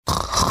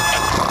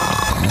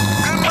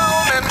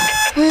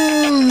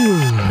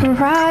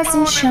rise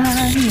and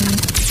shine.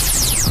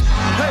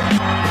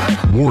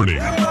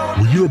 Warning,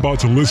 what you're about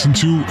to listen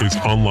to is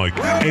unlike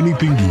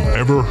anything you've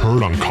ever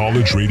heard on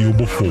college radio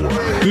before.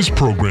 This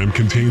program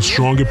contains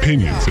strong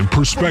opinions and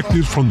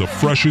perspectives from the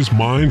freshest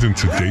minds in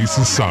today's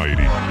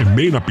society. It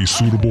may not be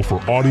suitable for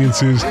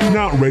audiences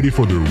not ready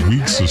for their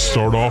weeks to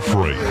start off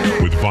right.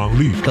 With Von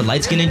Leek, the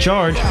light skin in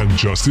charge, and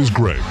Justice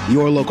Gray,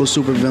 your local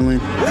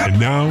supervillain. And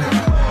now,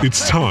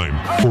 it's time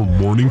for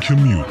Morning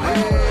Commute.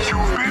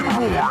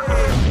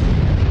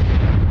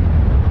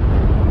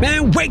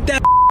 Man, wake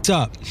that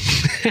up.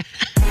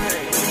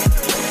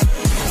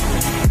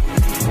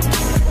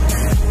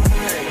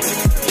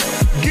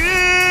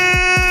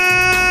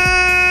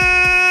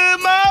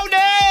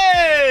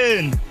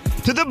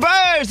 To the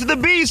birds, to the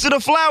bees, to the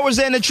flowers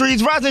and the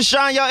trees. Rise and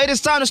shine, y'all. It is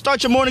time to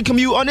start your morning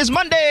commute on this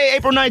Monday,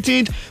 April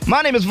 19th.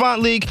 My name is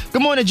Vaunt League.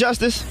 Good morning,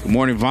 Justice. Good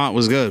morning, Vaunt.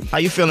 What's good? How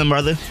you feeling,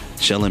 brother?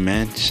 Chilling,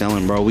 man.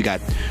 Chilling, bro. We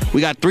got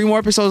 3 more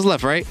episodes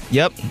left, right?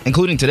 Yep,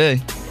 including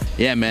today.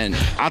 Yeah, man.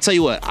 I'll tell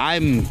you what.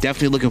 I'm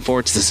definitely looking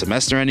forward to the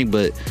semester ending,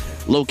 but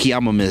low-key,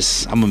 I'm gonna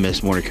miss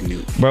morning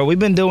commute. Bro, we've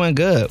been doing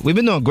good. We've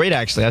been doing great,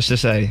 actually, I should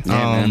say.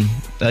 Yeah, man.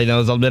 You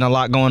know, there's been a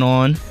lot going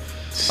on.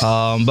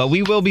 But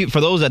we will be, for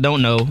those that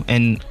don't know,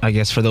 and I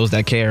guess for those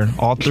that care,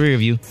 all three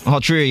of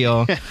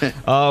y'all,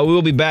 we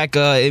will be back.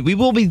 We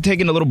will be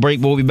taking a little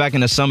break, but we'll be back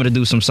in the summer to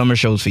do some summer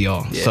shows for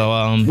y'all. Yeah. So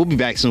we'll be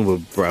back soon, but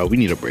bro, we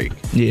need a break.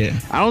 Yeah.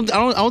 I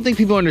don't think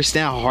people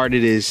understand how hard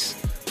it is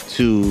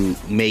to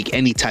make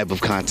any type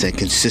of content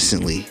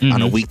consistently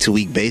on a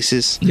week-to-week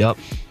basis. Yep.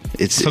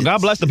 So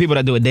God bless the people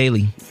that do it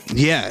daily.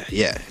 Yeah.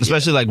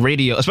 Especially like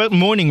radio, especially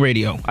morning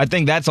radio. I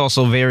think that's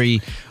also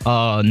very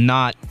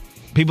not.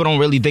 People don't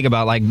really think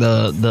about like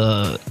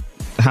the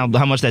how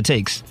much that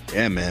takes.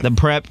 Yeah, man. The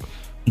prep,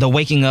 the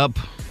waking up.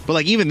 But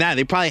like even that,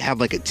 they probably have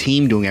like a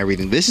team doing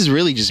everything. This is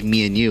really just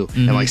me and you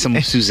and like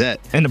some Suzette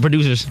and the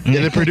producers.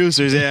 Yeah, the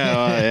producers.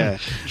 Yeah,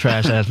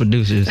 trash ass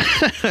producers.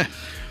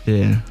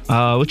 Yeah.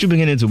 What you been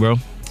getting into, bro?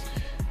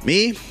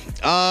 Me?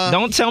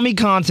 Don't tell me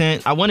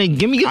content. I want to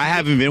give me. I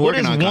haven't been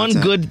working on content. What is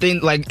one good thing,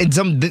 like it's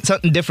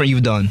something different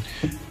you've done?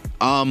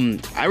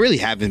 I really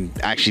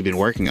haven't actually been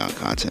working on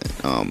content.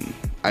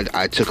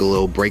 I took a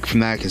little break from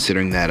that,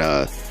 considering that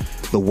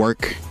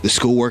the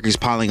schoolwork is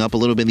piling up a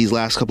little bit these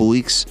last couple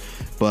weeks.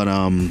 But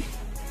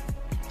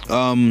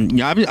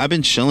yeah, I've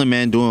been chilling,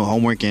 man, doing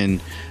homework, and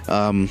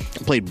I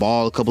played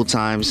ball a couple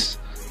times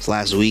this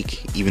last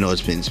week, even though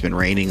it's been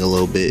raining a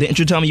little bit. Didn't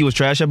you tell me you was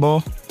trash at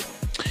ball?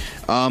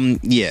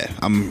 Yeah,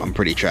 I'm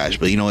pretty trash,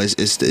 but you know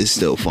it's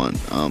still fun.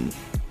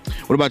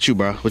 What about you,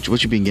 bro?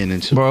 What you been getting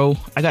into? Bro,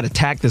 I got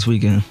attacked this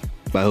weekend.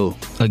 By who?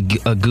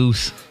 A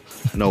goose.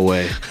 No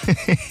way.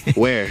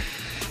 Where?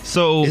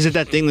 So is it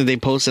that thing that they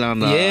posted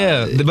on?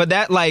 Yeah, but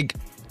that like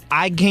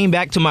I came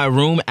back to my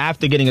room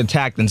after getting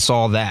attacked and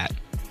saw that.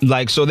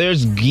 Like, so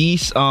there's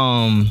geese.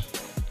 The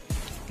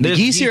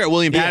geese here at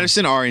William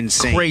Patterson are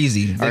insane.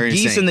 Crazy. The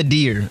geese and the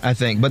deer, I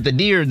think. But the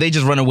deer, they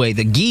just run away.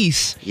 The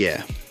geese,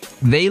 yeah,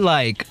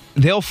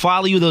 they'll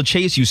follow you, they'll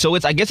chase you. So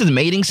I guess it's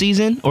mating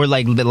season, or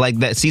like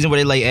that season where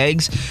they lay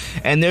eggs.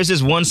 And there's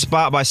this one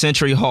spot by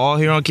Century Hall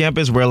here on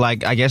campus where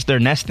like I guess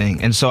they're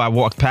nesting. And so I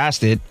walked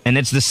past it, and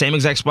it's the same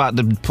exact spot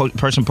the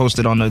person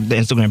posted on the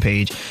Instagram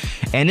page,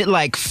 and it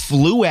like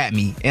flew at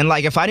me. And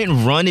like if I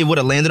didn't run, it would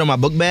have landed on my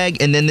book bag.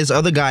 And then this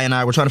other guy and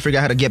I were trying to figure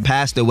out how to get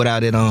past it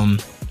without it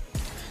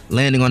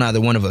landing on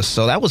either one of us.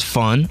 So that was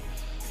fun.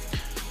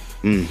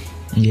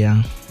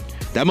 Yeah.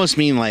 That must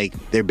mean like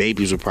their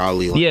babies were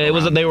probably like it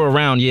was. They were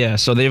around, yeah.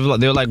 So they were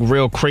like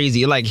real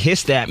crazy. It like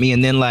hissed at me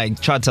and then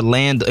like tried to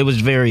land. It was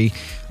very,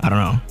 I don't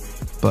know,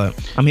 but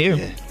I'm here.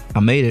 Yeah. I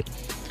made it.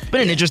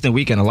 Been an interesting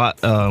weekend. A lot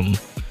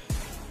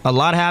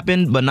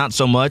happened, but not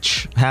so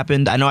much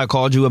happened. I know I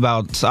called you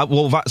about.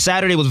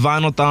 Saturday was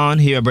Vinyl-thon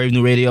here at Brave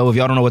New Radio. If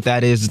y'all don't know what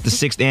that is, it's the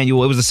 6th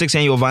annual. It was the 6th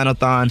annual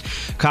Vinyl-thon.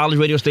 College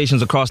radio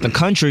stations across the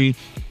country.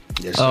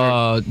 Yes,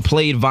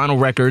 played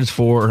vinyl records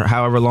for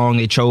however long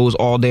they chose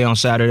all day on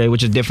Saturday,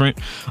 which is different.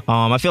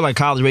 I feel like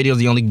college radio is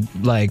the only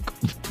like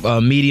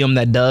medium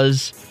that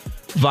does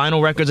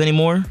vinyl records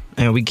anymore,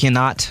 and we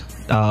cannot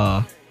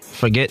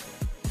forget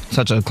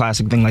such a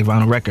classic thing like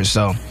vinyl records.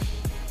 So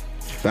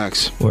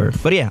facts.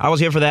 But yeah, I was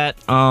here for that,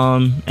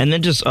 and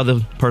then just other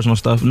personal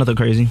stuff, nothing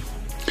crazy.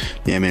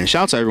 Yeah, man.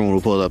 Shout out to everyone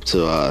who pulled up to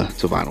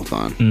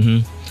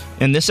Vinyl-thon.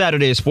 And this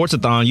Saturday is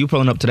Sportsathon. You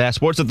pulling up to that.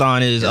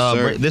 Sportsathon is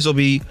this will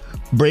be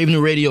Brave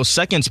New Radio's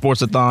second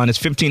Sportsathon. It's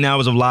 15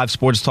 hours of live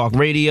sports talk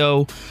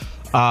radio.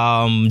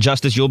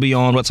 Justice, you'll be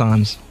on what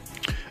times?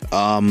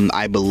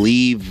 I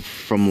believe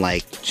from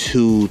like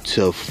 2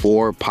 to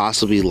 4,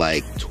 possibly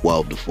like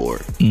 12 to 4.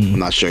 I'm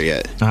not sure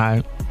yet. All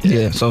right.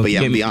 Yeah. So but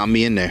yeah, I'll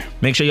be in there.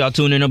 Make sure y'all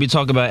tune in. They'll be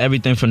talking about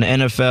everything from the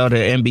NFL to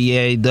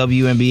NBA,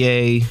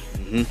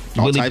 WNBA,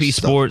 Willie P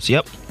Sports.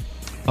 Yep.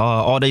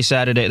 All day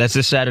Saturday. That's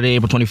this Saturday,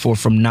 April 24th,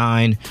 from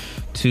 9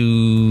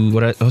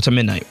 to to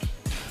midnight.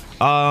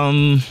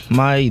 The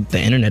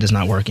internet is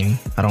not working.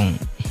 I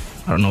don't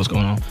know what's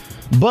going on.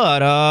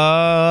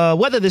 But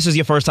whether this is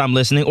your first time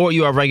listening or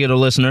you are a regular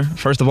listener,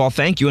 first of all,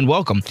 thank you and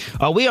welcome.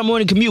 We are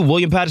Morning Commute,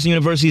 William Patterson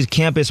University's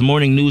campus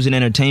morning news and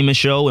entertainment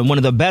show, and one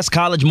of the best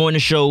college morning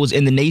shows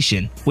in the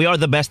nation. We are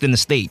the best in the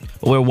state.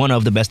 We're one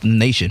of the best in the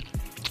nation.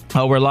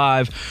 We're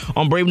live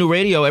on Brave New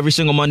Radio every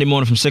single Monday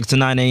morning from 6 to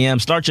 9 a.m.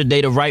 Start your day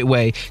the right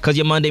way, because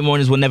your Monday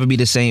mornings will never be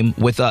the same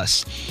with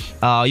us.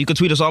 You can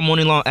tweet us all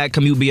morning long at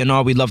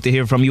CommuteBNR. We'd love to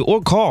hear from you. Or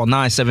call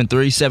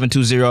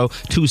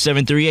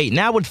 973-720-2738.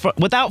 Now,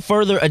 without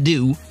further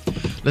ado,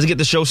 let's get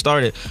the show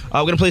started.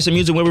 We're going to play some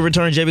music when we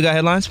return. Jay, we got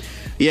headlines?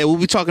 Yeah, we'll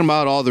be talking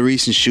about all the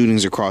recent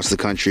shootings across the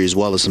country, as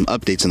well as some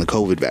updates on the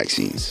COVID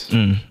vaccines.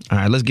 All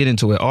right, let's get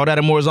into it. All that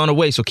and more is on the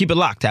way, so keep it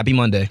locked. Happy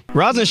Monday.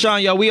 Roz and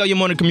Sean, y'all, we are your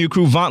Morning Commute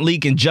crew. Vaughn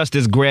Leak and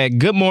Justice Greg.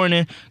 Good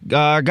morning.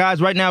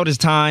 Guys, right now it is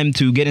time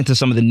to get into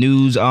some of the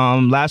news.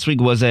 Last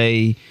week was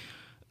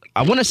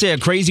I want to say a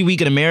crazy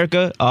week in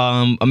America.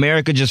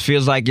 America just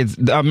feels like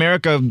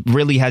America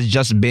really has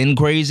just been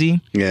crazy.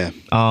 Yeah.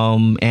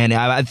 And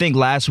I think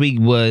last week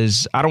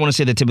was, I don't want to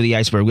say the tip of the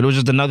iceberg, but it was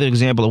just another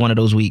example of one of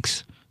those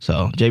weeks.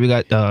 So, Jay, you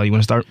want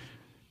to start?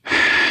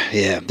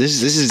 Yeah,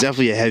 this is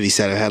definitely a heavy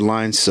set of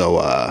headlines,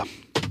 so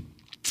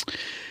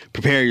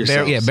prepare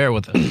yourselves. Bear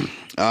with us.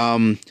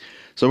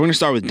 So we're going to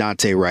start with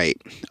Daunte Wright.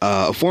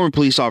 A former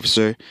police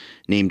officer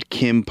named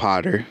Kim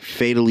Potter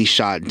fatally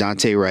shot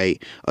Daunte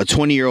Wright, a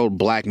 20-year-old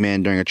black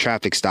man, during a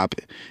traffic stop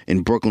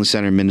in Brooklyn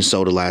Center,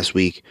 Minnesota last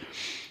week.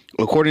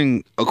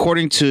 According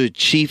to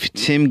Chief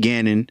Tim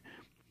Gannon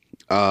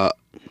of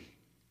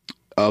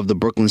the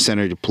Brooklyn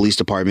Center Police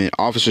Department,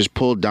 officers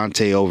pulled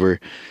Daunte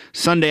over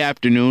Sunday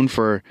afternoon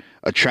for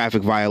a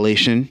traffic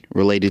violation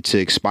related to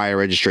expired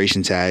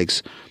registration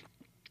tags.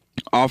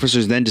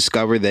 Officers then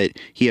discovered that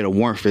he had a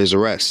warrant for his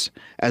arrest.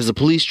 As the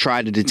police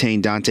tried to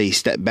detain Daunte, he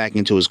stepped back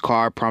into his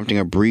car, prompting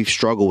a brief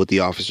struggle with the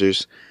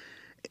officers.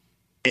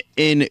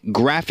 In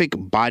graphic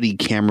body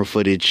camera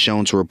footage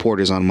shown to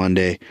reporters on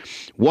Monday,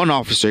 one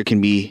officer can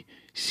be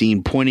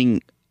seen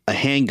pointing a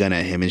handgun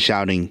at him and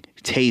shouting,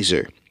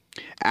 "Taser."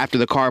 After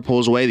the car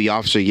pulls away, the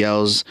officer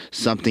yells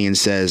something and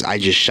says, "I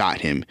just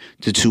shot him,"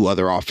 to two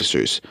other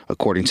officers,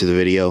 according to the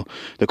video.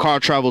 The car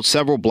traveled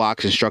several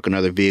blocks and struck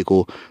another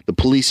vehicle. The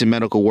police and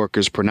medical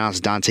workers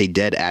pronounced Daunte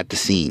dead at the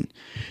scene.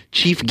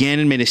 Chief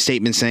Gannon made a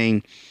statement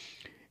saying,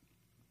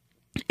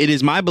 "It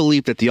is my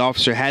belief that the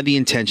officer had the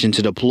intention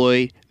to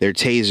deploy their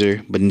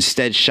taser, but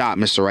instead shot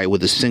Mr. Wright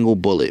with a single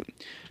bullet."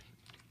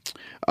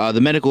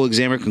 The medical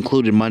examiner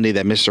concluded Monday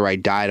that Mr.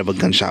 Wright died of a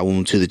gunshot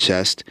wound to the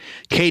chest.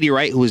 Katie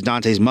Wright, who is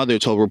Daunte's mother,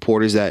 told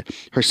reporters that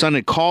her son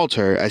had called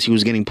her as he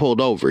was getting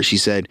pulled over. She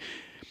said,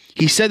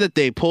 "He said that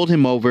they pulled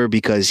him over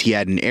because he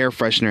had an air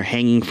freshener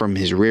hanging from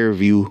his rear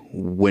view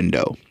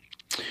window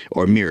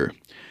or mirror."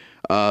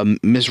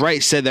 Ms.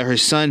 Wright said that her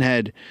son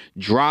had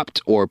dropped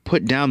or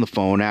put down the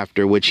phone,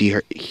 after which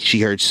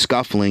she heard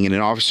scuffling and an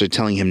officer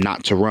telling him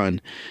not to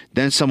run.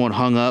 Then someone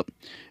hung up.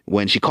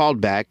 When she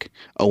called back,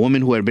 a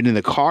woman who had been in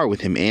the car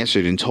with him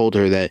answered and told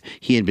her that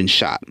he had been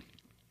shot.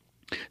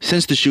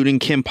 Since the shooting,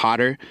 Kim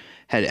Potter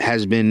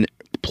has been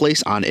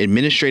placed on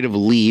administrative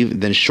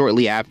leave. Then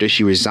shortly after,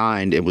 she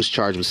resigned and was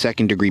charged with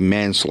second-degree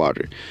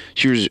manslaughter.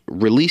 She was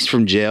released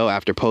from jail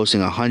after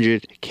posting a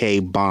 $100K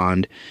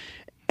bond,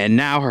 and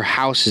now her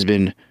house has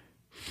been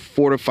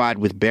fortified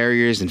with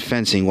barriers and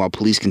fencing while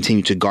police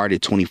continue to guard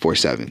it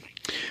 24/7.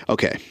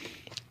 Okay.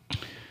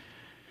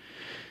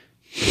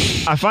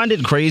 I find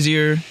it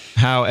crazier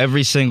how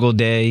every single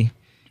day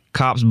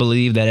cops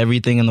believe that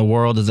everything in the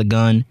world is a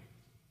gun,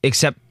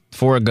 except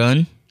for a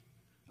gun.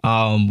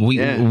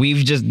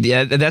 We've just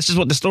that's just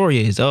what the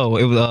story is. Oh,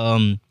 it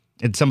was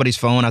it's somebody's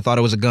phone. I thought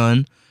it was a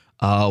gun.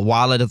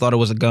 Wallet. I thought it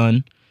was a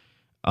gun.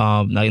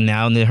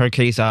 Now in her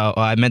case,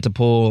 I meant to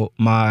pull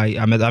my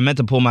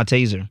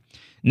taser.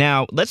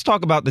 Now, let's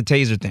talk about the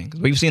taser thing.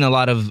 We've seen a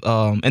lot of,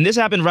 and this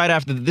happened right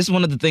after, this is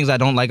one of the things I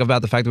don't like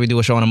about the fact that we do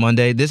a show on a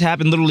Monday. This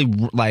happened literally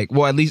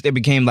at least it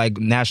became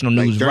national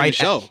news during the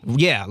show.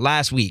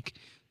 Last week.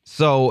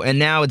 So, and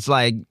now it's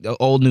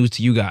old news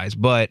to you guys.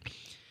 But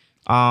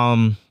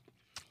a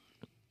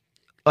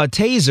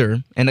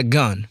taser and a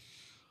gun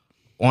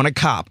on a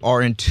cop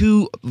are in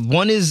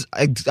one is,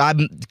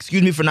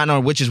 excuse me for not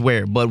knowing which is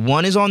where, but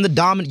one is on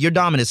your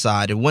dominant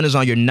side and one is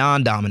on your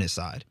non-dominant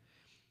side.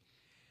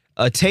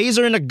 A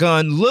taser and a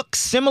gun look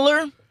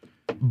similar,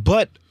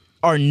 but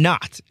are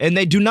not. And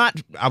they do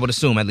not, I would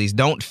assume at least,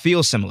 don't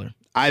feel similar.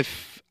 I've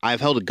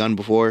held a gun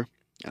before,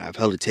 and I've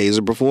held a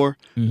taser before.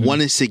 Mm-hmm.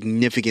 One is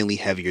significantly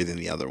heavier than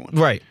the other one.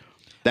 Right.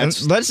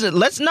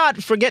 Let's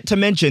not forget to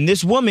mention,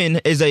 this woman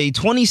is a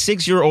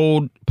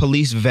 26-year-old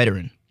police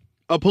veteran.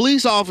 A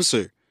police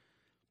officer.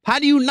 How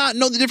do you not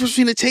know the difference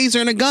between a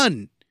taser and a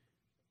gun?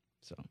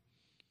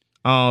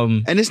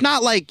 And it's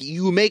not like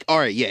you make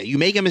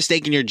a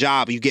mistake in your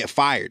job, you get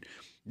fired.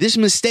 This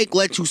mistake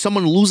led to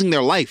someone losing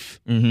their life.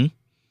 Mm-hmm.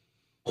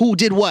 Who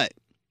did what?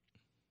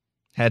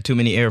 Had too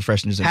many air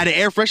fresheners. Had an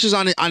air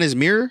fresheners on his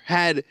mirror.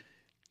 Had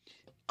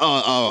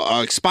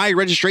expired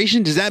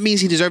registration. Does that mean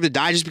he deserved to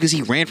die just because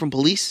he ran from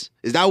police?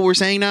 Is that what we're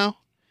saying now?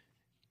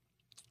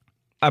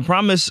 I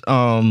promise.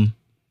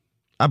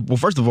 well,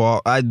 first of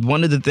all,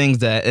 one of the things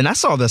that, and I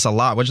saw this a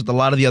lot, which a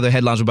lot of the other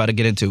headlines we're about to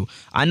get into.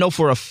 I know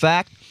for a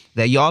fact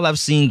that y'all have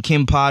seen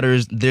Kim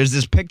Potter's. There's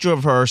this picture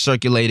of her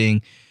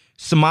circulating,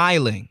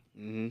 smiling.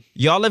 Mm-hmm.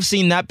 Y'all have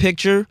seen that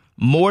picture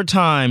more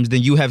times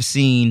than you have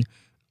seen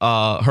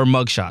her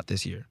mugshot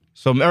this year.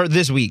 Or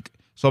this week.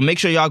 So make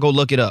sure y'all go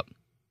look it up.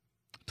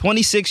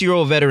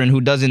 26-year-old veteran who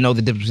doesn't know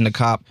the difference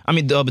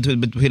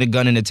between a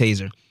gun and a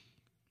taser.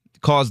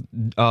 Caused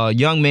a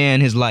young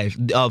man his life.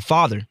 A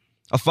father,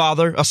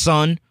 a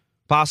son,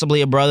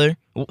 possibly a brother.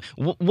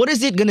 What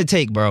is it gonna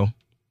take, bro?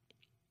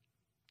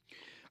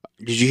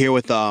 Did you hear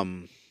with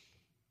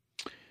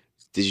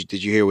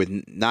Did you hear with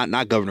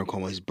not Governor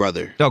Cuomo, his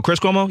brother? Oh, Chris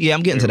Cuomo? Yeah,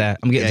 I'm getting to that.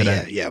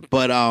 Yeah.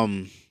 But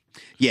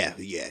yeah.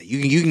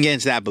 You can get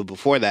into that. But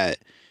before that,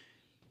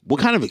 what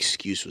kind of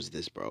excuse was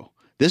this, bro?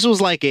 This was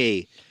like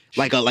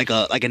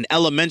an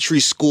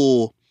elementary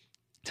school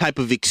type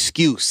of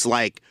excuse.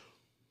 Like,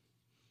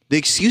 the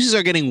excuses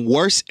are getting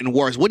worse and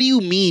worse. What do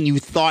you mean you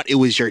thought it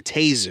was your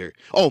taser?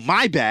 Oh,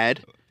 my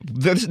bad.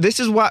 This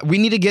is why we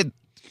need to get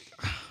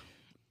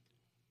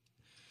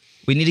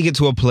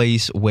to a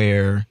place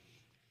where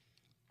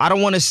I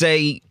don't want to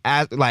say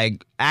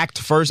act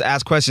first,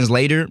 ask questions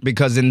later,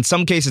 because in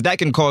some cases that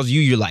can cost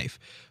you your life.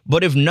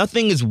 But if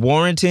nothing is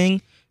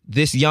warranting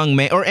this young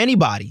man or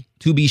anybody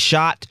to be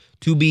shot,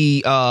 to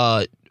be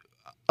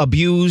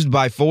abused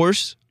by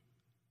force,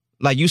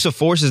 like use of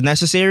force is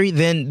necessary,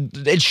 then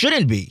it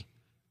shouldn't be.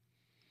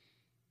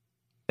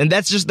 And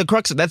that's just the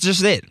crux. That's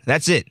just it.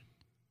 That's it.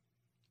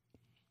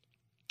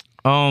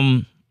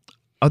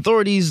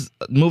 Authorities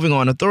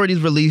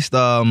released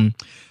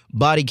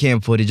body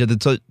cam footage of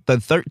the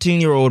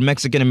 13-year-old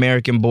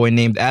Mexican-American boy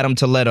named Adam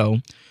Toledo,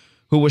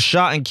 who was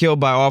shot and killed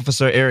by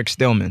Officer Eric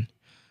Stillman.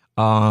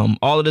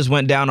 All of this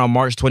went down on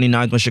March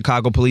 29th when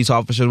Chicago police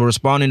officers were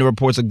responding to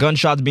reports of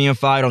gunshots being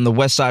fired on the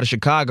west side of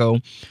Chicago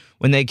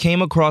when they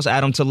came across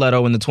Adam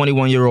Toledo and the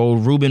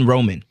 21-year-old Ruben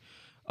Roman.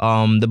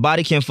 The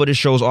body cam footage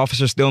shows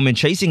Officer Stillman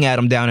chasing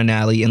Adam down an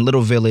alley in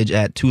Little Village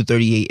at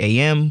 2:38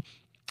 a.m.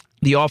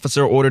 The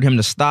officer ordered him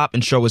to stop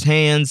and show his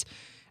hands.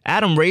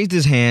 Adam raised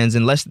his hands,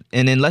 and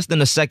in less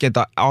than a second,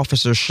 the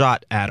officer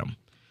shot Adam.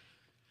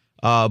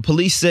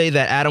 Police say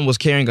that Adam was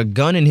carrying a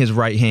gun in his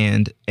right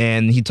hand,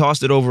 and he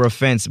tossed it over a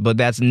fence, but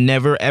that's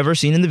never, ever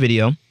seen in the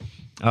video.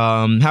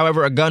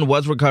 However, a gun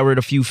was recovered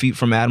a few feet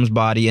from Adam's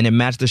body, and it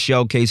matched the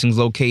shell casings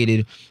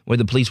located where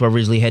the police were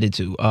originally headed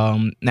to.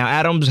 Now,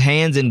 Adam's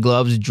hands and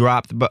gloves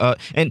dropped,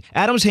 and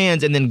Adam's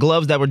hands and then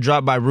gloves that were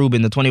dropped by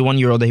Ruben, the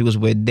 21-year-old that he was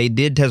with, they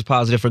did test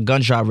positive for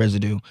gunshot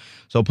residue.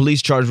 So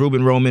police charged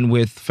Ruben Roman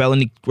with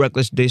felony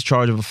reckless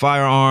discharge of a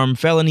firearm,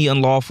 felony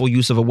unlawful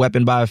use of a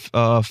weapon by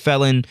a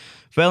felon,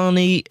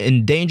 felony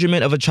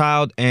endangerment of a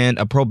child, and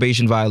a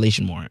probation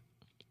violation warrant.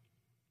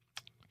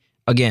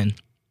 Again.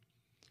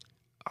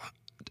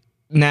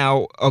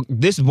 Now,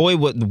 this boy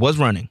was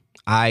running.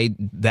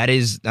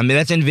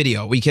 That's in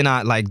video. We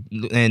cannot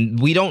and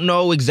we don't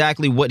know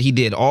exactly what he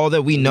did. All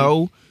that we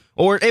know,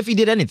 or if he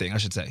did anything, I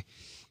should say.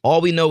 All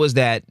we know is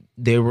that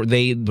they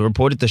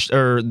reported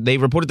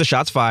the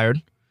shots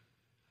fired.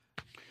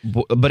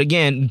 But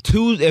again,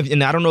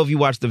 and I don't know if you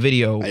watched the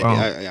video.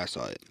 I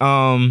saw it.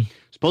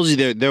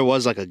 Supposedly there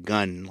was like a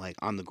gun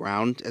on the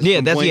ground.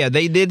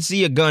 They did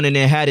see a gun and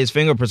it had his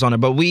fingerprints on it.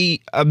 But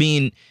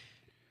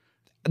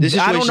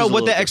I don't know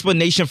what the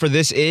explanation for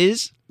this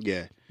is.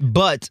 Yeah.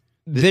 But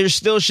there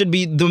still should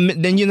be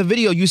then in the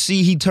video you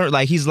see he turned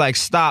he's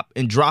stop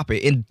and drop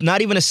it, and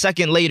not even a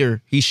second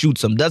later he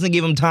shoots him. Doesn't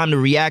give him time to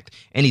react,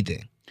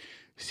 anything.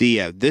 See,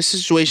 yeah, this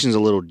situation's a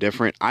little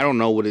different. I don't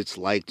know what it's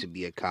like to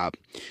be a cop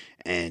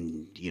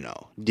and,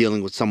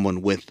 dealing with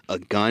someone with a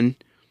gun.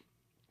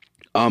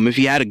 If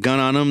he had a gun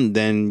on him,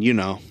 then,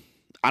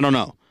 I don't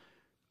know.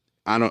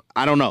 I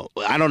don't know.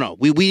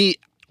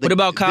 What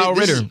about Kyle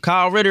Ritter?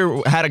 Kyle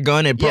Ritter had a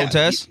gun at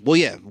protests. Well,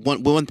 yeah,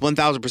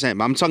 1,000%.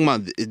 But I'm talking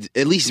about,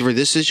 at least for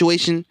this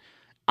situation,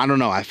 I don't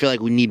know. I feel like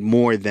we need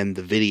more than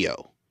the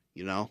video,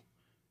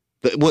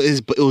 It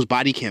was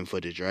body cam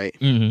footage, right?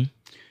 Mm-hmm.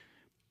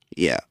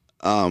 Yeah.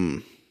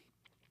 The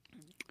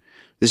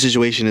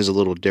situation is a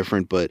little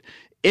different, but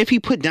if he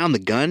put down the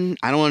gun,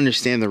 I don't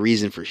understand the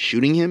reason for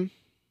shooting him.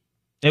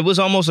 It was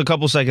almost a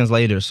couple seconds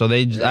later, so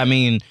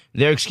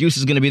their excuse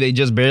is going to be they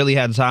just barely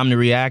had time to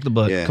react,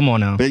 but come on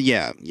now. But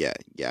yeah.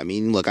 I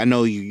mean, look, I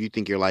know you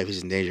think your life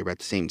is in danger, but at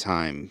the same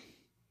time...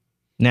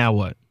 Now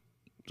what?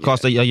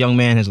 Cost a young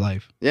man his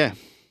life. Yeah.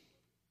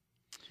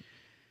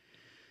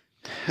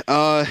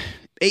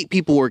 8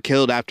 people were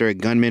killed after a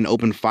gunman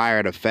opened fire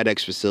at a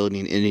FedEx facility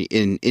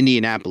in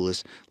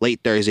Indianapolis late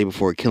Thursday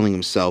before killing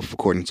himself,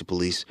 according to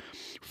police.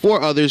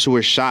 4 others who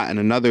were shot and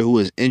another who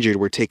was injured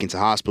were taken to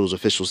hospitals,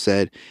 officials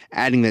said,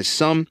 adding that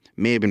some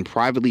may have been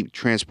privately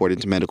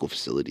transported to medical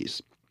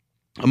facilities.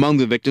 Among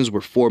the victims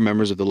were 4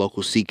 members of the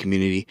local Sikh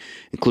community,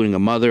 including a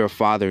mother, a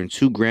father, and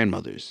 2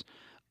 grandmothers.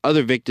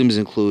 Other victims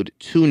include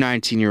 2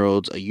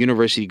 19-year-olds, a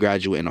university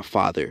graduate, and a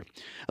father.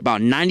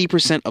 About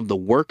 90% of the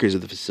workers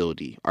of the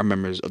facility are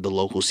members of the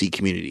local Sikh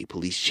community,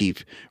 Police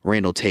Chief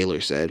Randall Taylor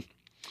said.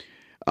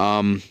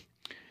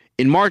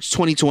 In March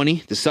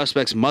 2020, the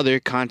suspect's mother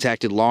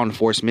contacted law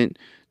enforcement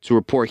to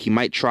report he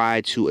might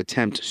try to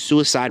attempt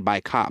suicide by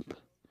cop.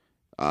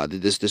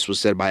 This was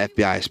said by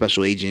FBI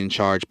Special Agent in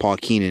Charge Paul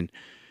Keenan.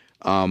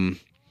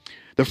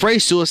 The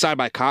phrase suicide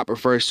by cop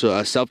refers to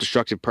a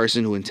self-destructive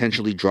person who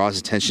intentionally draws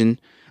attention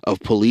of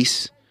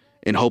police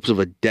in hopes of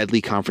a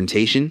deadly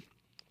confrontation.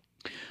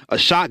 A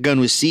shotgun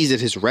was seized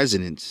at his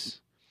residence.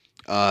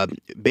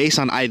 Based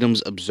on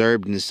items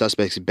observed in the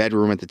suspect's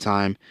bedroom at the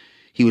time,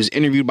 he was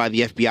interviewed by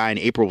the FBI in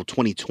April of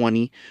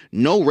 2020.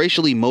 No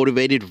racially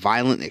motivated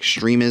violent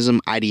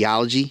extremism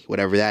ideology,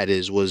 whatever that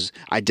is, was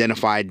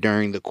identified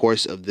during the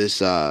course of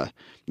this,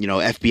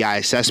 FBI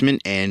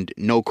assessment, and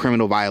no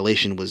criminal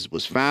violation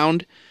was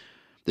found.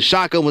 The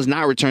shotgun was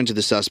not returned to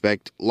the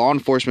suspect. Law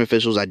enforcement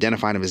officials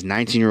identified him as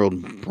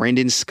 19-year-old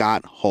Brandon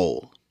Scott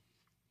Hull.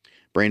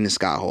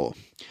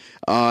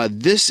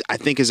 This, I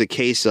think, is a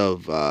case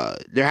of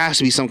there has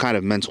to be some kind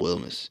of mental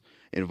illness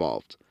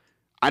involved.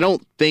 I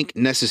don't think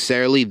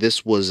necessarily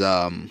this was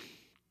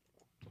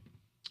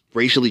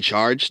racially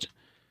charged.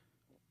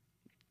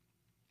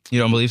 You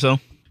don't believe so?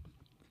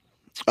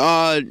 No.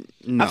 I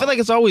feel like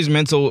it's always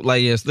mental.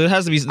 Like, yes, there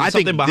has to be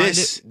something behind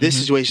it. This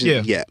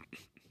situation, yeah.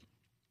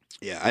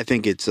 I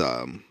think it's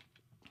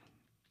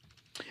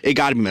it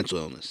got to be mental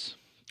illness.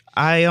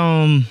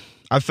 I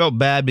felt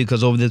bad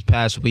because over this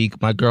past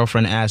week, my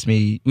girlfriend asked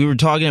me. We were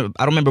talking. I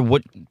don't remember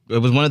what it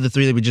was. One of the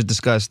three that we just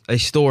discussed. A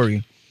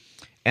story.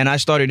 And I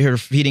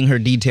started feeding her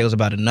details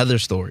about another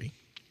story.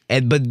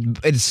 But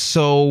it's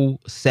so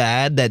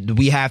sad that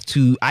we have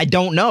to, I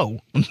don't know,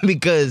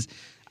 because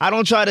I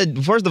don't try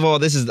to, first of all,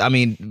 this is,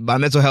 my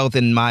mental health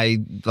and my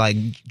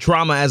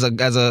trauma as a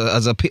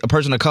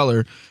person of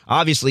color,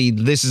 obviously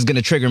this is going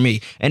to trigger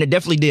me. And it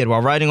definitely did.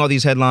 While writing all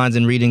these headlines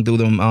and reading through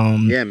them,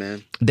 yeah,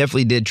 man,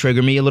 definitely did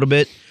trigger me a little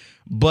bit.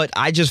 But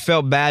I just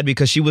felt bad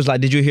because she was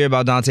like, did you hear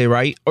about Daunte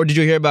Wright? Or did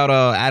you hear about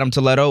Adam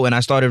Toledo? And I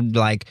started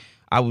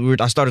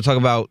talking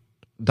about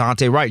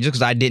Daunte Wright just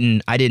because I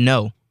didn't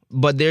know.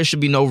 But there should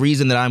be no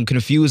reason that I'm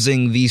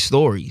confusing these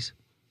stories.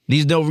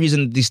 There's no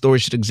reason these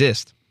stories should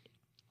exist.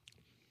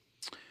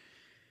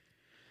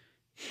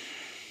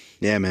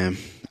 Yeah, man.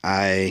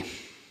 I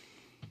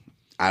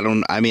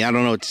don't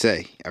know what to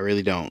say. I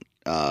really don't.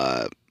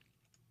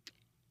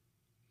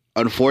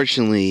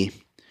 Unfortunately,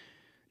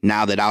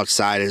 now that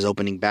outside is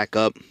opening back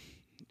up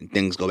and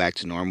things go back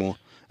to normal,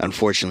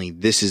 unfortunately,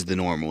 this is the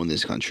normal in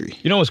this country.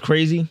 You know what's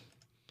crazy?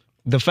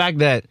 The fact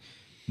that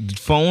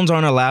phones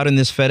aren't allowed in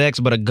this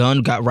FedEx, but a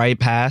gun got right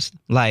past.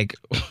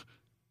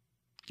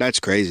 That's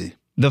crazy.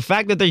 The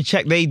fact that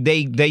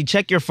they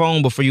check your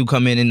phone before you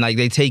come in and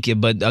they take it,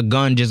 but a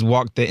gun just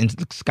walked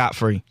into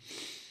scot-free.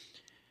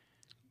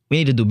 We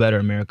need to do better,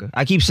 America.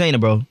 I keep saying it,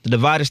 bro. The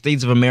divided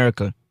states of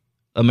America.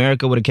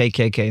 America with a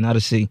KKK, not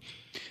a C.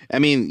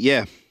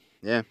 Yeah.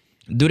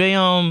 Do they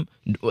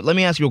let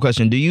me ask you a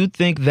question. Do you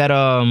think that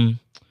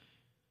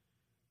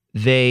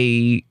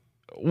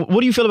what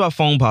do you feel about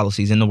phone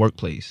policies in the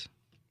workplace?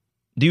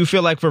 Do you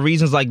feel like for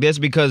reasons like this,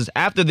 because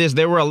after this,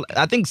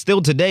 I think still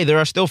today, there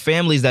are still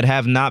families that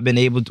have not been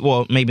able to,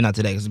 well, maybe not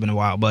today because it's been a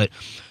while, but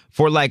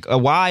for a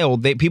while,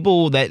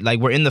 people that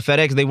were in the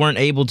FedEx, they weren't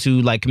able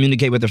to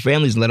communicate with their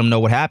families, let them know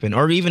what happened,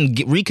 or even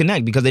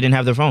reconnect because they didn't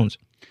have their phones.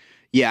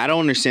 Yeah, I don't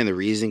understand the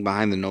reasoning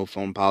behind the no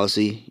phone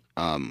policy.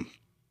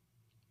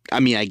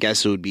 I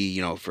guess it would be,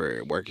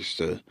 for workers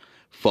to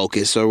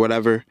focus or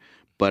whatever,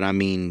 but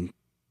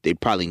they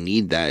probably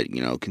need that,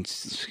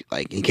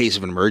 in case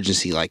of an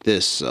emergency like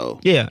this. So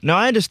yeah, no,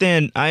 I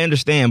understand,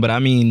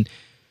 but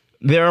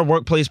there are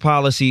workplace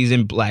policies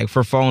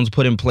for phones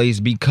put in place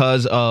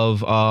because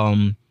of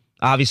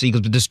obviously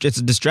because it's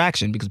a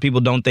distraction because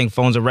people don't think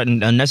phones are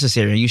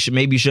unnecessary. You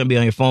shouldn't be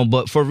on your phone,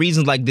 but for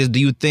reasons like this, do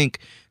you think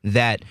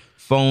that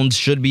phones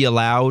should be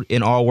allowed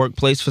in all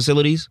workplace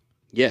facilities?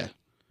 Yeah,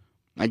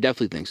 I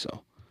definitely think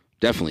so.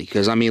 Definitely,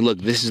 because look,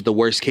 this is the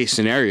worst case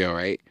scenario,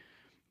 right?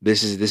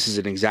 This is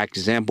an exact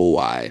example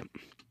why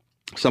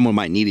someone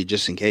might need it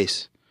just in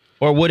case.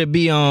 Or would it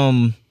be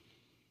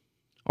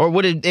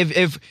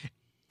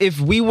if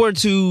we were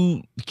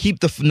to keep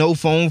the no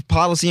phone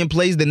policy in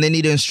place, then they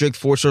need to instruct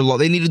force or law.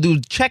 They need to do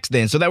checks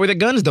then, so that way the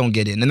guns don't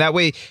get in, and that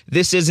way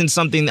this isn't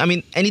something.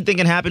 Anything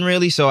can happen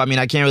really. So I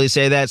can't really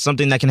say that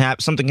something can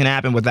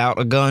happen without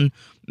a gun.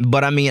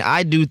 But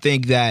I do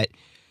think that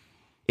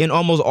in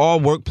almost all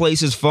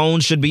workplaces,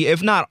 phones should be,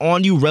 if not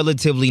on you,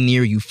 relatively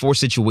near you for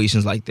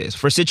situations like this.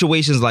 For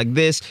situations like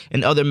this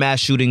and other mass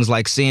shootings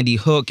like Sandy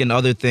Hook and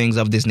other things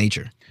of this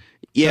nature.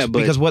 Yeah,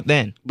 because what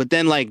then? But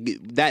then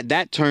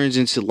that turns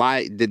into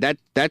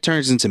that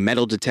turns into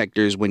metal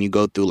detectors when you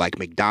go through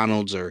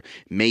McDonald's or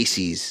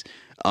Macy's.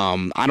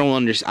 I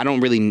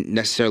don't really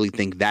necessarily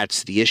think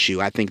that's the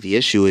issue. I think the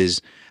issue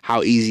is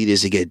how easy it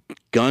is to get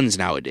guns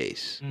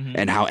nowadays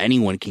and how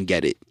anyone can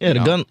get it. Yeah,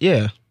 gun.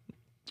 Yeah.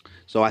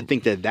 So I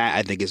think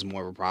that is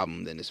more of a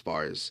problem than as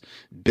far as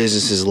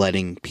businesses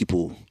letting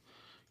people,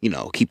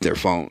 keep their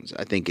phones.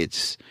 I think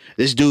this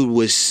dude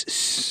was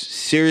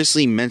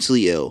seriously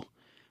mentally ill.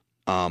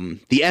 The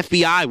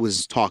FBI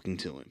was talking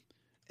to him,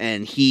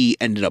 and he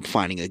ended up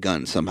finding a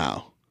gun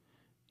somehow.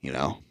 You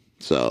know,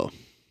 so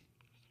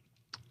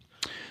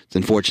it's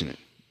unfortunate.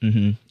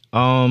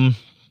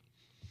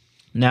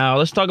 Now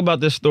let's talk about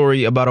this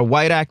story about a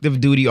white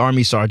active duty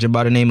Army sergeant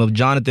by the name of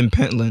Jonathan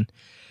Pentland.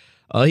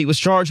 He was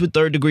charged with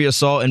third-degree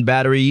assault and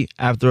battery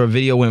after a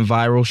video went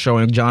viral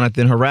showing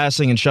Jonathan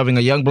harassing and shoving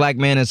a young black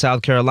man in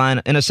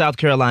a South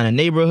Carolina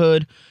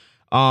neighborhood.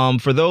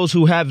 For those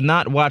who have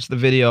not watched the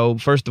video,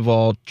 first of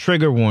all,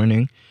 trigger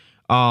warning.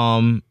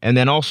 And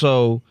then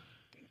also,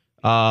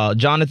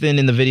 Jonathan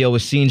in the video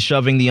was seen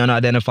shoving the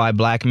unidentified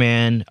black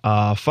man,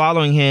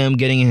 following him,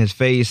 getting in his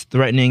face,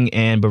 threatening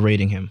and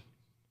berating him.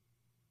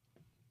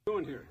 What are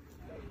you doing here?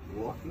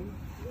 Walking.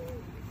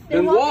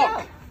 Then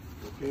walk.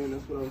 Okay, and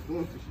that's what I was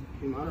doing. So she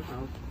came out of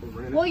house and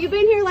ran. Well, you've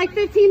been here like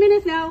 15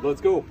 minutes now. Let's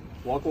go.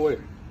 Walk away.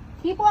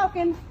 Keep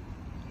walking.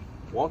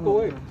 Walk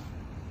away.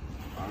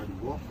 I already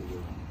walked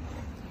away.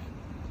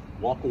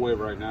 Walk away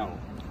right now.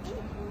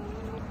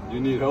 You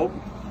need help?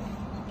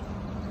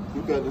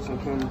 You got this on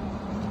camera.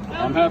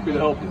 I'm happy to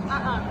help you.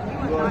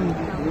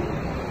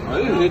 I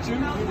didn't hit you.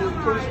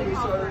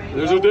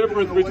 There's a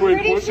difference between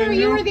Pretty pushing sure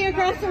you were the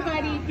aggressor,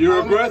 buddy.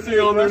 You're aggressing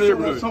on their When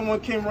neighborhood.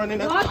 someone came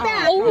running at Walk the house.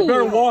 back. You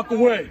better walk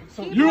away.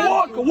 You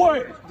walk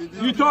away.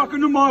 You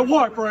talking to my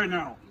wife right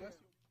now.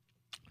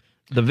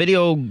 The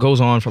video goes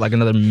on for like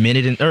another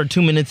minute or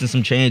 2 minutes and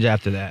some change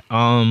after that.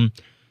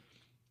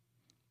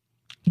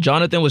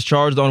 Jonathan was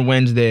charged on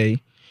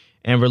Wednesday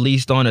and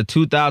released on a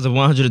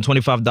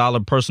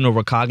 $2,125 personal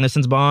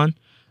recognizance bond.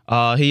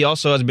 He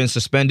also has been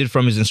suspended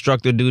from his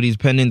instructor duties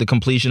pending the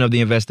completion of the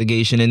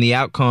investigation and the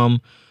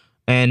outcome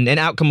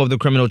of the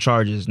criminal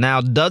charges.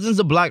 Now, dozens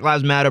of Black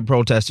Lives Matter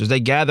protesters, they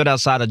gathered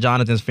outside of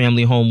Jonathan's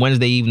family home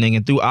Wednesday evening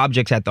and threw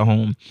objects at the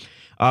home.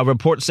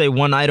 Reports say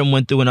one item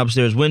went through an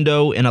upstairs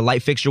window and a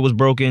light fixture was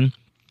broken.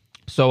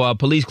 So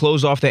police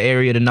closed off the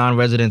area to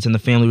non-residents and the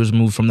family was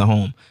moved from the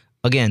home.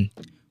 Again,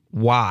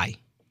 why?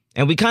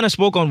 And we kind of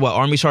spoke on what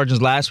Army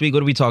sergeants last week. What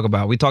did we talk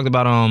about? We talked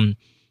about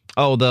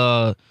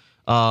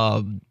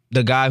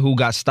the guy who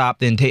got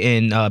stopped and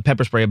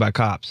pepper sprayed by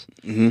cops.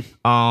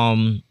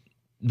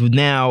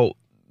 Now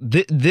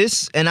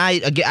this, and I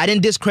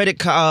didn't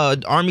discredit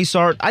Army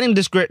sergeant. I didn't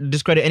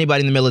discredit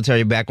anybody in the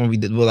military back when we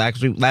did. Well,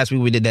 actually, last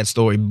week we did that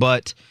story,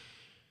 but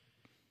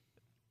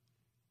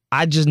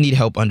I just need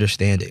help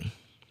understanding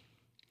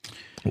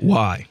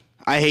why.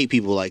 I hate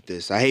people like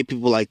this. I hate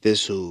people like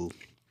this who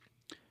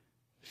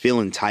feel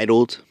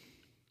entitled,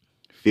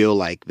 feel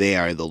like they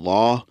are the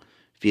law,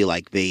 feel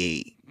like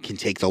they can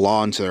take the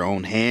law into their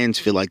own hands,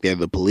 feel like they're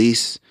the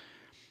police.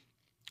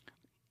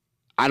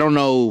 I don't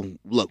know.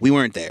 Look, we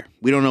weren't there.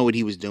 We don't know what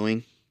he was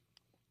doing.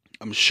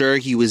 I'm sure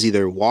he was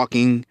either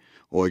walking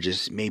or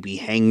just maybe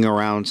hanging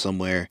around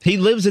somewhere. He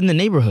lives in the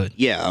neighborhood.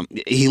 Yeah,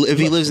 he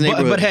lives in the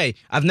neighborhood. But hey,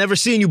 I've never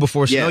seen you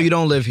before, so Yeah. no, you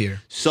don't live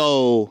here.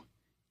 So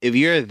if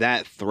you're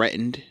that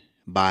threatened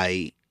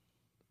by,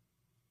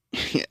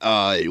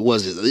 it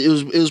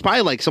was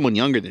probably like someone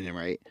younger than him,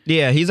 right?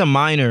 Yeah, he's a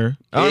minor.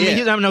 I mean,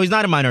 Yeah. no, he's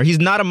not a minor. He's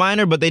not a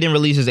minor, but they didn't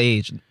release his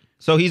age.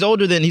 So he's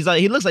older than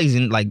he looks like he's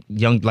in like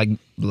young, like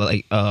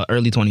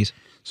early 20s.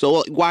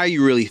 So why are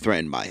you really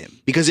threatened by him?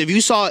 Because if you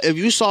saw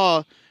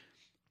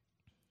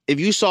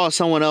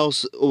someone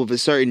else with a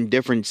certain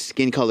different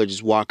skin color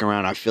just walk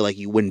around, I feel like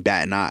you wouldn't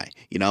bat an eye,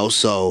 you know?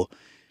 So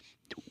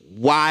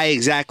why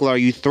exactly are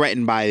you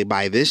threatened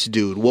by this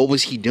dude? What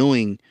was he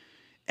doing?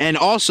 And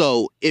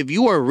also, if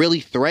you are really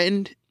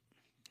threatened,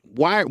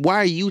 why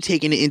are you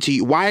taking it into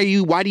you? Why do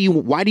you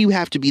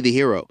have to be the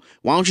hero?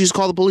 Why don't you just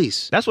call the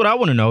police? That's what I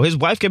want to know. His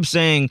wife kept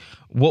saying,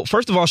 well,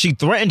 first of all, she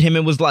threatened him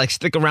and was like,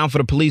 stick around for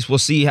the police. We'll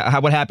see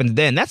what happens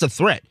then. That's a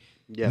threat.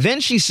 Yeah.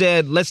 Then she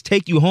said, let's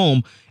take you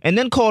home, and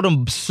then called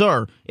him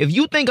sir. If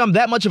you think I'm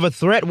that much of a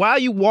threat, why are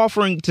you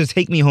offering to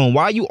take me home?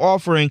 Why are you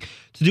offering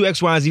to do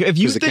X, Y, and Z?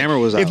 Because the camera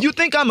was out. If you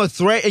think I'm a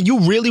threat and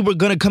you really were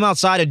going to come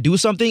outside and do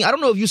something, I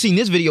don't know if you've seen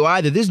this video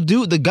either. This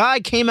dude, the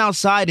guy came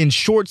outside in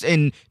shorts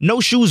and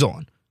no shoes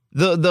on.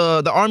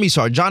 The Army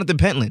sergeant, Jonathan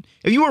Pentland.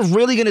 If you were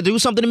really going to do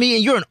something to me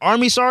and you're an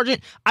Army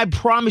sergeant, I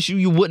promise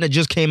you wouldn't have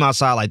just came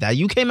outside like that.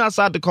 You came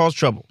outside to cause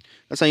trouble.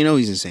 That's how you know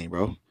he's insane,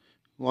 bro.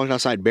 Walked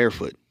outside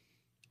barefoot.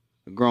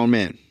 A grown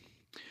man.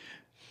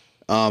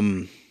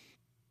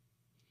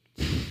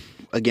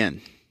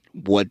 Again,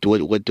 what do I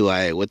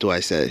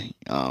say?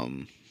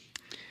 So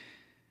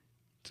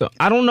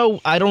I don't know.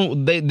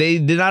 They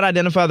did not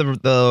identify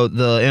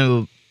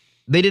they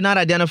did not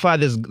identify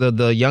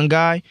the young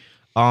guy.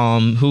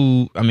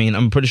 Who, I mean,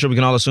 I'm pretty sure we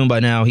can all assume by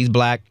now he's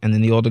black, and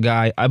then the older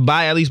guy.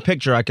 By at least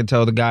picture, I can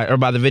tell the guy, or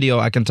by the video,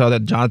 I can tell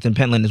that Jonathan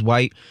Pentland is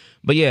white.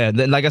 But yeah,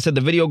 like I said,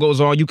 the video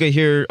goes on. You can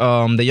hear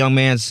the young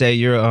man say,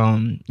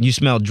 you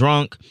smell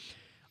drunk.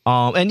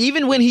 And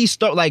even when he's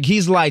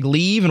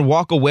leave and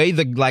walk away,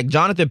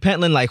 Jonathan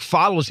Pentland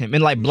follows him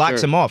and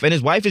blocks him off. And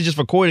his wife is just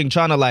recording,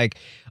 trying to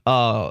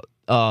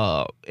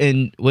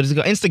and what is it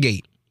called?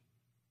 Instigate.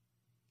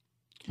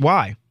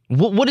 Why?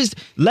 What is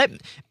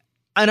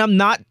and I'm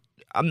not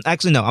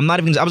even,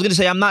 I was going to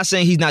say, I'm not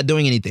saying he's not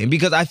doing anything,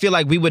 because I feel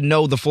like we would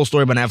know the full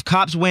story by now. If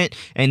cops went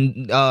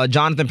and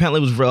Jonathan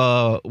Pentland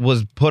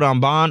was put on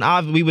bond,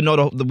 we would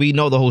know we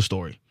know the whole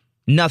story.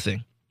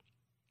 Nothing.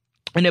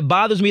 And it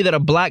bothers me that a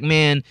black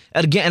man,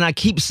 again, and I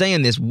keep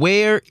saying this,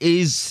 where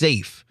is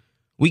safe?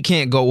 We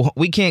can't go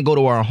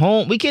to our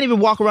home. We can't even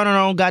walk around in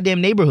our own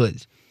goddamn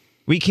neighborhoods.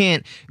 We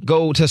can't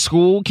go to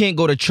school, can't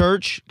go to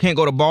church, can't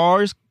go to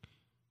bars.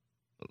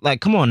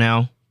 Like, come on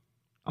now.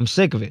 I'm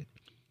sick of it.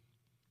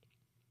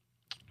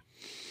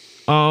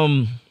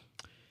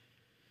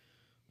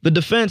 The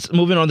defense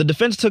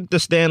took the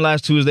stand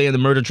last Tuesday in the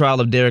murder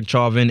trial of Derek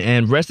Chauvin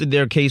and rested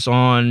their case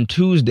on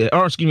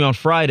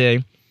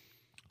Friday.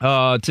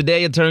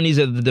 Today, attorneys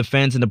of the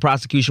defense and the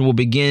prosecution will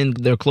begin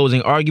their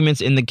closing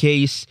arguments in the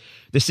case.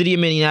 The city of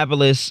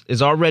Minneapolis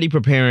is already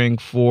preparing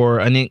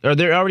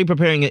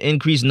an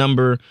increased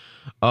number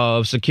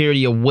of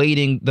security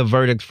awaiting the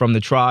verdict from the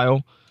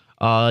trial.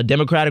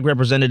 Democratic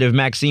Representative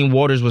Maxine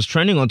Waters was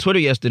trending on Twitter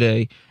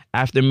yesterday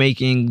after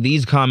making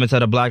these comments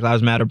at a Black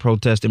Lives Matter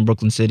protest in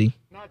Brooklyn City.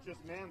 Not just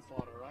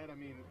manslaughter, right? I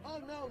mean,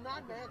 oh no,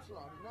 not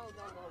manslaughter. No.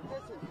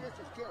 This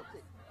is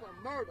guilty for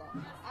murder.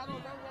 I don't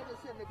know whether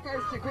it's in the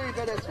first degree,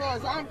 but as far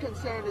as I'm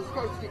concerned, it's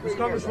first degree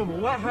murder. Congresswoman,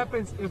 what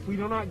happens if we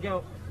do not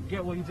get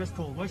what you just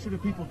told? What should the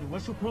people do?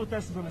 What should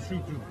protesters on the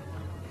street do?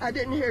 I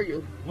didn't hear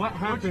you. What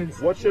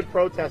happens? what should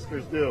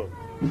protesters do?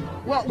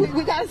 Well, we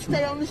got to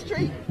stay on the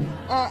street,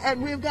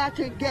 and we've got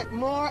to get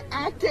more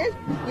active.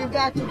 We've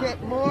got to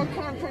get more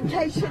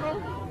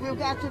confrontational. We've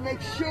got to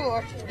make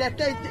sure that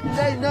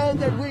they know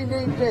that we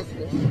mean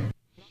business.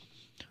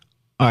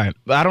 All right,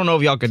 I don't know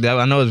if y'all could.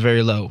 I know it's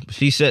very low.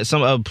 She said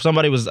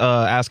somebody was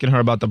asking her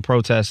about the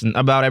protests and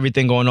about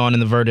everything going on in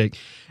the verdict,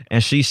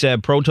 and she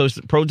said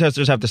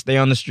protesters have to stay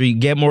on the street,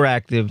 get more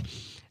active,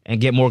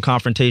 and get more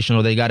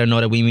confrontational. They got to know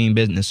that we mean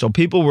business. So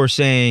people were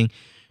saying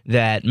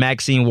that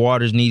Maxine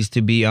Waters needs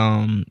to be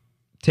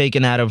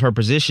taken out of her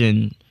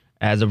position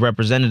as a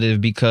representative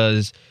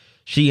because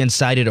she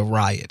incited a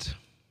riot.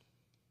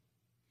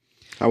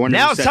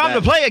 Now it's time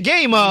to play a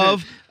game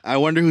of... I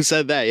wonder who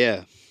said that,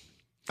 yeah.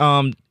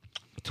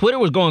 Twitter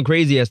was going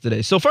crazy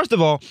yesterday. So first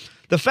of all,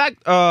 the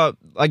fact that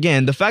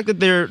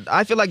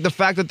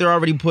they're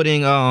already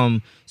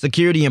putting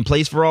security in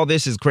place for all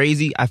this is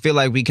crazy. I feel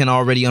like we can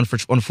already,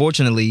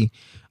 unfortunately,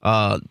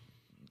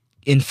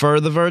 infer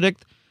the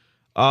verdict.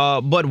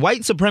 But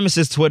white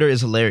supremacist Twitter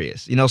is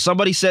hilarious. You know,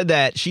 somebody said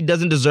that she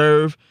doesn't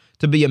deserve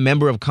to be a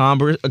member of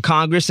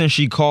Congress and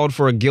she called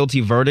for a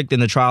guilty verdict in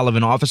the trial of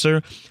an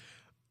officer.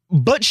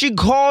 But she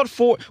called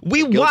for...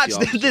 We watched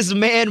this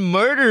man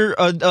murder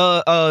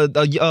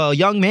a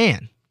young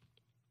man.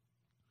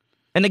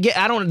 And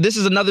again, this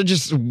is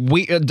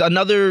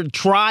another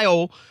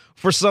trial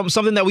for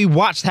something that we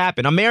watched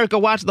happen. America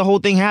watched the whole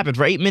thing happen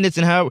for 8 minutes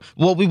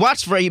we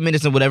watched for 8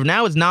 minutes and whatever.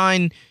 Now it's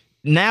 9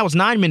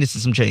 minutes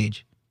and some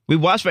change. We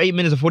watched for 8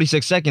 minutes and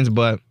 46 seconds,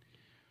 but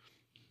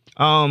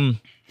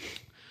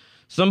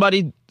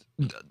somebody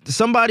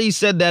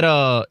said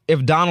that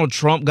if Donald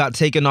Trump got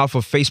taken off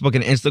of Facebook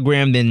and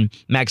Instagram, then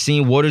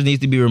Maxine Waters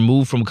needs to be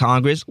removed from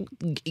Congress.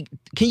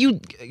 Can you...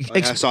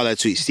 I saw that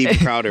tweet. Steven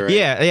Crowder, right?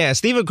 Yeah.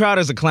 Steven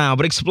Crowder's a clown,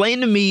 but explain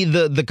to me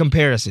the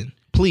comparison,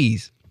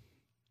 please.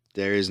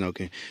 There is no...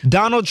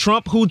 Donald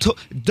Trump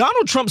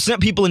sent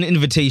people an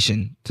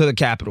invitation to the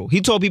Capitol. He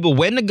told people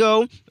when to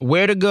go,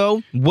 where to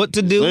go, what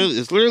to do.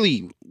 It's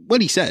literally what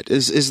he said.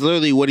 It's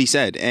literally what he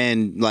said.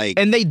 And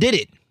they did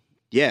it.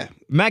 Yeah.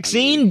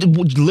 Maxine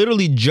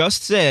literally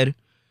just said,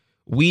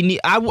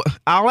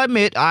 I'll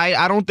admit,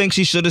 I don't think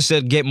she should have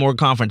said get more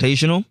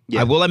confrontational.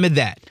 Yeah. I will admit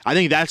that. I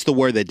think that's the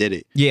word that did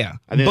it. Yeah.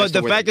 But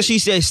the fact that she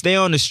said stay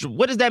on the street,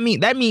 what does that mean?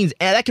 That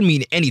can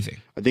mean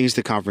anything. I think it's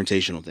the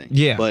confrontational thing.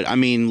 Yeah. But, I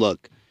mean,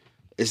 look,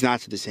 it's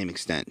not to the same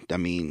extent. I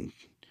mean,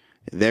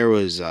 there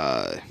was,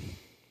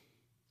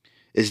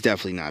 it's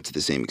definitely not to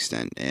the same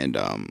extent. And,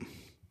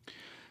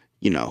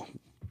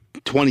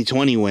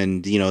 2020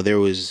 when, there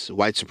was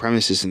white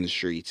supremacists in the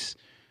streets,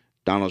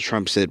 Donald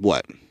Trump said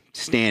what?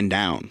 Stand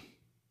down.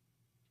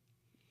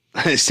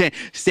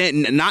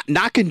 stand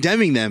not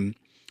condemning them,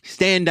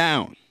 stand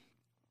down.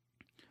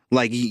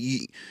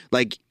 And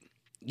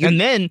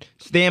then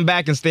stand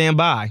back and stand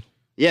by.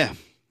 Yeah.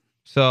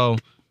 So,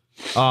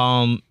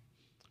 Maxine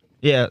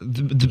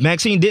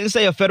didn't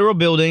say a federal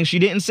building. She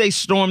didn't say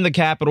storm the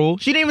Capitol.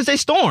 She didn't even say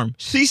storm.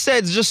 She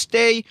said just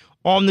stay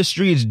on the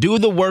streets, do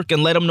the work,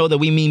 and let them know that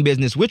we mean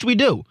business, which we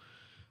do.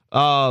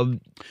 So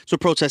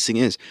protesting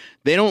is.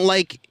 They don't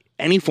like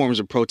any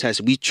forms of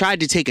protest. We tried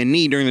to take a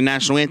knee during the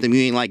national anthem.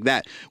 You ain't like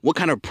that. What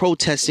kind of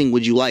protesting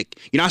would you like?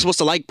 You're not supposed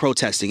to like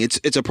protesting.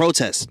 It's a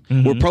protest.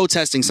 Mm-hmm. We're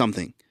protesting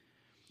something.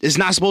 It's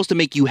not supposed to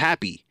make you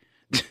happy.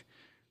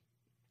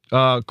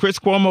 Chris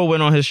Cuomo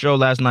went on his show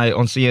last night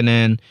on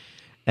CNN,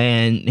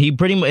 and he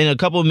pretty much in a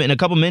couple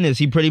minutes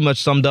he pretty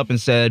much summed up and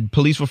said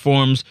police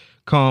reforms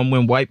come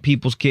when white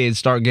people's kids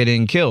start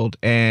getting killed.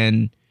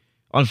 And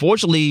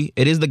unfortunately,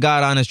 it is the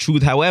God honest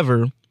truth.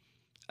 However,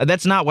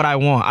 that's not what I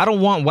want. I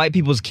don't want white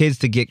people's kids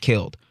to get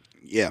killed.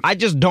 Yeah. I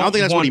just don't. I don't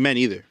think that's what he meant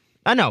either.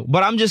 I know,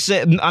 but I'm just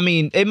saying, I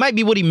mean, it might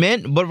be what he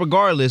meant, but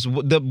regardless,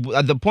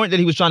 the point that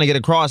he was trying to get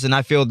across, and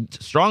I feel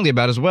strongly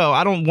about as well,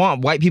 I don't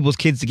want white people's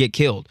kids to get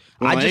killed.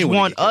 I just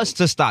want us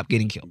to stop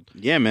getting killed.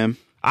 Yeah, man.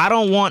 I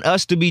don't want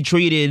us to be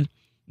treated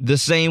the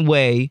same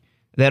way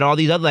that all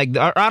these other, like,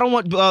 I don't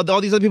want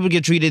all these other people to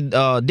get treated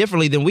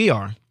differently than we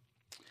are.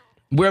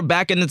 We're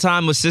back in the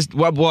time of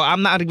well,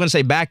 I'm not going to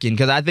say back in,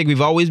 because I think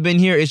we've always been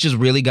here. It's just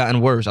really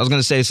gotten worse. I was going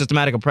to say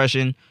systematic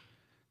oppression.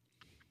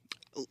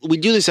 We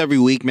do this every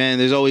week, man.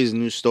 There's always a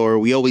new story.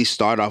 We always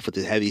start off with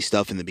the heavy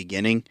stuff in the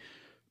beginning.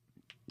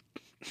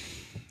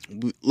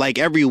 Like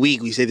every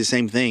week, we say the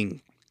same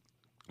thing.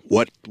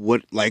 What?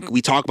 Like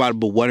we talk about it,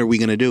 but what are we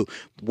going to do?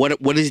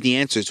 What is the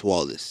answer to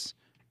all this?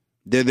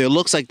 There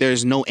looks like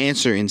there's no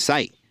answer in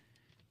sight.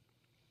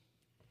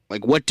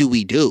 Like, what do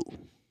we do?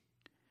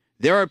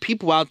 There are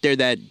people out there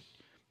that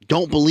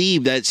don't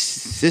believe that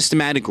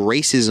systematic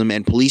racism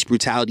and police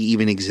brutality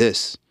even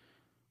exists.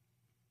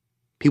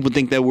 People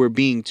think that we're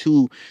being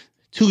too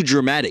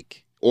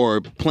dramatic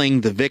or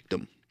playing the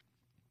victim.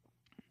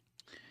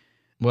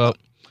 Well,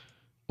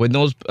 with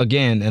those,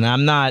 again, and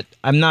I'm not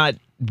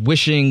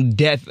wishing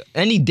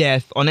any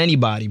death on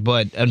anybody,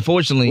 but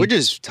unfortunately, we're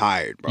just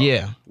tired, bro.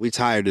 Yeah, we're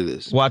tired of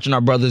this. Watching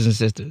our brothers and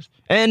sisters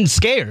and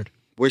scared.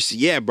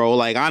 Bro.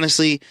 Like,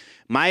 honestly,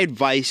 my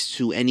advice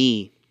to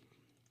any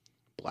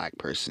black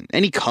person,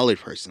 any colored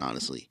person,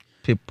 honestly,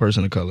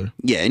 person of color,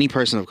 any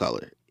person of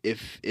color,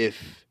 if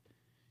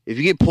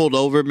you get pulled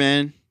over,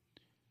 man,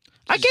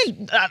 I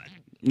can't.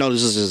 No,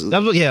 this is just. I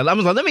was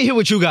like, let me hear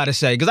what you got to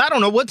say, because I don't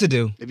know what to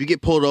do. If you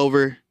get pulled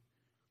over,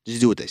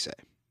 just do what they say.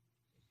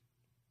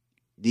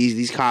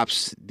 These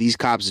cops,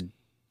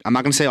 I'm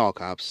not going to say all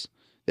cops.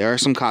 There are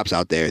some cops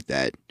out there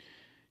that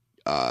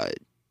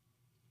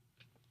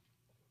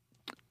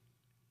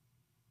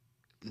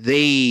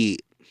they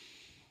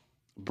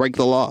break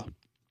the law.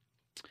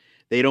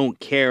 They don't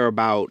care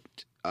about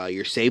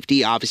your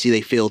safety. Obviously,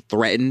 they feel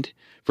threatened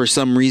for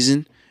some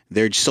reason.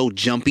 They're so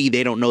jumpy.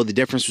 They don't know the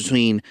difference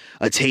between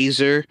a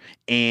taser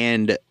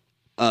and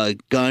a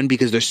gun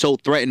because they're so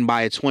threatened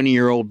by a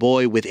 20-year-old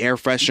boy with air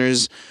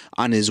fresheners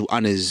on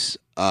his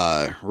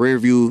rear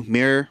view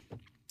mirror.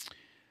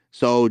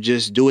 So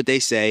just do what they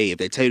say. If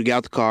they tell you to get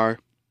out the car,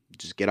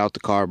 just get out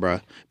the car,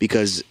 bro.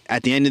 Because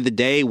at the end of the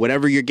day,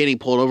 whatever you're getting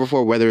pulled over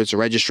for, whether it's a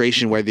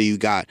registration, whether you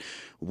got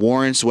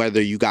warrants,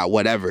 whether you got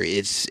whatever,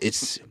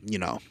 it's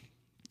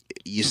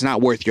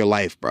not worth your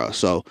life, bro.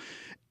 So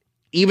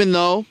even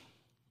though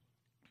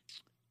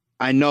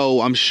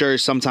I'm sure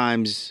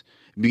sometimes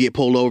if you get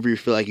pulled over, you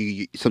feel like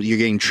you're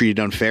getting treated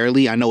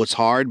unfairly. I know it's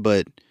hard,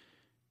 but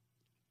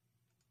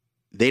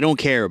they don't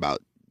care about.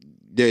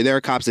 There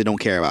are cops that don't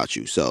care about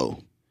you.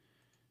 So,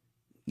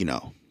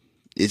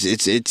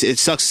 it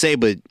sucks to say,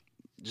 but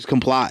just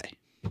comply.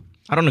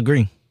 I don't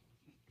agree.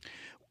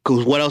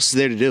 Because what else is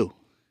there to do?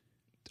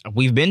 There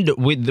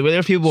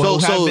are people who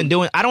have been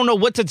doing. I don't know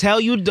what to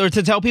tell you or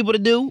to tell people to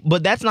do,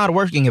 but that's not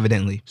working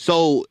evidently.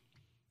 So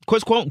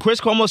Chris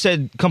Cuomo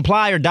said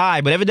comply or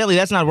die, but evidently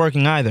that's not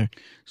working either.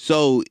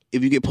 So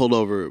if you get pulled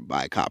over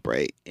by a cop,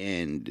 right,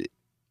 and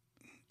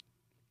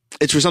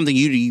it's for something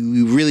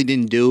you really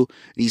didn't do,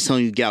 and he's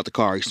telling you to get out the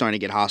car, you're starting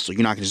to get hostile,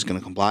 you're not just going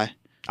to comply?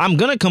 I'm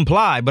going to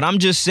comply, but I'm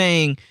just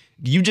saying,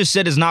 you just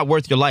said it's not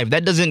worth your life.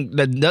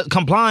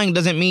 Complying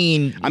doesn't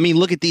mean... I mean,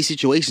 look at these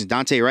situations.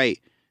 Dante Wright,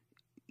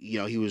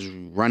 he was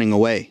running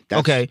away.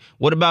 Okay,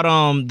 what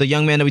about the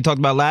young man that we talked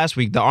about last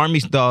week, the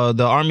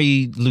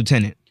army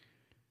lieutenant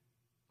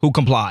who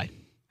complied?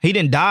 He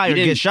didn't die or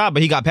get shot,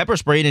 but he got pepper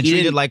sprayed and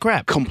treated like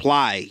crap.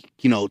 Comply,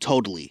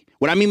 totally.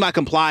 What I mean by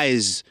comply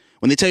is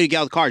when they tell you to get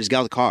out of the car, just get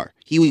out of the car.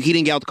 He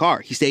didn't get out of the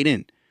car. He stayed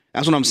in.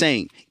 That's what I'm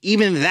saying.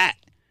 Even that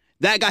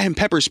got him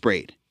pepper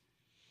sprayed.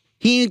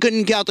 He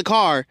couldn't get out the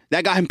car.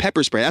 That got him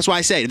pepper sprayed. That's why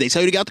I say, if they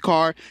tell you to get out the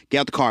car, get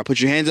out the car. Put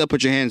your hands up,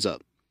 put your hands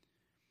up.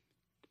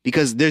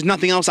 Because there's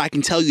nothing else I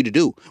can tell you to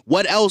do.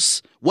 What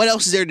else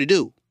is there to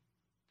do?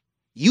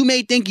 You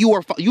may think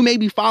you may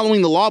be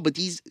following the law, but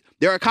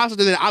there are cops out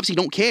there that obviously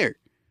don't care.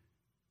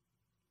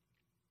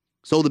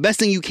 So the best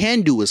thing you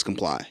can do is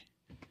comply.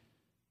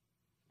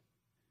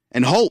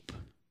 And hope.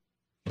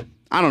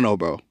 I don't know,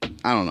 bro.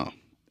 I don't know.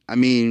 I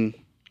mean,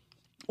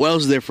 what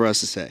else is there for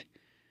us to say?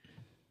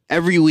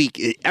 Every week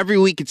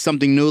it's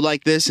something new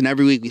like this, and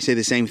every week we say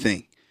the same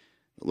thing.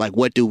 Like,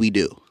 what do we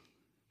do?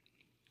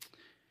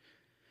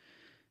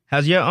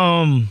 Has your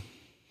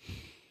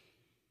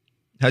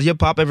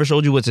pop ever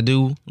showed you what to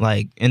do,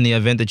 like, in the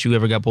event that you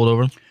ever got pulled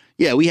over?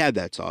 Yeah, we had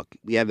that talk.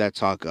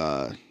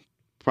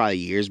 Probably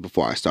years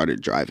before I started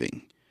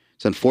driving.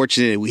 It's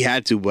unfortunate we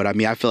had to, but I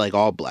mean, I feel like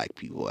all black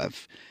people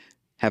have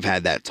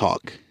had that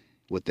talk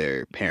with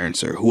their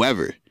parents or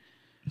whoever.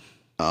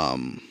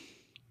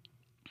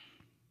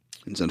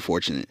 It's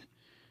unfortunate.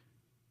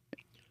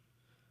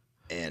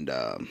 And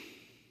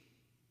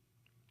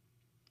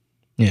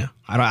yeah,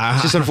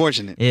 it's just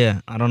unfortunate.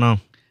 Yeah, I don't know.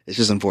 It's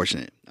just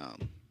unfortunate.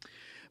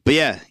 But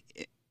yeah,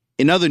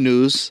 in other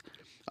news,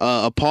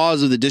 a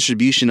pause of the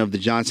distribution of the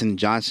Johnson &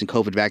 Johnson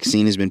COVID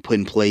vaccine has been put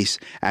in place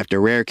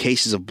after rare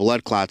cases of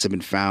blood clots have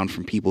been found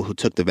from people who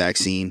took the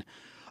vaccine.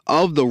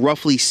 Of the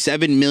roughly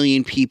 7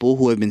 million people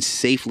who have been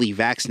safely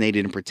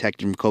vaccinated and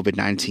protected from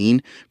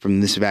COVID-19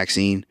 from this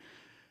vaccine,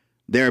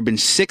 there have been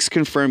 6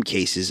 confirmed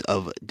cases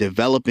of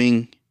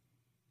developing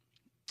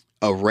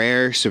a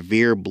rare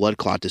severe blood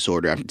clot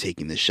disorder after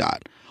taking this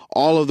shot.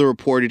 All of the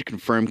reported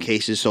confirmed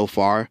cases so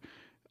far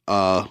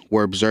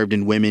were observed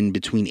in women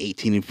between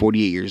 18 and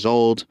 48 years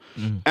old.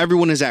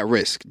 Everyone is at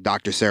risk,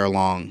 Dr. Sarah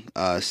Long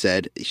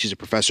said. She's a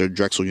professor at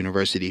Drexel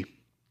University.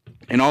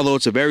 And although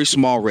it's a very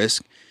small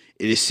risk,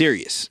 it is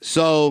serious.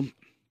 So,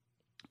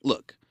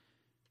 look,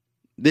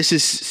 this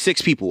is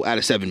 6 people out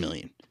of 7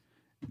 million.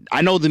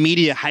 I know the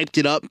media hyped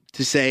it up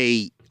to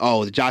say,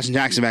 oh, the Johnson &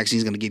 Johnson vaccine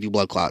is going to give you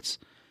blood clots.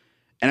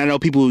 And I know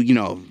people,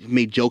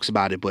 made jokes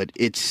about it, but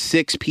it's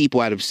 6 people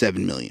out of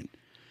 7 million.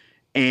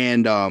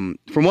 And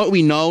from what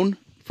we know,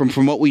 from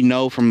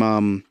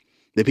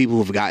the people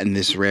who've gotten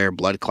this rare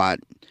blood clot,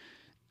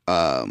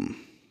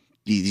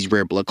 these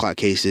rare blood clot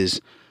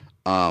cases,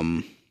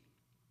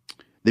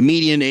 the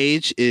median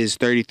age is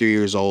 33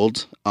 years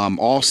old.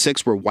 All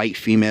 6 were white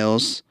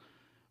females.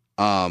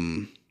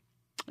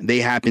 They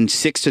happened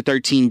 6 to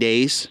 13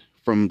 days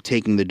from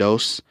taking the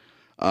dose.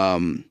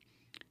 One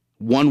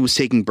was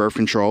taking birth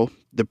control.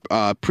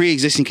 The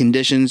pre-existing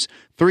conditions,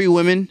 3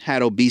 women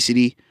had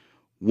obesity,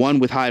 1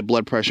 with high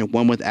blood pressure,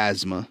 1 with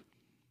asthma.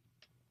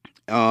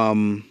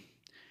 The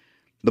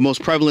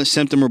most prevalent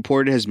symptom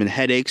reported has been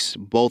headaches,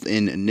 both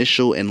in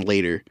initial and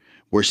later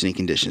worsening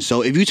conditions.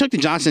 So if you took the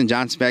Johnson &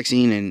 Johnson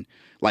vaccine and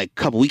like a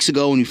couple weeks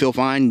ago and you feel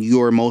fine,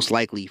 you're most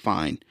likely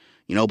fine.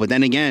 But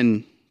then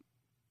again,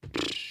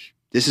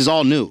 this is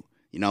all new,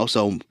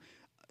 so,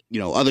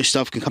 other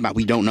stuff can come out.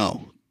 We don't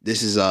know.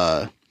 This is,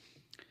 I'm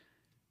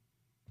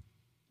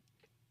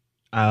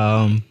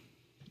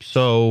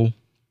sorry,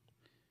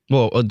 I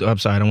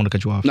don't want to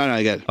cut you off. No,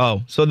 you got it.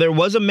 Oh, so there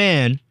was a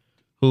man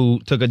who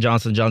took a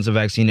Johnson & Johnson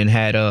vaccine and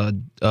had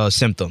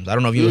symptoms. I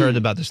don't know if you heard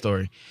about the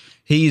story.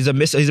 He's a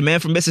man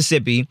from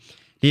Mississippi.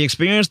 He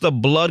experienced a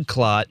blood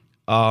clot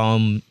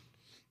in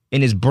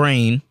his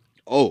brain.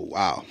 Oh,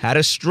 wow. Had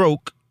a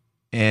stroke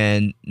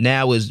and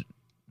now is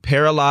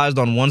paralyzed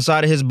on one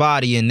side of his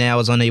body and now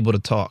is unable to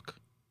talk.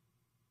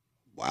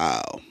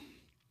 Wow.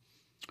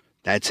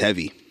 That's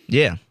heavy.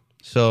 Yeah.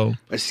 So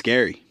that's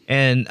scary.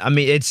 And I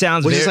mean, it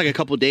sounds was this like a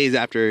couple days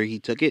after he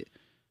took it?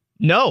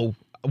 No.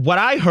 What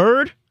I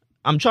heard,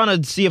 I'm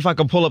trying to see if I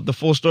can pull up the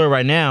full story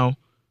right now.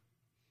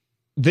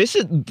 This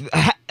is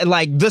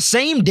like the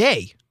same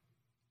day.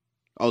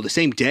 Oh, the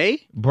same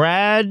day?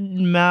 Brad,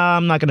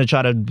 I'm not going to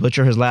try to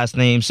butcher his last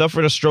name,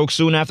 suffered a stroke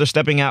soon after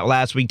stepping out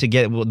last week to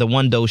get the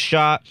 1-dose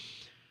shot.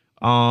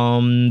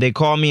 They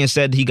called me and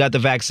said he got the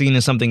vaccine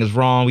and something is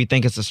wrong. We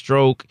think it's a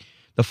stroke.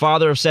 The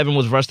father of 7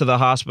 was rushed to the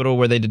hospital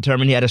where they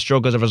determined he had a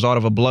stroke as a result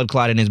of a blood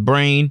clot in his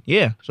brain.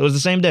 Yeah, so it was the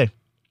same day.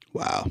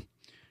 Wow.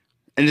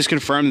 And it's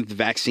confirmed that the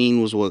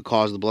vaccine was what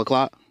caused the blood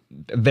clot?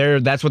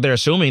 That's what they're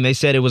assuming. They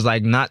said it was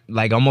not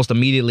almost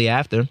immediately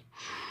after.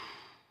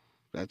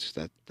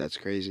 That's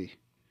crazy.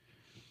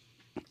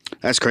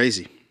 That's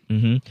crazy.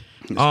 Mm-hmm.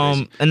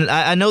 And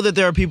I know that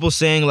there are people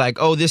saying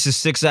oh, this is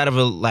 6 out of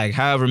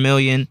however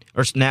million,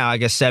 or now I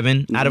guess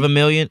 7 out of a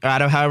million, or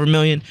out of however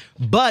million.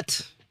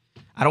 But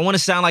I don't want to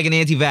sound like an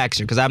anti-vaxxer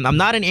because I'm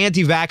not an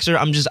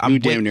anti-vaxxer. You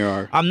damn near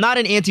are. I'm not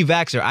an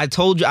anti-vaxxer. I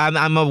told you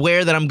I'm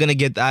aware that I'm gonna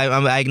get.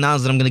 I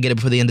acknowledge that I'm gonna get it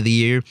before the end of the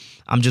year.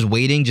 I'm just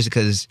waiting, just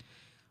because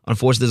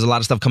unfortunately there's a lot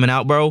of stuff coming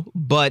out, bro.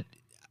 But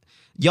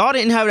y'all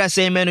didn't have that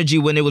same energy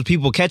when it was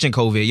people catching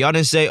COVID. Y'all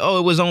didn't say, oh,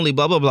 it was only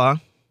blah blah blah.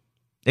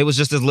 It was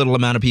just this little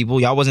amount of people.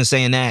 Y'all wasn't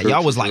saying that.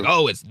 Y'all was like,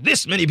 oh, it's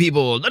this many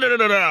people. Da, da, da,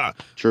 da, da.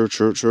 True.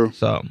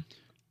 So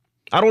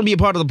I don't want to be a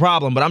part of the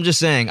problem, but I'm just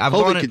saying I've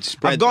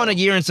gone a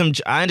year and some.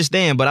 I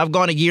understand, but I've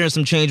gone a year and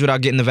some change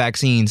without getting the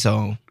vaccine.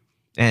 So,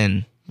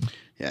 and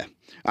yeah,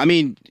 I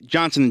mean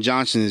Johnson &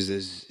 Johnson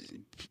is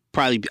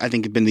probably, I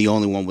think, been the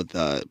only one with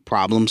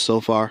problems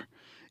so far.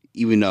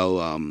 Even though,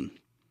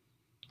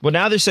 well,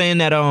 now they're saying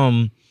that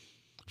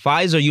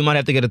Pfizer, you might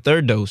have to get a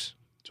 3rd dose.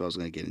 That's what I was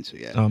going to get into.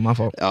 Yeah. Oh, my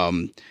fault.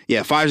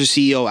 Yeah, Pfizer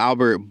CEO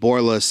Albert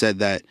Bourla said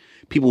that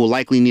people will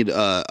likely need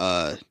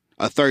a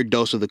 3rd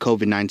dose of the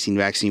COVID-19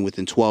 vaccine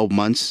within 12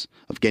 months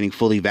of getting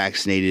fully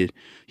vaccinated.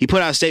 He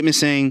put out a statement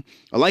saying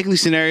a likely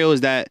scenario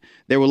is that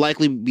there will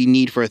likely be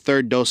need for a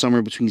 3rd dose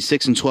somewhere between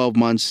 6 and 12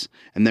 months,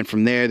 and then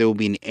from there will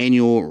be an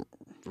annual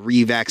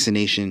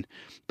revaccination.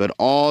 But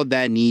all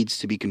that needs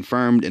to be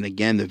confirmed, and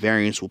again, the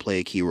variants will play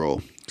a key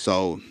role.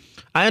 So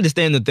I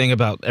understand the thing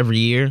about every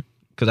year,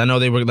 because I know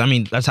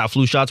that's how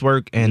flu shots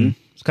work, and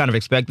it's kind of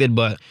expected.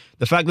 But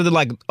the fact that they're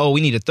like, oh, we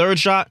need a 3rd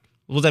shot,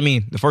 what does that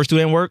mean? The first 2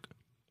 didn't work?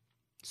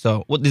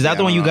 So, is that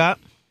the one you got?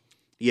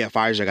 Yeah,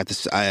 Pfizer. I got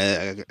this.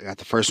 I got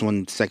the first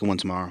one, the second one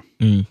tomorrow.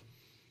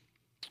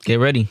 Get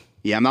ready.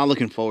 Yeah, I'm not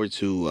looking forward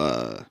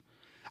to.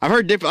 I've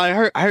heard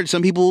different. I heard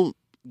some people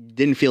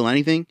didn't feel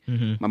anything.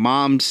 My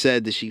mom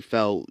said that she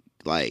felt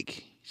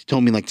she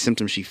told me the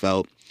symptoms she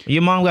felt.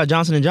 Your mom got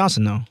Johnson &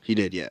 Johnson though. She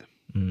did, yeah.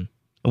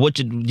 What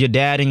your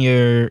dad and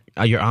your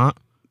aunt?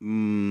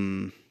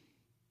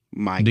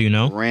 My Do you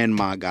know?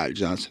 Grandma got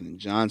Johnson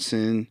 &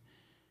 Johnson.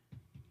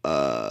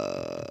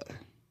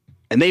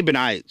 And they've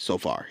been so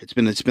far. It's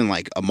been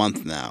like a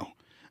month now.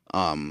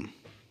 And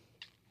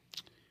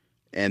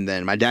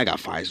then my dad got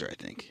Pfizer, I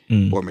think,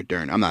 or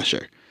Moderna. I'm not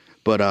sure,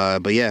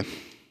 but yeah.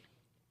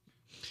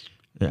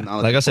 Yeah.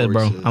 Not Like I said,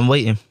 bro, looking forward to- I'm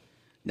waiting.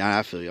 Nah,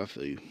 I feel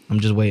you. I'm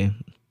just waiting.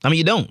 I mean,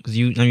 you don't, because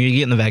you're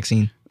getting the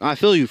vaccine. I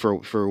feel you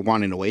for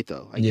wanting to wait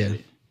though. I get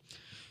it.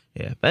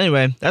 Yeah. But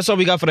anyway, that's all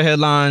we got for the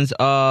headlines.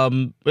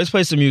 Let's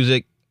play some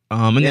music.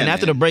 And then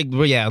after the break,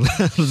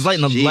 let's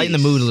lighten the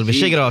mood a little bit.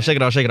 Shake it off.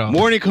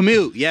 Morning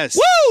commute, yes.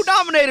 Woo!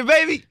 Nominated,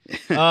 baby.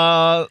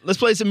 Let's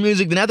play some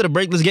music. Then after the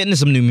break, let's get into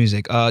some new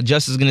music.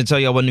 Justice is going to tell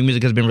y'all what new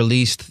music has been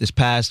released this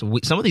past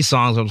week. Some of these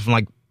songs are from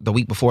like the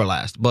week before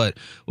last, but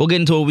we'll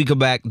get into it when we come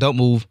back. Don't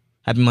move.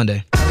 Happy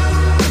Monday.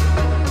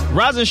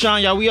 Rise and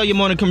shine, y'all. We are your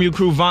morning commute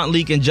crew, Vaunt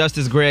Leak and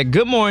Justice Greg.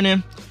 Good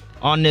morning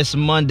on this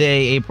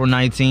Monday, April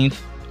 19th.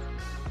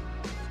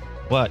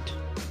 What?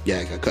 Yeah,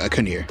 I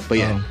couldn't hear, but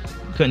yeah.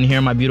 Couldn't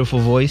hear my beautiful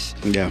voice.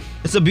 Yeah.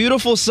 It's a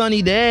beautiful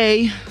sunny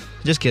day.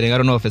 Just kidding. I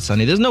don't know if it's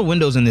sunny. There's no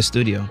windows in this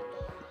studio.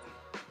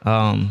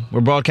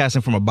 We're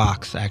broadcasting from a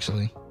box,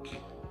 actually.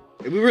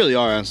 We really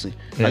are, honestly.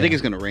 Yeah. I think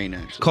it's going to rain,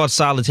 actually. It's called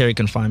solitary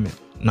confinement.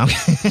 No.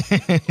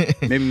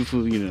 Maybe if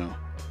we,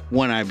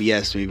 one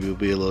IBS, maybe it'll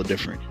be a little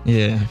different.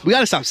 Yeah. We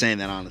got to stop saying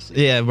that,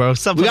 honestly. Yeah, bro.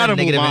 Stop we got to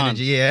negative move on.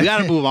 energy. Yeah. We got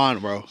to move on,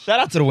 bro. Shout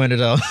out to the winner,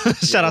 though.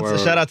 Shout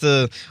word. out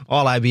to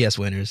all IBS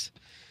winners.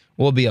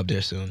 We'll be up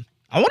there soon.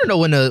 I want to know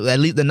when at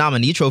least the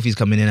nominee trophy's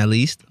coming in. At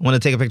least I want to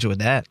take a picture with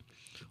that.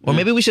 Or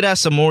maybe we should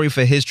ask Samori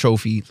for his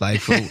trophy, like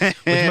for which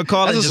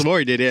McCall That's what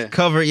Samori did, yeah.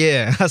 Cover,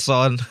 yeah. I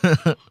saw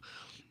it.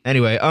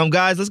 Anyway,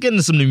 guys, let's get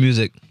into some new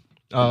music.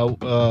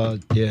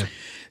 Yeah.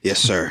 Yes,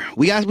 sir.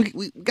 We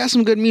got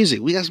some good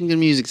music. We got some good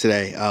music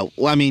today.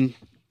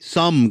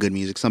 Some good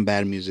music, some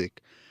bad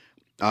music.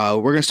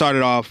 We're gonna start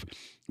it off.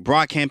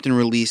 Brockhampton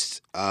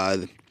released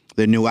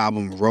their new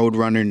album,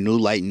 Roadrunner, New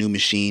Light, New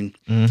Machine.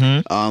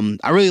 Mm-hmm.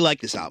 I really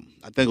like this album.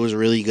 I think it was a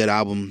really good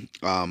album.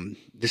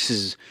 This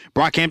is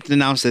Brockhampton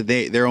announced that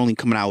they're only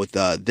coming out with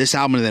this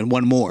album and then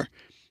one more,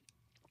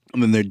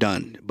 and then they're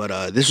done.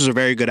 But this was a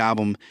very good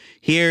album.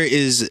 Here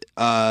is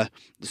the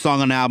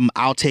song on the album,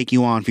 "I'll Take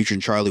You On,"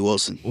 featuring Charlie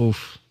Wilson.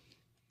 Oof.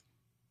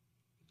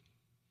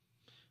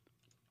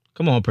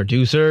 Come on,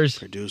 producers.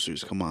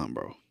 Producers, come on,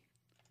 bro.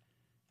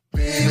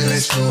 Baby,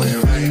 let's do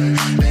it right.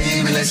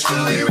 Baby, let's do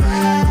it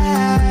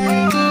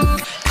right.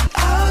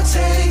 I'll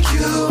take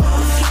you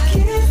on.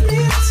 Give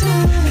me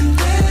time. And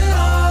then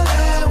all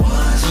at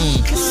once.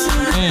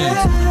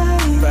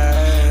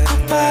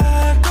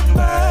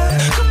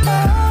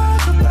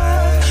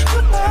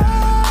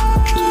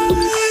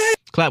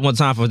 Clap one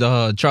time for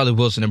the Charlie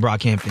Wilson and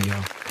Brockhampton,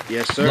 y'all.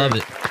 Yes, sir. Love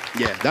it.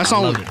 Yeah, that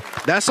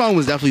song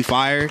was definitely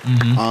fire.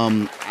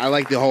 Mm-hmm. I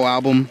like the whole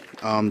album.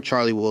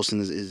 Charlie Wilson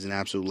is an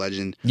absolute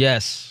legend.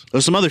 Yes.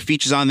 There's some other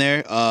features on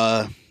there.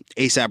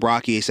 A$AP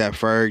Rocky, A$AP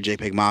Ferg,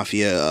 JPEG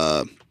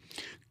Mafia,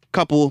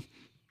 couple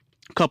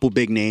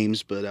big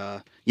names,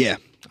 but yeah.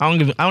 I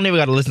don't even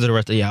got to listen to the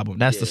rest of the album.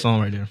 That's the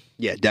song right there.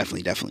 Yeah,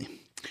 definitely.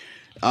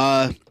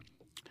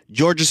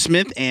 Georgia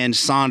Smith and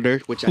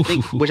Sonder, which I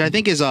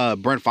think is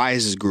Brent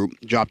Faiyaz's group,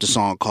 dropped a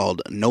song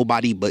called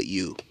 "Nobody But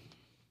You."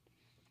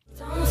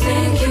 Don't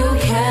think you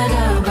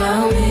care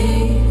about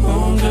me.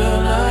 Oh,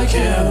 girl, I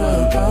care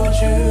about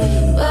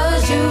you.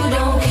 But you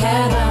don't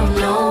care about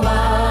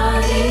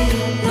nobody.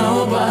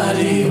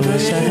 Nobody.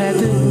 Wish I had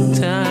the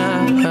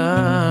time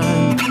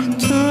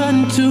to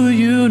run to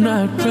you,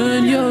 not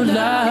run your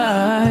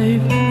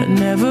life. I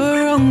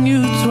never wrong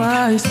you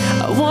twice.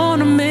 I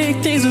wanna make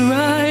things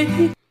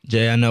right.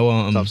 Jay, I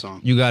know Tough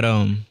song. you got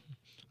a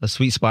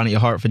sweet spot in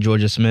your heart for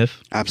Georgia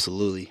Smith.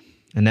 Absolutely.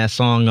 And that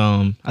song,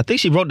 I think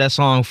she wrote that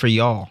song for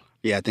y'all.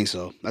 Yeah, I think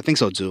so. I think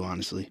so too,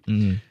 honestly.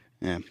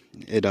 Mm-hmm. Yeah.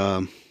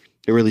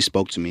 It really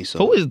spoke to me. So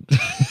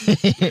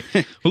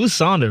who's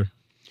Sonder?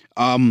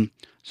 So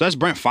that's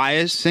Brent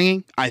Faiyaz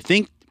singing. I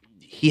think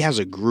he has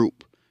a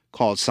group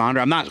called Sonder.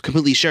 I'm not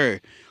completely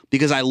sure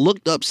because I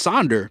looked up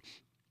Sonder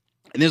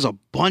and there's a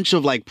bunch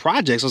of like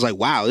projects. I was like,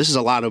 wow, this is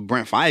a lot of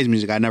Brent Faiyaz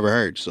music I never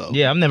heard. So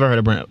yeah, I've never heard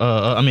of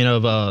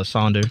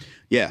Sonder.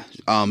 Yeah.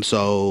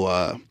 So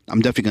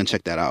I'm definitely gonna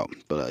check that out.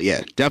 But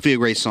yeah, definitely a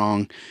great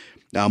song.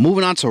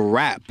 Moving on to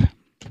rap.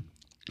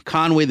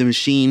 Conway the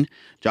Machine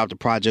dropped a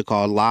project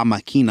called La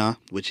Máquina,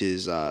 which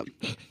is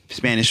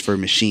Spanish for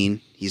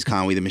machine. He's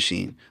Conway the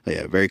Machine. Oh,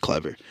 yeah, very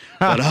clever.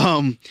 But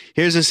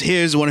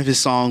here's one of his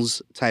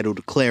songs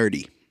titled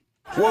Clarity.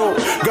 Whoa,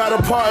 got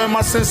a part in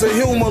my sense of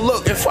humor.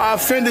 Look, if I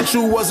offended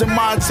you, wasn't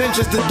my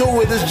intentions to do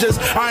it. It's just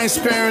I ain't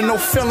sparing no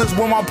feelings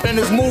when my pen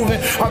is moving.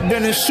 I've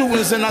been in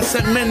shootings and I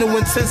sent men to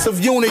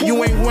intensive unit.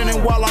 You ain't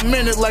winning while I'm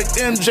in it like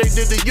MJ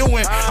did to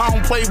Ewing. I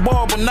don't play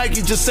ball, but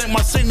Nike just sent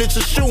my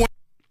signature shoe.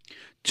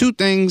 Two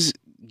things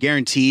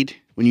guaranteed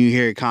when you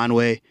hear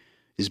Conway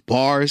is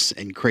bars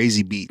and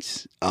crazy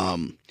beats.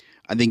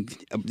 I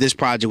think this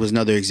project was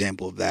another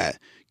example of that.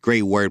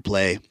 Great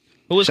wordplay.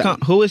 Who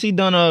has he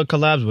done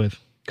collabs with?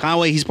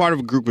 Conway, he's part of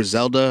a group with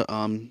Zelda.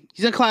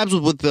 He's done collabs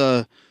with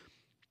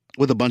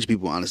a bunch of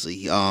people, honestly.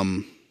 He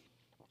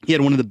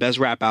had one of the best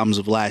rap albums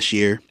of last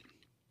year,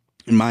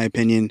 in my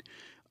opinion.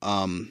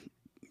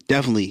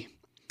 Definitely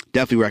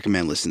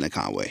recommend listening to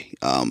Conway.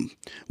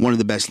 One of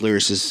the best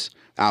lyricists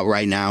out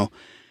right now.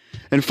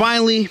 And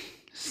finally,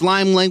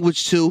 Slime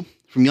Language 2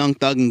 from Young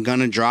Thug and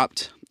Gunna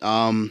dropped.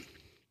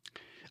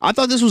 I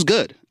thought this was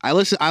good. I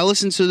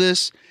listened to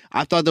this.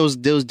 I thought there was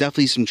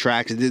definitely some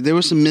tracks. There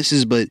were some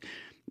misses, but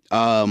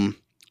one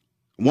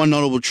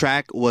notable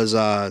track was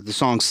the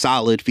song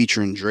 "Solid"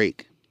 featuring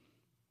Drake.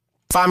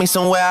 Find me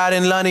somewhere out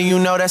in London, you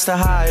know that's the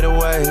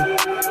hideaway.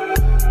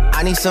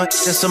 I need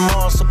some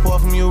more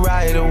support from you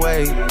right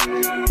away.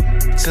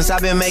 Since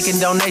I've been making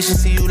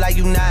donations to you like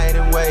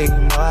United Way, you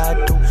know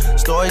I do.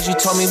 Stories you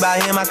told me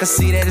about him, I can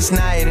see that it's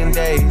night and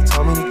day. You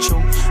told me the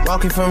truth.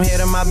 Walking from here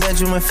to my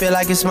bedroom and feel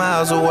like it's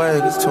miles away.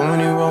 There's too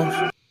many rooms.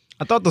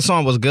 I thought the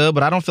song was good,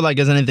 but I don't feel like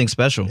there's anything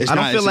special. I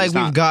don't feel like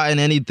we've gotten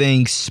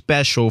anything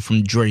special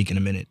from Drake in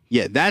a minute.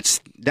 Yeah,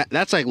 that's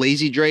like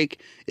lazy Drake.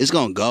 It's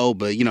gonna go,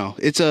 but you know,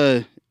 it's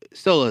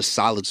still a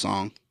solid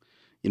song.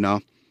 You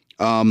know,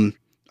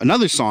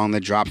 another song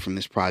that dropped from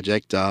this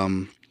project.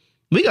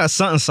 We got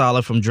something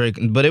solid from Drake,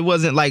 but it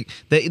wasn't like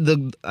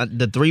the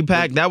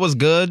 3-pack. That was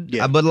good,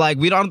 yeah. But like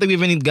we don't think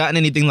we've gotten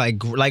anything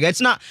like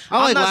it's not.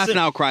 I like Laugh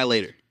Now, Cry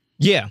Later.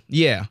 Yeah,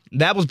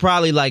 that was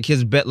probably like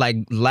his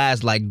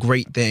last like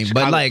great thing.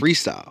 Chicago but like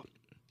Freestyle.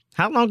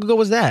 How long ago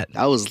was that?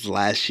 That was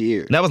last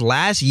year. That was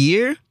last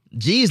year?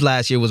 Geez,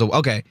 last year was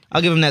okay.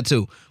 I'll give him that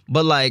too.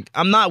 But like,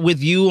 I'm not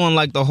with you on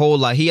like the whole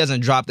like he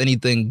hasn't dropped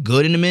anything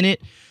good in a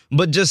minute.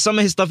 But just some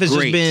of his stuff has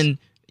just been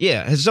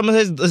some of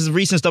his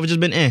recent stuff has just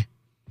been eh.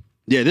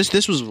 Yeah,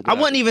 this was. I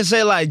wouldn't even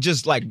say like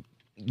just like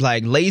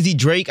lazy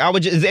Drake. I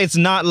would just. It's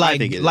not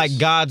like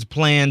God's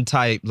plan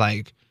type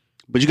like.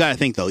 But you got to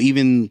think though,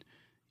 even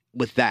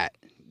with that,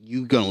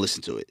 you gonna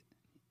listen to it.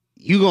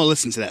 You gonna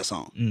listen to that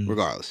song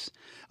regardless.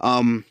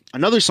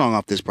 Another song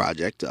off this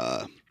project.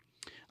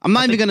 I'm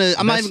not even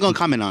gonna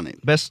comment on it.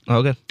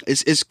 Okay.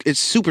 It's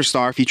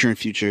Superstar featuring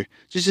Future.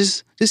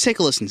 Just take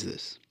a listen to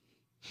this.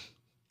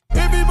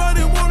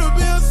 Everybody wanna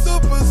be a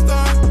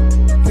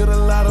superstar. Get a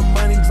lot of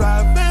money,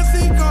 drive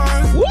fancy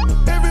cars. Whoop.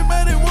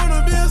 Everybody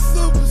wanna be a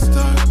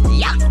superstar.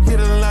 Yeah. Get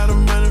a lot of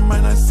money,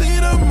 might not see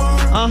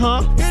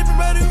tomorrow.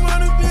 Everybody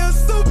wanna be a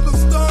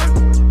superstar.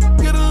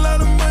 Get a lot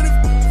of money,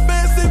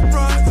 fancy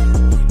cars.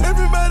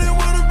 Everybody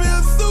wanna be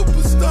a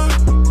superstar.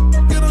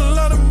 Get a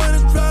lot of money,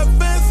 drive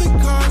fancy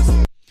cars.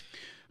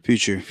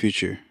 Future.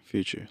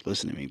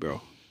 Listen to me,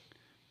 bro.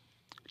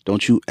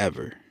 Don't you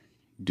ever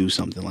do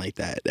something like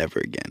that ever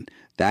again.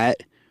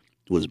 That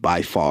was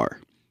by far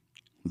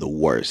the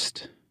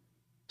worst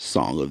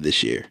song of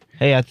this year.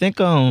 Hey, I think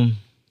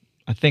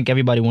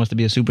everybody wants to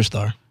be a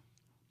superstar.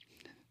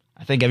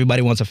 I think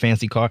everybody wants a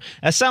fancy car.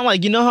 That sound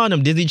like, you know how in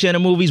them Disney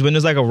Channel movies when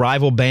there's like a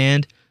rival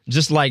band,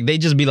 just like they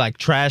just be like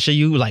trashing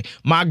you, like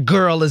my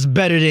girl is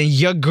better than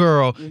your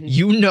girl.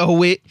 You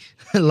know it.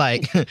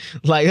 like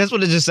that's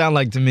what it just sounded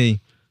like to me.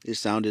 It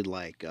sounded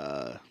like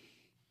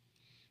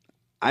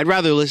I'd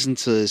rather listen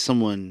to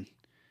someone.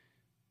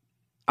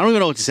 I don't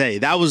even know what to say.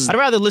 I'd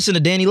rather listen to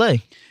Danny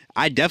Lay.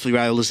 I'd definitely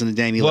rather listen to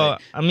Danny Lay. Well,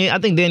 I mean, I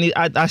think Danny.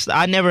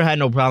 I never had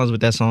no problems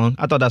with that song.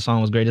 I thought that song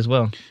was great as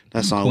well.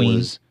 That song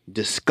was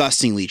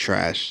disgustingly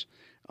trash.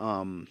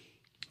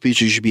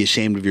 Future, you should be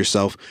ashamed of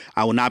yourself.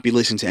 I will not be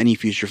listening to any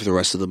Future for the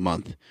rest of the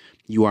month.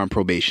 You are on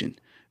probation.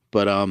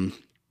 But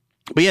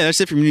yeah, that's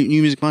it for New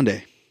Music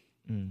Monday.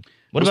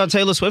 What about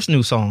Taylor Swift's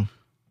new song?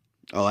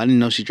 Oh, I didn't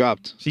know she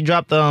dropped. She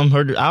dropped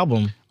her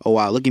album. Oh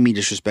wow, look at me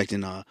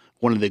disrespecting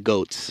one of the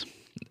GOATs.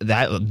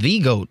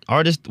 The GOAT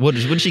artist. What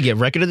did she get?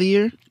 Record of the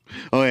year?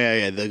 Oh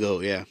yeah, the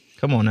GOAT. Yeah.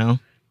 Come on now.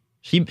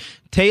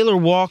 Taylor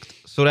walked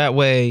so that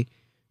way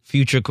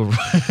Future could. All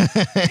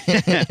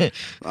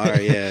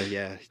right,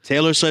 yeah.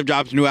 Taylor Swift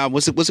dropped a new album.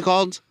 What's it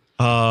called?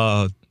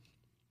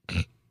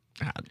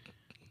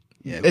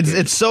 Yeah,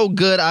 it's so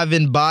good. I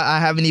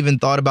haven't even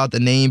thought about the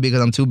name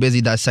because I'm too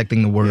busy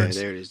dissecting the words.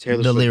 Yeah, there it is.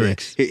 Taylor the Swift,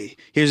 lyrics. Yeah.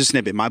 Here's a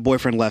snippet. My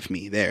boyfriend left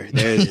me. There it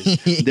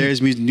is.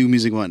 There's New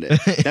Music Monday.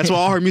 That's what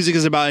all her music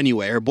is about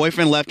anyway. Her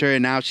boyfriend left her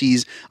and now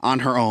she's on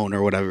her own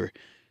or whatever.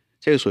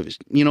 Taylor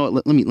Swift. You know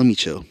what? Let me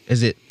chill.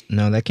 Is it?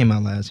 No, that came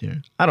out last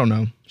year. I don't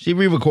know. She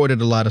re-recorded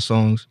a lot of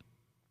songs.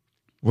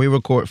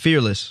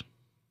 Fearless.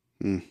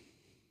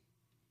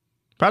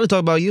 Probably talk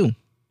about you.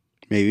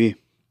 Maybe.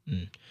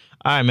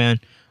 All right, man.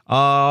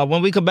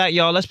 When we come back,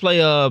 y'all, let's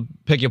play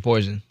Pick Your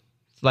Poison.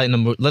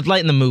 Let's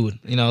lighten the mood.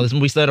 You know,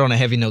 we started on a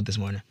heavy note this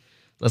morning.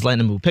 Let's lighten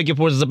the mood. Pick Your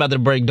Poison's about to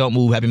break. Don't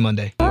move. Happy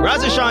Monday.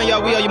 Rise and shine,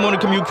 y'all. We are your morning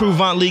commute crew.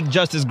 Vaughn Leak,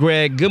 Justice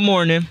Greg. Good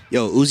morning.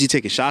 Yo, Uzi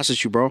taking shots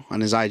at you, bro, on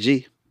his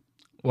IG.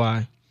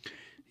 Why?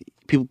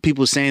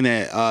 People saying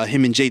that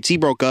him and JT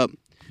broke up.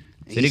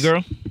 City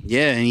Girl?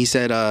 Yeah, and he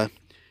said,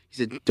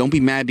 don't be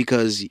mad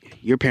because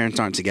your parents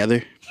aren't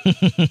together.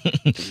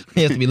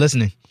 He has to be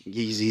listening.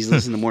 He's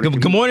listening to morning.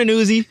 Good morning,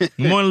 Uzi. Good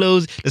morning,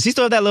 Luz. Does he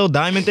still have that little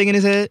diamond thing in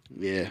his head?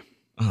 Yeah.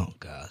 Oh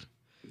God.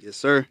 Yes,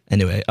 sir.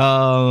 Anyway,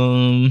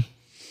 before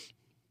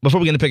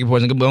we get into Pick Your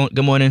Poison,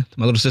 good morning to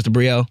my little sister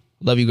Brielle.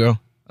 Love you, girl.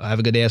 Have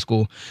a good day at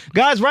school,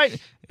 guys. Right?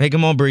 Hey,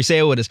 come on, Brie. Say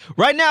it with us.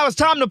 Right now, it's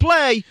time to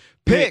play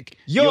Pick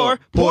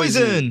Your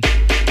Poison.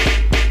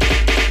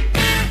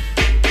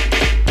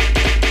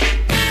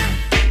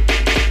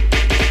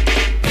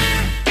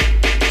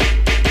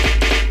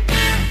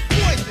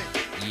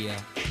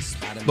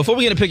 Before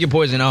we get to Pick Your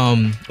Poison,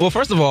 well,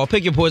 first of all,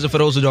 Pick Your Poison, for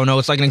those who don't know,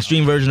 it's like an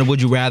extreme version of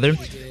Would You Rather.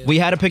 We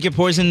had a Pick Your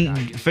Poison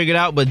figured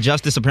out, but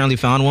Justice apparently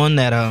found one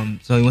that,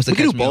 so he wants to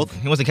catch me both.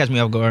 He wants to catch me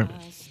off guard.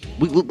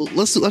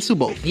 Let's do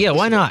both. Yeah,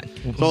 why not?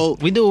 So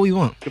we do what we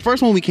want. The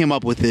first one we came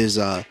up with is,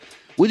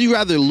 would you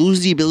rather lose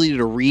the ability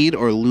to read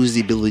or lose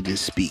the ability to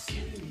speak?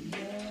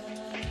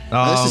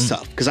 Now, this is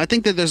tough because I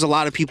think that there's a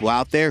lot of people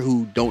out there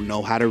who don't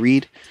know how to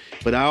read,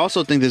 but I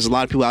also think there's a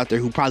lot of people out there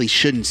who probably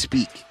shouldn't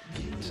speak.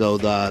 So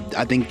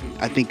I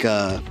think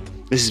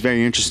this is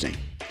very interesting.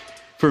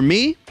 For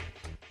me,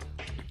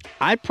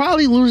 I'd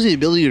probably lose the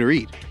ability to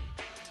read.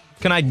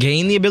 Can I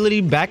gain the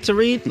ability back to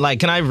read? Like,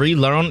 can I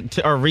relearn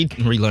or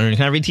relearn?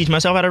 Can I reteach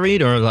myself how to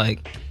read, or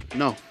like?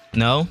 No.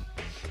 No.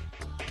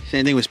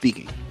 Same thing with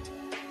speaking.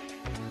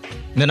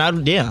 Then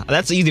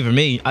that's easy for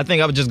me. I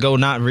think I would just go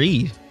not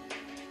read.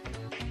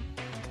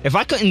 If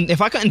I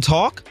couldn't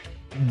talk,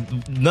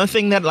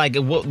 nothing that like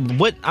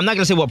what I'm not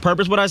gonna say what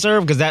purpose would I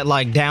serve because that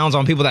like downs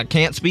on people that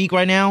can't speak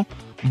right now.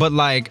 But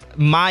like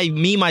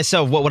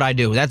myself, what would I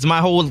do? That's my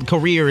whole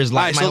career is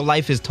like my whole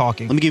life is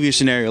talking. Let me give you a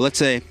scenario. Let's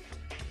say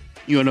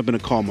you end up in a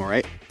coma,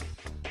 right?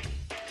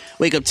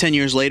 Wake up 10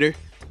 years later,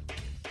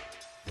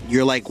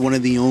 you're like one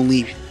of the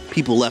only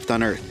people left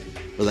on Earth.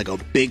 There's like a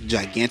big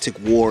gigantic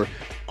war.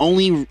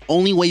 Only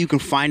way you can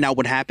find out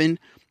what happened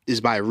is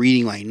by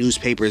reading like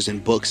newspapers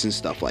and books and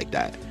stuff like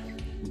that.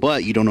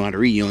 But you don't know how to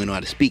read, you only know how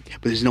to speak.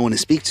 But there's no one to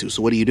speak to,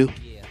 so what do you do?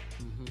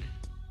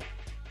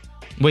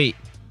 Wait.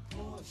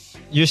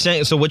 You're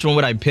saying, so which one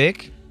would I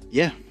pick?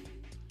 Yeah.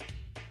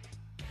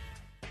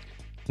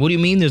 What do you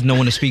mean there's no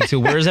one to speak to?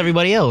 Where's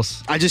everybody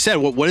else? I just said,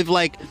 what if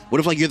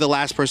you're the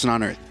last person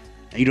on Earth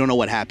and you don't know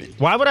what happened?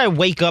 Why would I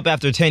wake up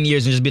after 10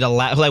 years and just be the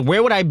last? Like,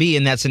 where would I be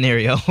in that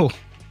scenario?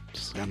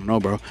 I don't know,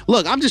 bro.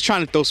 Look, I'm just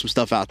trying to throw some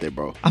stuff out there,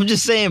 bro. I'm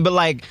just saying, but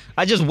like,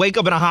 I just wake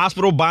up in a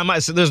hospital by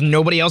myself. There's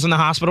nobody else in the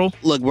hospital.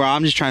 Look, bro,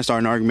 I'm just trying to start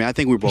an argument. I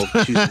think we're both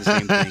choosing the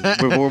same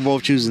thing. We're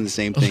both choosing the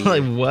same thing.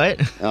 Like what?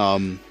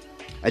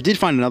 I did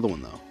find another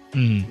one though.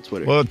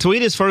 Twitter. Well,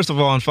 tweet us first of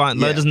all and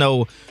let us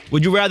know.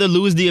 Would you rather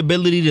lose the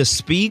ability to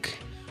speak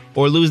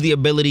or lose the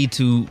ability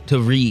to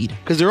read?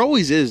 Because there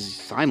always is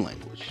sign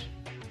language.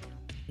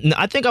 No,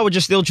 I think I would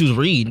just still choose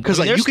read because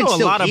like, there's you can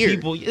still a lot hear. of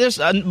people.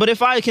 But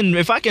if I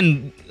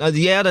can,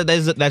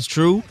 that's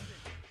true.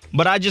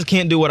 But I just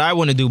can't do what I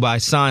want to do by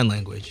sign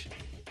language.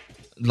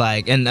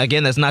 Like, and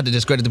again, that's not to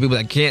discredit the people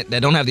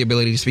that don't have the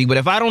ability to speak. But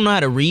if I don't know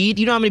how to read,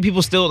 you know how many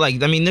people still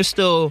like? I mean, there's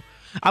still.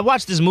 I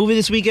watched this movie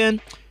this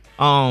weekend.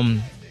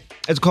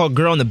 It's called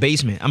Girl in the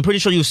Basement. I'm pretty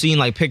sure you've seen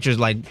like pictures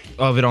like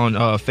of it on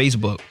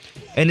Facebook,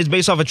 and it's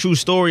based off a true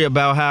story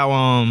about how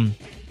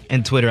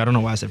and Twitter. I don't know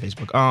why I said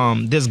Facebook.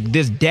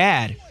 This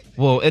dad.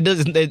 Well,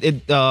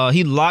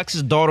 he locks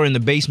his daughter in the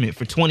basement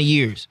for 20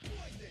 years,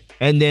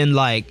 and then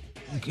like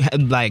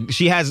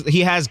he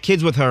has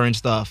kids with her and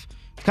stuff.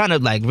 Kind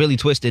of like really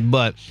twisted,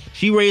 but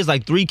she raised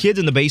like 3 kids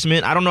in the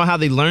basement. I don't know how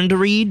they learned to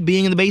read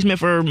being in the basement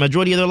for a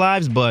majority of their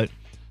lives, but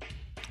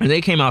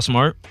they came out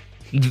smart.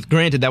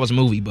 Granted, that was a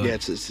movie, but yeah,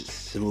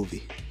 it's a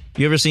movie.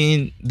 You ever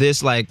seen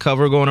this like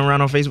cover going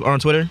around on Facebook or on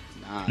Twitter?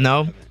 Nah,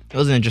 no, it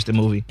was an interesting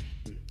movie.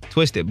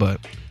 Twisted, but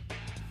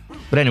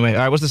anyway. All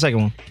right, what's the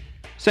second one?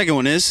 Second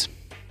one is: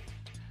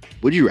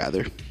 would you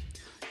rather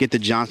get the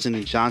Johnson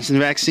 & Johnson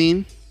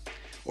vaccine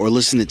or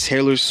listen to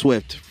Taylor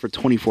Swift for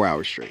 24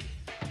 hours straight?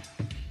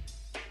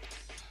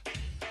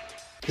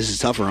 This is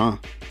tougher, huh?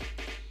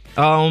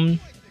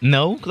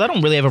 No, because I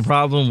don't really have a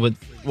problem with.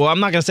 Well, I'm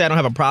not gonna say I don't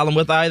have a problem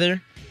with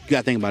either. You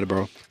gotta think about it,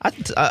 bro.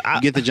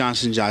 You get the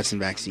Johnson & Johnson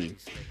vaccine.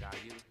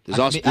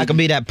 I could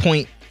be that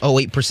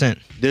 0.08%.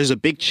 There's a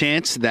big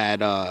chance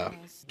that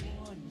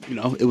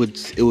it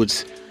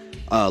would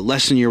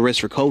lessen your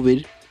risk for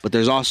COVID, but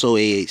there's also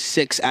a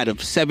 6 out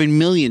of 7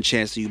 million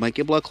chance that you might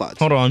get blood clots.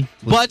 Hold on.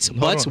 Wait,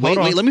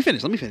 let me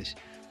finish.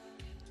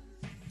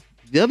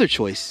 The other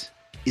choice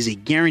is a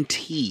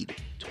guaranteed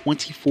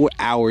 24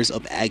 hours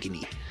of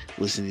agony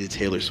listening to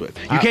Taylor Swift.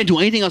 You can't do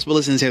anything else but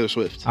listen to Taylor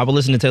Swift. I will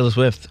listen to Taylor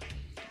Swift.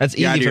 That's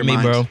easy for me,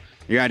 bro.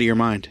 You're out of your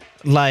mind.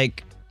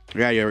 Like,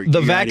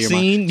 the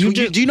vaccine.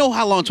 Do you know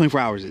how long 24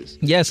 hours is?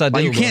 Yes, I do.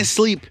 Like, you can't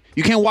sleep.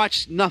 You can't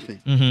watch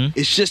nothing. Mm-hmm.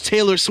 It's just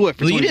Taylor Swift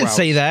for 24 hours. You didn't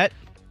say that.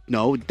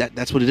 No,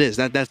 that's what it is.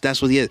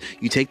 That's what it is.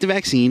 You take the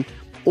vaccine,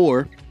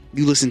 or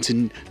you listen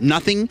to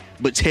nothing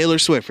but Taylor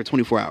Swift for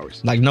 24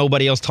 hours. Like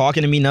nobody else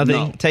talking to me, nothing.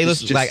 No,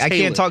 Taylor's like Taylor. I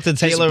can't talk to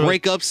Taylor.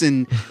 Just breakups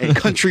and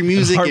country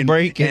music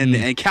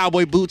and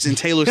cowboy boots and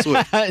Taylor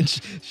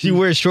Swift. She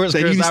wears short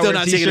skirts. So you still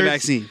not t-shirts. taking the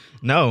vaccine?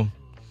 No.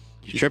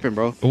 You're tripping,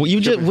 bro. Well,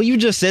 you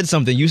just said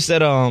something. You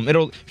said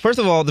it'll. First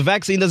of all, the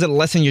vaccine doesn't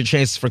lessen your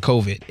chances for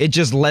COVID. It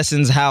just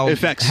lessens how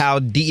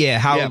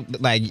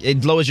like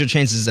it lowers your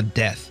chances of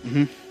death.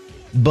 Mm-hmm.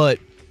 But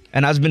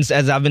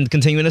as I've been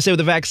continuing to say with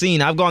the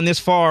vaccine, I've gone this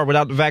far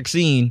without the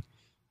vaccine,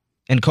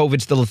 and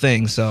COVID's still a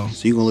thing. So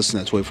you're gonna listen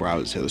to that 24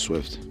 hours of Taylor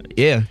Swift?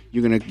 Yeah.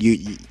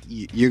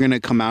 You're gonna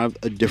come out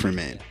a different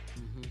man.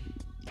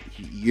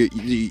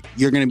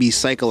 You're gonna be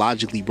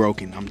psychologically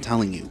broken. I'm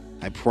telling you.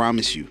 I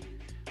promise you.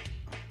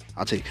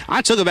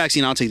 I took a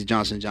vaccine. I'll take the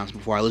Johnson & Johnson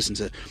before I listen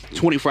to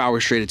 24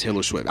 hours straight of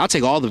Taylor Swift. I'll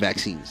take all the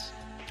vaccines.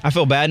 I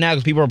feel bad now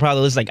because people are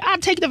probably listening like, I'll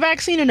take the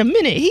vaccine in a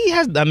minute.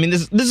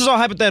 This is all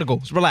hypothetical.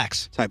 Just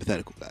relax. It's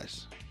hypothetical,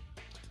 guys.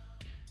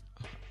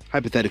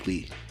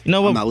 Hypothetically, you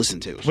know what? I'm not listening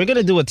to it. We're going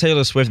to do a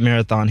Taylor Swift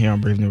marathon here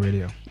on Brave New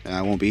Radio.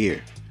 I won't be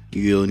here.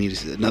 You'll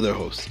need another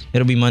host.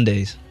 It'll be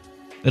Mondays.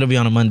 It'll be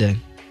on a Monday.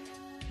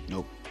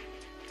 Nope.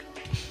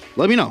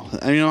 Let me know.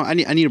 I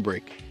need a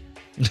break.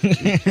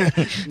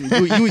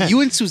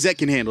 you and Suzette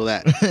can handle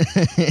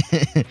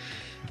that.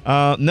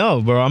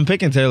 No, bro. I'm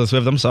picking Taylor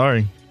Swift. I'm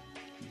sorry.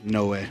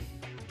 No way.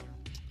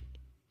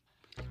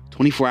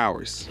 24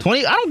 hours.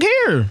 20. I don't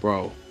care,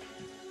 bro.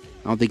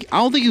 I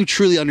don't think you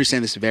truly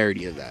understand the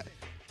severity of that.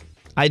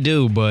 I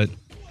do, but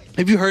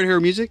have you heard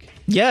her music?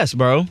 Yes,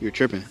 bro. You're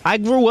tripping. I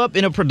grew up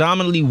in a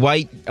predominantly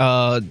white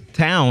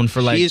town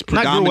for like. She is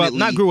predominantly,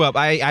 not grew up.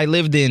 I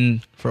lived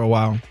in for a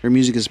while. Her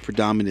music is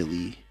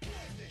predominantly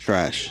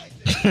trash.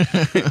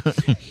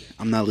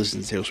 I'm not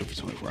listening to Taylor Swift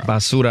for 24 hours.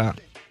 Basura.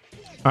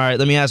 All right,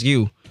 let me ask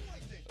you.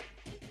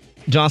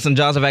 Johnson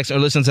vaccine or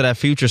listen to that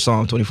Future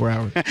song 24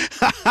 hours.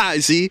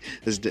 See,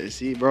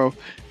 bro.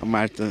 I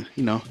might have to,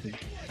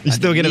 You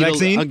still getting a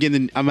vaccine? I'm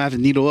gonna have to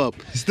needle up.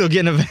 Still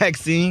getting a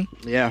vaccine?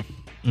 Yeah.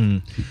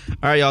 All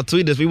right, y'all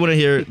tweet us. We want to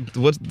hear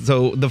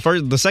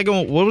the second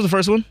one. What was the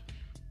first one?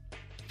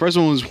 First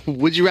one was,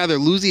 would you rather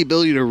lose the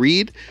ability to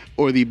read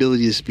or the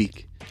ability to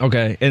speak?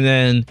 Okay, and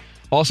then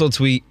also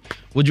tweet,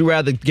 would you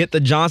rather get the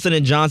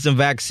Johnson & Johnson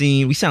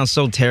vaccine? We sound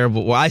so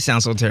terrible. Well, I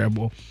sound so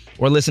terrible.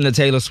 Or listen to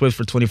Taylor Swift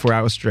for 24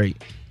 hours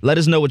straight. Let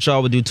us know what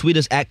y'all would do. Tweet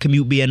us at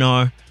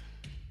CommuteBNR.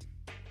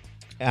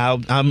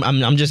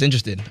 I'm just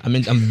interested.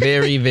 I'm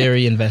very,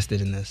 very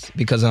invested in this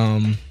because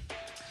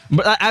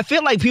but I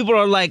feel like people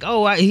are like,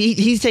 oh,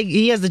 he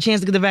has the chance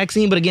to get the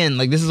vaccine, but again,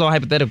 like this is all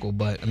hypothetical.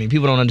 But I mean,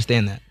 people don't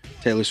understand that.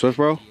 Taylor Swift,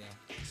 bro.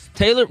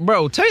 Taylor,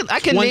 I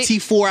can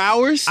 24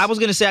 hours. I was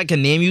gonna say I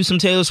can name you some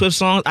Taylor Swift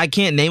songs. I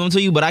can't name them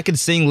to you, but I could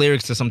sing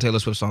lyrics to some Taylor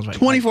Swift songs right now.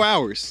 24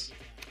 hours.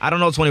 I don't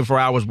know 24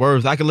 hours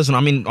worth. I could listen.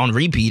 On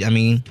repeat.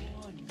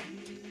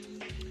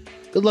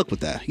 Good luck with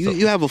that.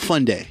 You have a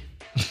fun day.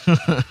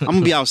 I'm gonna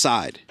be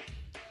outside.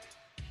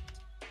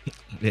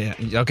 Yeah.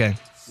 Okay.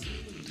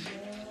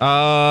 We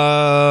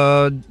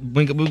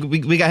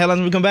got headlines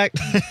when we come back.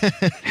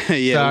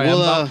 Yeah.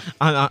 Sorry,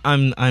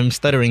 I'm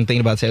stuttering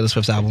thinking about Taylor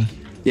Swift's album.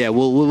 Yeah.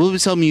 We'll be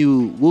telling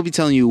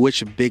you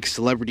which big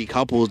celebrity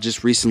couple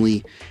just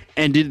recently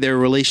ended their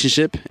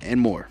relationship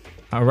and more.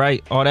 All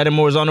right. All that and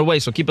more is on the way,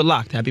 so keep it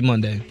locked. Happy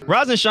Monday.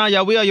 Rise and shine,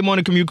 y'all. We are your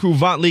morning commute crew,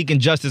 Vaunt Leak and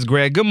Justice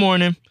Greg. Good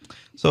morning.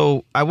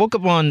 So I woke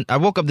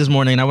up this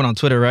morning and I went on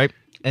Twitter, right?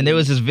 And there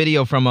was this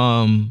video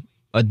from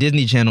a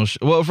Disney Channel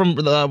from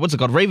what's it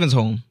called? Raven's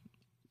Home.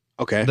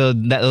 Okay. The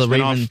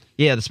Raven,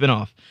 yeah, the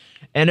spinoff.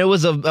 And it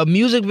was a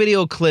music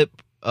video clip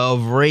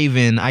of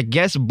Raven, I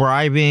guess,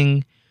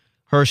 bribing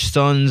her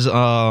son's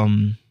I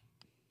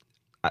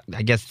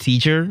guess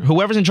teacher,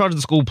 whoever's in charge of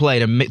the school play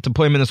to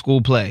put him in the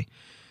school play.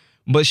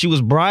 But she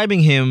was bribing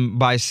him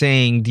by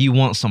saying, "Do you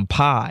want some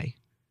pie?"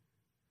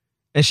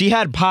 And she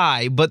had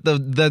pie, but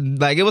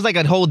it was like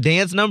a whole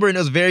dance number, and it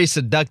was very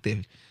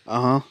seductive.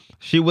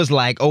 She was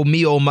like, "Oh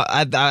me, oh my,"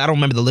 I don't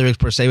remember the lyrics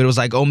per se, but it was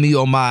like, "Oh me,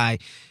 oh my,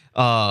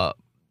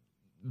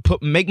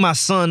 put my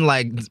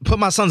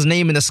son's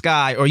name in the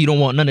sky, or you don't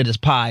want none of this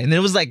pie." And it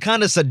was like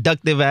kind of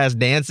seductive ass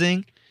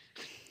dancing.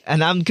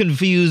 And I'm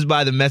confused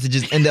by the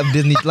messages end up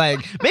Disney. Like,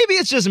 maybe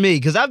it's just me,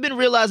 because I've been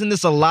realizing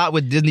this a lot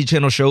with Disney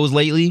Channel shows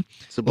lately.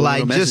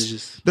 Subliminal messages.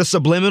 Just the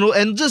subliminal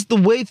and just the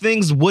way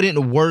things wouldn't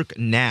work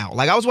now.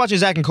 Like, I was watching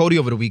Zack and Cody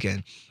over the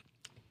weekend,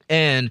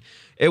 and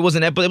it was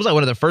an episode. It was like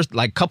one of the first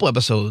couple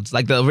episodes,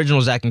 like the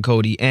original Zack and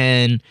Cody.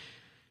 And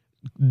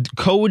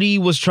Cody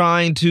was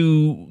trying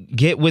to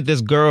get with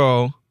this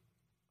girl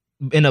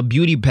in a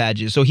beauty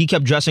pageant, so he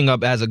kept dressing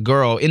up as a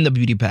girl in the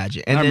beauty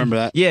pageant. And I remember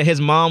that. Yeah, his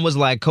mom was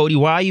like, "Cody,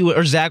 why are you?"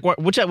 Or Zach,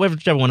 whichever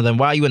one of them,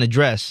 "Why are you in a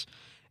dress?"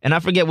 And I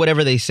forget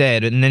whatever they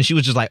said. And then she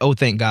was just like, "Oh,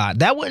 thank God."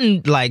 That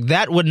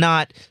would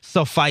not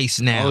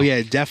suffice now. Oh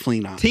yeah,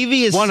 definitely not.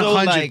 TV is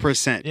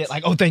 100%. Yeah,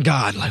 like, oh, thank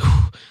God.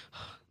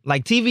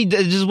 Like TV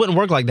just wouldn't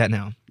work like that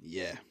now.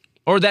 Yeah.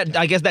 Or that,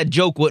 I guess that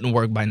joke wouldn't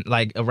work by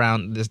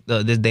around this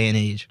day and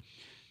age.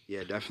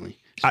 Yeah, definitely.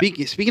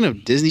 Speaking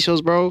of Disney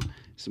shows, bro.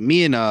 So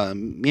me and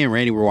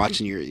Randy were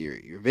watching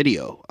your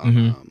video. I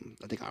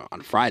think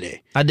on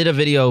Friday. I did a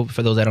video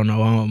for those that don't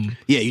know.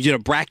 Yeah, you did a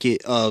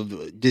bracket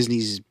of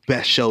Disney's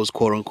best shows,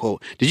 quote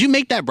unquote. Did you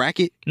make that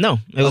bracket? No,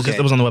 it was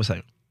it was on the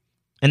website,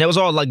 and it was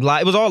all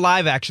it was all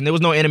live action. There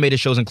was no animated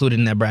shows included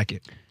in that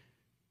bracket.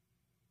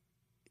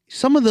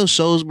 Some of those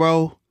shows,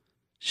 bro,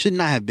 should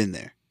not have been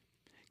there.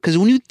 Because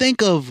when you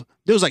think of,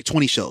 there was like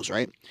 20 shows,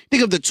 right?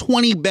 Think of the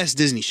 20 best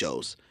Disney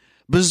shows.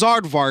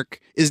 Bizaardvark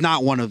is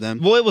not one of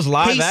them. Well, it was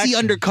live action. Casey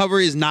Undercover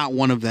is not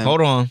one of them.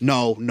 Hold on.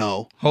 No.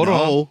 Hold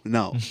on.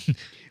 No.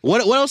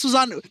 What else was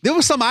on? There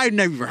was some I'd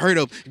never even heard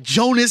of.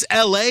 Jonas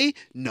L.A.?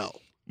 No.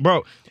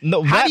 Bro,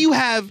 no. How do you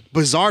have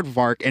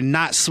Bizaardvark and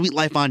not Sweet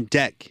Life on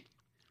Deck?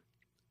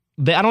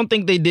 I don't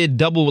think they did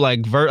double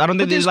like I don't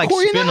think they did like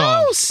Corey in the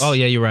spin-offs. House. Oh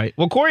yeah, you're right.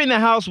 Well, Corey in the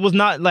House was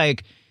not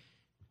like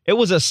it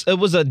was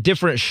a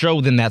different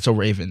show than That's So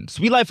Raven.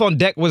 Sweet Life on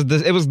Deck was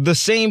the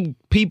same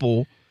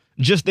people,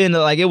 just in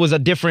like it was a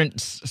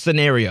different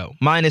scenario,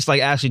 minus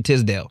like Ashley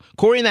Tisdale.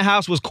 Corey in the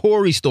House was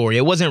Corey's story.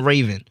 It wasn't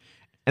Raven.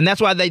 And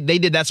that's why they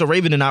did That's So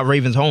Raven and not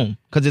Raven's Home,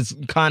 because it's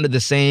kind of the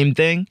same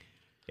thing.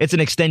 It's an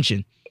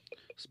extension.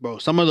 Bro,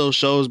 some of those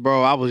shows,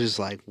 bro, I was just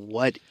like,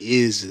 what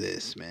is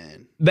this,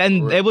 man?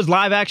 Then it was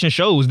live action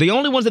shows. The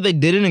only ones that they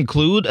didn't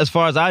include, as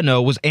far as I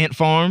know, was Ant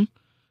Farm,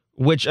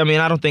 which, I mean,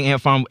 I don't think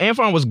Ant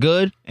Farm was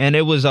good, and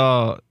it was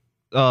a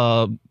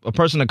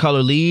person of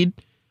color lead,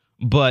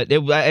 but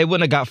it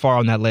wouldn't have got far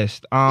on that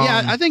list.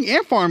 Yeah, I think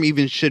Ant Farm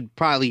even should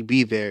probably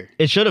be there.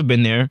 It should have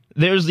been there.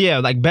 There's,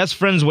 like Best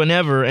Friends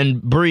Whenever,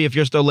 and Bree, if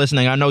you're still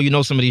listening, I know you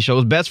know some of these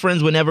shows. Best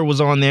Friends Whenever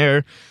was on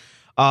there.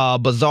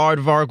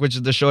 Bizarrevark, which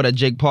is the show that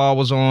Jake Paul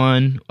was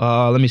on.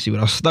 Let me see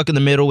what else. Stuck in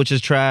the Middle, which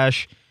is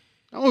trash.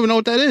 I don't even know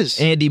what that is.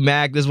 Andy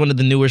Mack, this is one of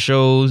the newer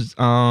shows.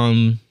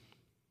 I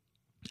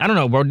don't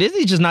know, bro.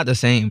 Disney's just not the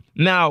same.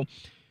 Now,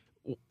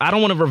 I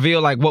don't want to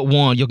reveal like what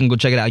won. You can go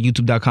check it out,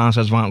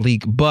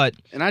 youtube.com/VontLeak. But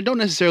and I don't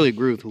necessarily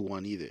agree with who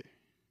won either.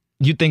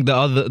 You think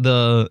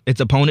its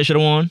opponent should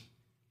have won?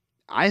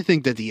 I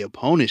think that the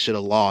opponent should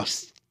have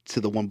lost to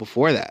the one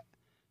before that.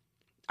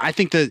 I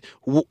think that.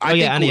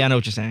 I know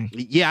what you're saying.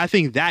 Yeah, I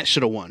think that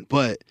should have won,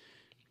 but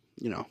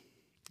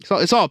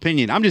it's all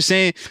opinion. I'm just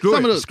saying. Screw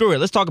it.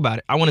 Let's talk about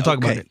it. I want to talk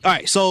about it. All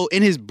right. So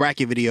in his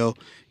bracket video,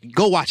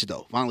 go watch it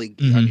though. Finally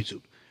on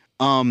YouTube.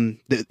 In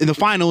the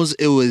finals,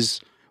 it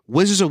was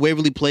Wizards of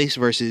Waverly Place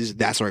versus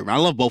That's So Raven. I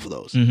love both of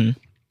those.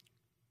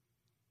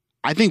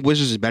 I think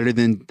Wizards is better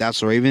than That's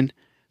So Raven,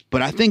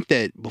 but I think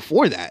that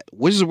before that,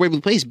 Wizards of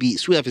Waverly Place beat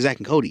Sweet Life of Zack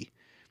and Cody.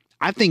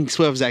 I think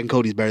Sweet Life of Zack and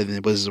Cody is better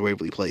than Wizards of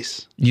Waverly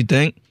Place. You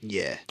think?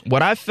 Yeah.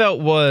 What I felt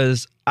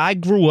was I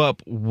grew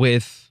up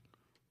with,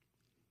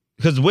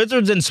 because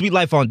Wizards and Sweet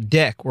Life on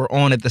Deck were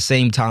on at the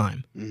same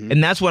time,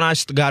 and that's when I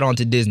got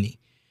onto Disney.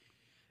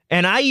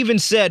 And I even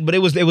said, but it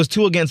was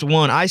 2 against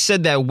 1. I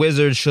said that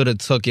Wizards should have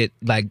took it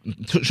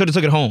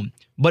home,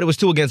 but it was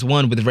 2 against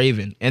 1 with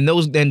Raven. And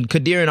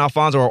Kadir and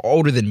Alfonso are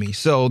older than me,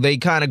 so they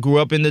kind of grew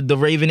up in the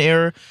Raven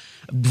era.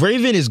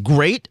 Raven is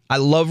great. I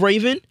love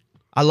Raven.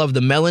 I love the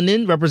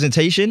melanin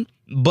representation,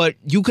 but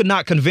you could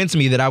not convince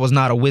me that I was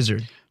not a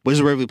wizard. Wizards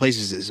of Waverly Place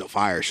is a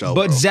fire show,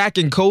 but bro. Zack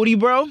and Cody,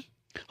 bro,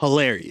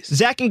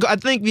 hilarious. I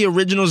think the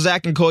original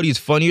Zack and Cody is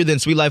funnier than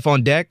Sweet Life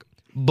on Deck,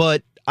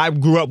 but I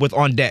grew up with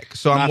On Deck,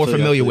 so I'm more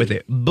familiar with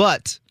it.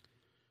 But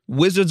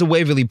Wizards of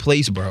Waverly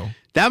Place, bro.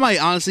 That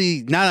might,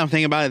 honestly, now that I'm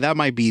thinking about it, that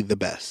might be the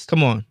best.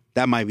 Come on.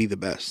 That might be the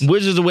best.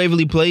 Wizards of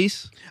Waverly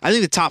Place? I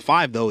think the top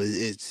 5, though,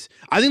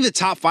 I think the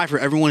top 5 for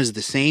everyone is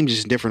the same,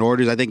 just in different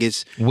orders. I think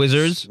it's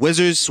Wizards,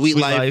 Sweet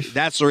Life,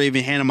 That's So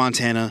Raven, Hannah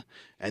Montana,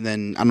 and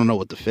then I don't know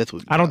what the 5th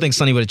would be. I don't think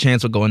Sonny with a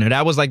Chance would go in there.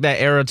 That was like that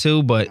era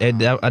too, but I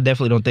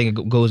definitely don't think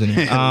it goes in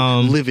there.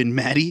 Living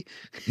Maddie.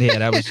 Yeah,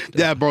 that was.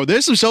 Yeah, bro.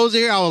 There's some shows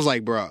here. I was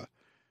like, bro.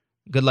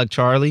 Good Luck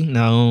Charlie?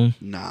 No.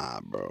 Nah,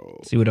 bro.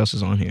 Let's see what else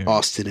is on here.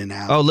 Austin and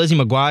Al. Oh, Lizzie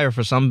McGuire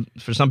for some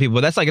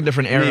people. That's like a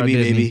different era.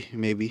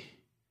 Maybe.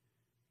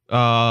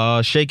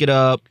 Shake It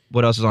Up.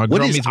 What else is on?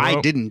 What is I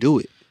Didn't Do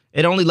It?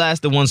 It only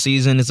lasted 1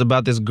 season. It's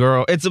about this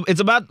girl. It's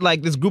about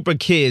like this group of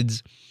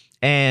kids,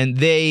 and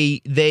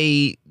the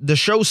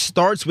show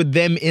starts with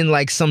them in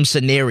like some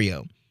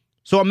scenario.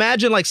 So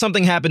imagine like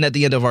something happened at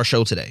the end of our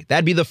show today.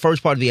 That'd be the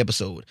first part of the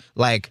episode.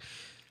 Like,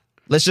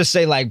 let's just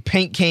say like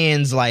paint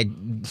cans like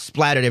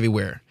splattered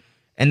everywhere,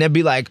 and they'd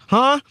be like,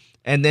 huh?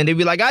 And then they'd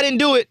be like, I didn't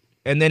do it.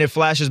 And then it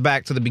flashes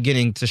back to the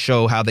beginning to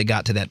show how they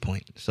got to that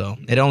point. So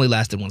it only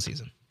lasted 1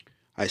 season.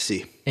 I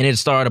see. And it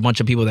starred a bunch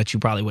of people that you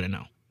probably wouldn't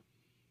know.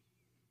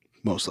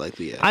 Most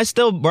likely, yeah. I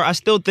still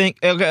think.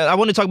 Okay, I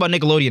want to talk about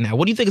Nickelodeon now.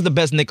 What do you think is the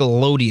best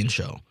Nickelodeon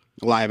show?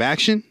 Live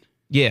action?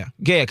 Yeah,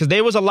 because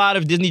there was a lot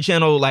of Disney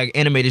Channel like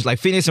animated, like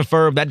Phineas and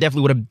Ferb. That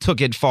definitely would have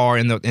took it far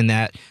in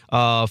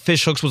that.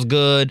 Fish Hooks was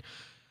good.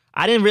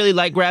 I didn't really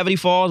like Gravity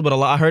Falls, but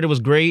I heard it was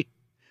great.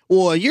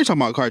 Well, you're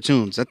talking about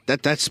cartoons.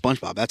 That's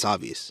SpongeBob. That's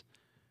obvious.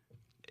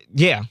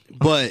 Yeah,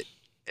 but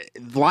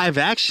live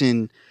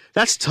action,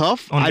 that's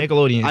tough on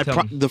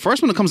Nickelodeon. The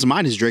first one that comes to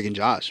mind is Drake and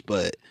Josh,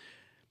 but.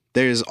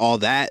 There's all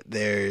that.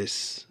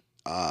 There's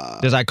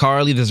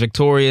iCarly. There's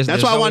Victorious.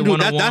 That's why I want to do.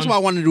 That's why I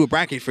want to do a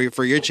bracket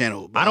for your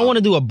channel. Bro. I don't want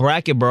to do a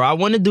bracket, bro. I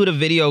want to do the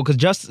video because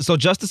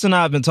Justice and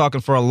I have been talking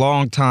for a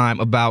long time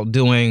about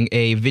doing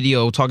a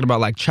video talking about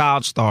like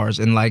child stars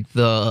and like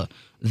the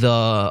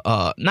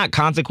not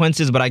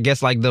consequences, but I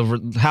guess like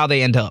how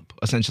they end up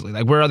essentially.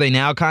 Like where are they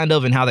now, kind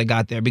of, and how they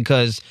got there.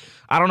 Because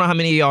I don't know how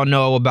many of y'all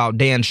know about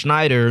Dan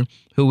Schneider,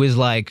 who is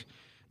like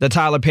the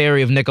Tyler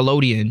Perry of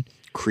Nickelodeon.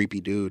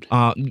 Creepy dude.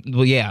 Well,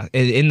 yeah.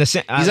 In the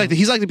sense,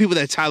 he's like the people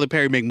that Tyler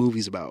Perry make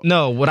movies about.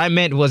 No, what I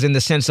meant was in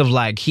the sense of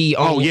like he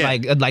owns,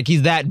 like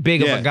he's that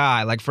big of a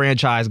guy, like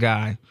franchise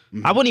guy.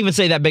 I wouldn't even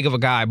say that big of a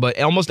guy, but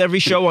almost every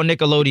show on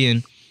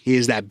Nickelodeon He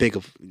is that big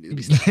of.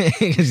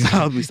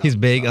 He's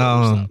big.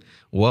 Whoa,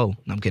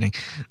 no, I'm kidding.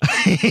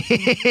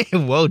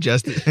 Whoa,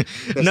 Justin.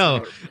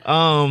 No,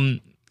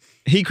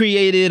 he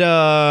created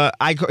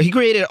he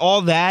created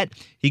all that.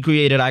 He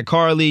created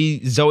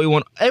iCarly, Zoe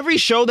One, every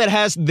show that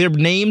has their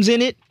names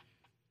in it,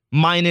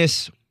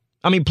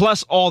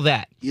 plus all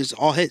that. It's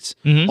all hits.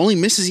 Only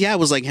misses he had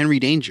was like Henry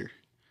Danger.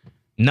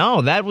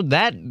 No,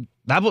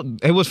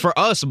 it was for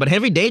us, but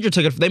Henry Danger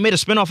took it. They made a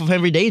spinoff of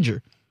Henry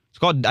Danger. It's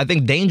called, I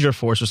think, Danger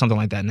Force or something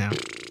like that now.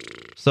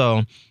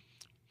 So,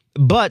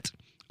 but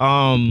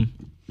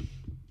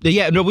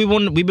yeah, no, we've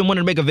been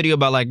wanting to make a video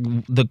about like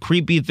the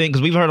creepy thing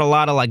because we've heard a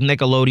lot of like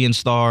Nickelodeon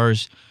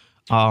stars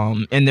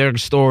and their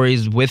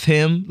stories with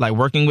him, like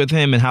working with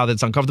him and how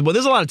that's uncomfortable.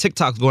 There's a lot of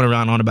TikToks going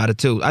around on about it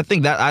too. I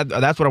think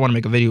that's what I want to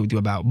make a video with you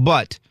about.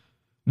 But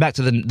back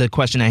to the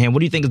question at hand, what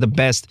do you think is the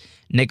best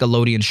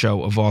Nickelodeon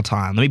show of all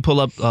time? Let me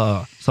pull up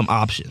some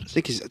options.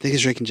 I think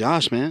it's Drake and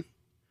Josh, man.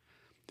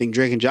 I think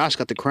Drake and Josh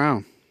got the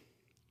crown.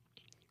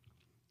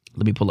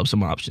 Let me pull up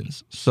some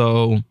options.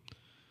 So,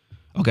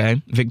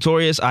 okay,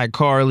 Victorious,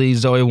 iCarly,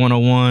 Zoe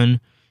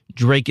 101,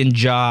 Drake and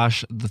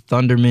Josh, The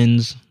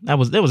Thundermans. That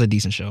was a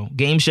decent show.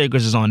 Game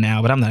Shakers is on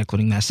now, but I'm not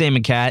including that. Sam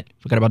and Cat,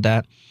 forgot about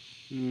that.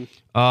 If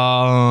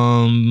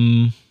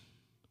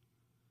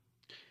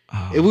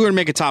we were to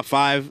make a top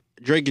 5,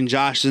 Drake and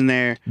Josh in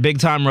there. Big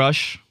Time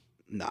Rush.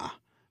 Nah,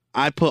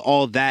 I put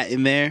all that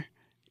in there.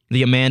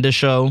 The Amanda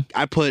Show.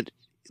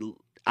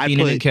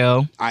 Keenan and Kel.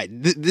 All right,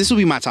 this will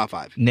be my top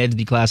 5. Ned's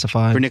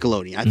Declassified. For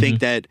Nickelodeon. I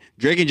think that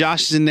Drake and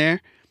Josh is in there.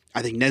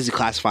 I think Ned's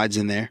Declassified's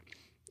in there.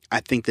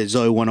 I think that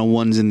Zoe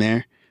 101's in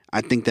there.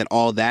 I think that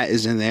all that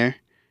is in there.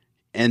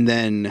 And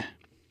then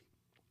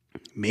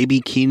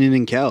maybe Keenan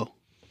and Kel.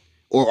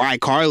 Or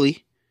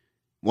iCarly.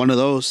 One of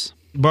those.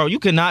 Bro, you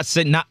cannot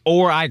say not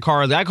or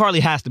iCarly. iCarly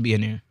has to be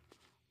in there.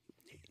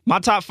 My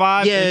top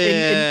 5,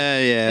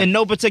 in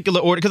no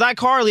particular order, because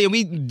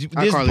iCarly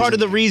this is part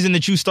of the reason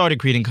that you started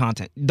creating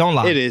content. Don't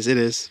lie. It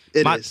is.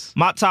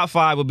 My top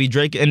 5 would be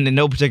Drake, and in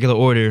no particular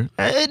order.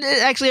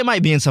 Actually, it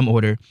might be in some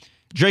order.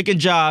 Drake and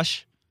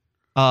Josh,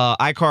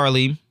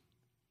 iCarly.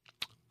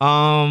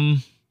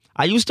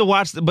 I used to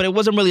watch, but it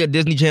wasn't really a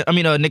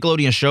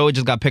Nickelodeon show. It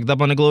just got picked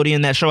up on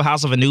Nickelodeon. That show,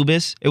 House of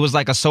Anubis. It was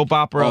like a soap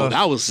opera.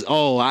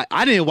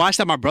 I didn't watch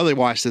that. My brother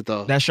watched it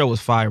though. That show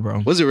was fire, bro.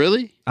 Was it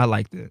really? I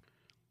liked it.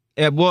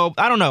 Well,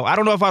 I don't know. I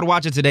don't know if I'd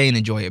watch it today and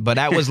enjoy it, but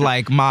that was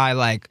like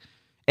my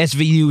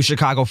SVU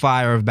Chicago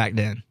Fire of back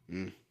then.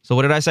 So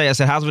what did I say? I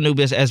said House of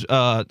Anubis,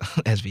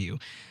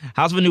 SVU.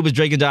 House of Anubis,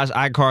 Drake and Josh,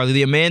 iCarly,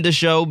 The Amanda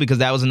Show, because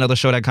that was another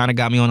show that kind of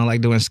got me on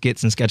like doing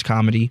skits and sketch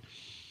comedy.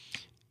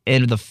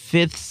 And the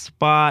 5th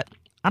spot,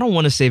 I don't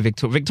want to say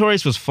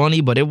Victorious was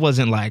funny, but it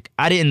wasn't like,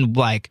 I didn't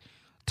like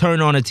turn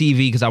on a TV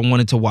because I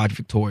wanted to watch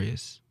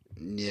Victorious.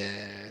 Yeah.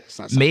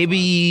 Maybe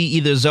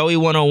either Zoe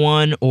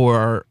 101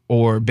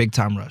 or Big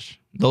Time Rush.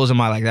 Those are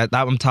my that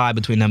I'm tied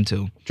between them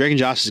two. Drake and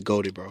Josh is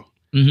goated, bro.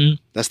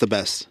 That's the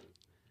best.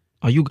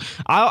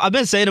 I've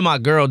been saying to my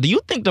girl, do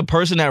you think the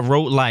person that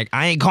wrote I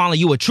ain't calling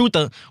you a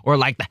truther or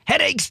the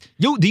headaches,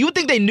 do you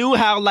think they knew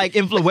how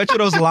influential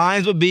those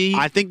lines would be?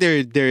 I think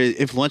they're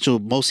influential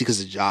mostly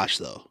because of Josh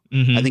though.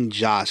 I think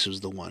Josh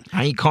was the one.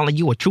 I ain't calling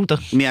you a truther.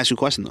 Let me ask you a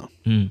question though.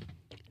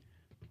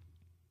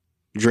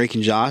 Drake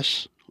and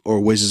Josh or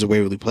Wizards of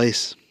Waverly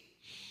Place?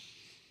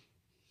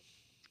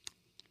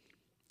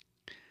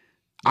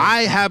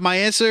 I have my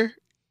answer.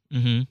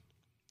 I'm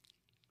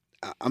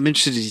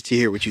interested to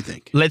hear what you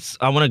think.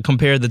 I want to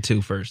compare the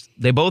two first.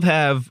 They both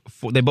had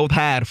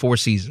 4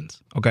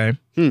 seasons. Okay.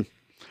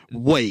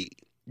 Wait,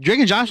 Drake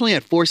and Josh only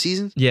had 4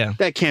 seasons? Yeah,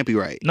 that can't be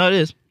right. No, it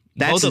is.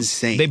 That's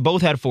insane. They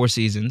both had 4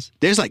 seasons.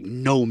 There's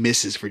no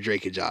misses for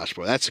Drake and Josh,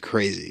 bro. That's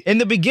crazy. In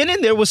the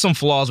beginning, there was some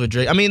flaws with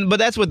Drake. But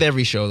that's with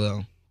every show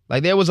though.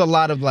 There was a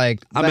lot of I'll be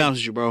honest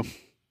with you, bro.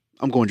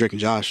 I'm going Drake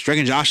and Josh. Drake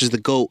and Josh is the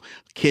GOAT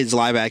kids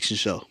live action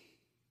show.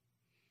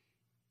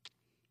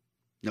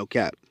 No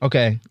cap.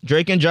 Okay.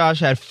 Drake and Josh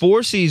had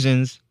 4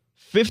 seasons,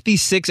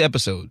 56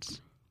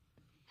 episodes.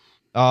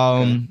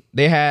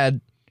 They had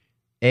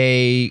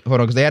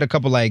because they had a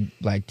couple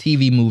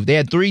TV movies. They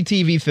had 3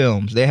 TV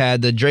films. They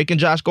had the Drake and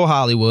Josh Go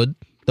Hollywood,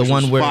 the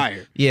one where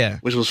fire. Yeah,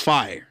 which was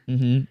fire.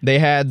 They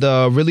had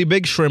the Really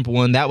Big Shrimp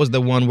one. That was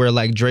the one where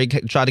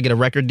Drake tried to get a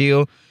record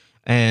deal.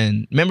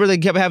 And remember they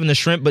kept having the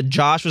shrimp, but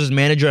Josh was his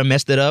manager and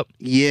messed it up?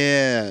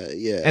 Yeah.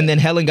 And then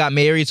Helen got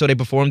married, so they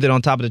performed it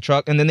on top of the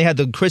truck. And then they had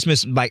the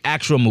Christmas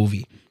actual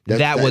movie.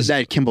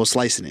 That Kimbo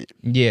slicing it.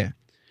 Yeah.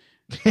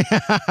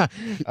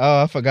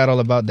 Oh, I forgot all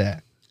about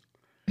that.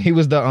 He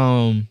was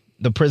the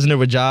prisoner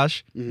with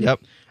Josh. Yep.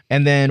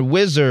 And then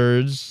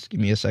Wizards, give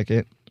me a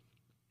second.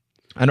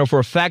 I know for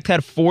a fact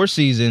had 4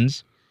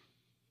 seasons,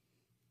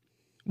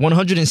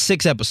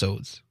 106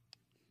 episodes.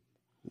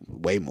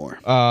 Way more.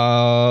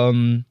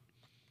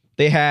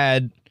 They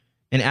had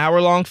an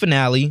hour-long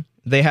finale.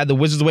 They had the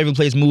Wizards of Waverly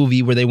Place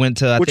movie where they went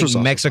to, I think,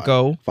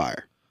 Mexico.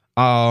 Fire.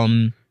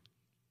 And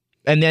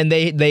then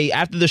they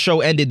after the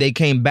show ended, they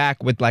came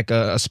back with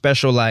a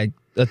special, a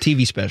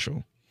TV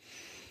special.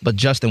 but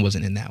Justin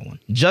wasn't in that one.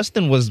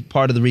 Justin was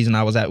part of the reason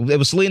I was at. It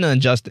was Selena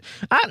and Justin.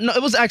 No,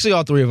 it was actually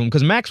all three of them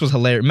because Max was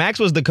hilarious. Max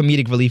was the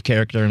comedic relief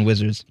character in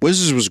Wizards.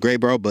 Wizards was great,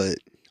 bro, but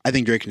I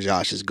think Drake and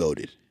Josh is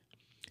goated.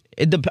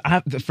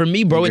 For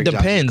me, bro, it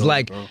depends.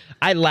 Like, bro.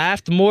 I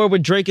laughed more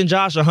with Drake and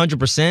Josh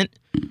 100%,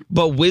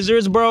 but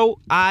Wizards, bro,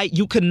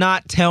 you could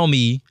not tell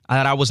me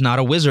that I was not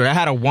a wizard. I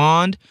had a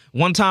wand.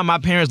 One time, my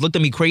parents looked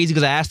at me crazy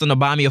because I asked them to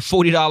buy me a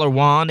 $40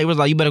 wand. They was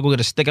like, you better go get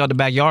a stick out the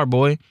backyard,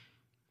 boy.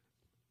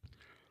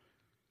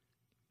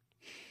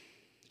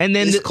 And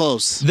then it's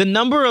close. The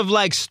number of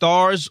like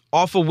stars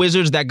off of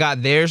Wizards that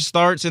got their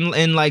starts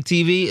in like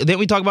TV. Didn't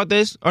we talk about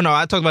this? Or no,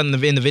 I talked about it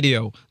in the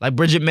video. Like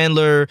Bridget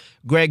Mendler,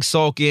 Greg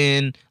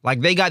Sulkin,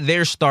 like they got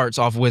their starts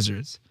off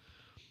Wizards.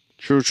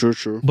 True.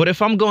 But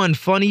if I'm going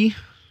funny,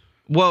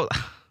 well,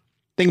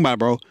 think about it,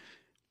 bro.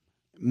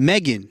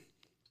 Megan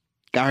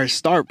got her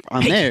start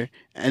on there,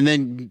 and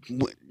then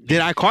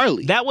did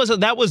iCarly. That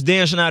was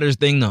Dan Schneider's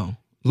thing though.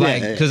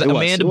 Like, because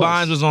Amanda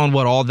Bynes was on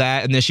All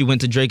That, and then she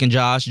went to Drake and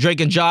Josh. Drake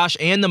and Josh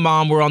and the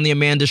mom were on the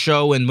Amanda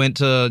show and went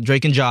to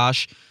Drake and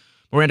Josh.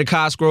 Miranda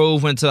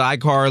Cosgrove went to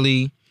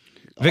iCarly.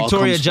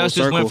 Victoria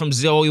Justice went from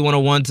Zoe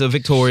 101 to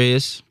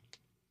Victorious.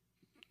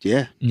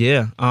 Yeah.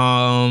 Yeah.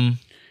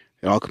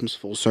 It all comes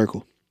full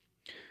circle.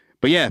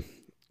 But yeah,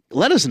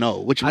 let us know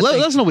what let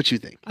us know what you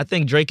think. I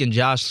think Drake and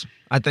Josh.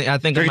 I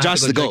think Drake and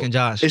Josh is the GOAT. Drake and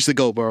Josh. It's the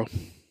GOAT, bro.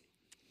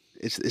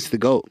 It's the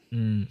GOAT.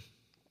 Mm.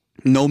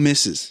 No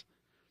misses.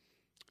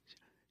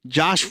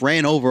 Josh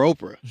ran over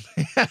Oprah.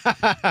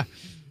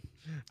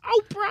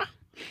 Oprah.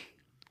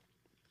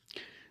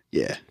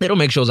 Yeah. They don't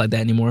make shows like that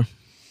anymore.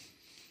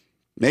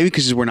 Maybe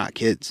because we're not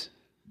kids.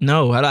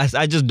 No,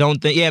 I just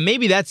don't think. Yeah,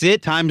 maybe that's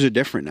it. Times are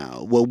different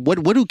now. Well,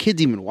 what do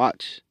kids even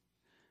watch?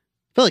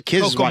 I feel like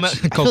kids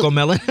watch Coco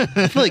Melon.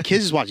 I feel like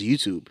kids just watch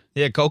YouTube.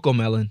 Yeah, Coco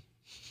Melon.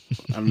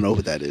 I don't know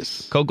what that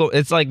is. Coco,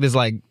 it's like this,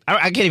 like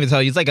I can't even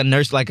tell you.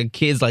 It's like a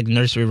kid's like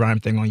nursery rhyme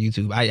thing on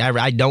YouTube.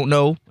 I don't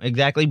know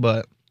exactly,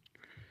 but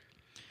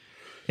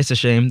it's a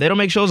shame they don't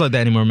make shows like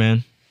that anymore,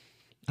 man.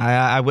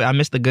 I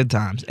miss the good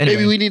times. Anyway,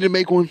 maybe we need to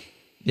make one.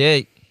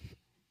 Yeah.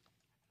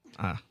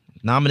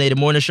 Nominated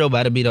morning show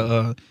about to be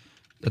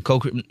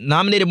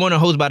nominated morning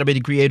host about to be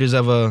the creators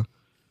of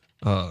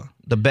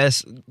the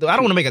best. I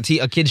don't want to make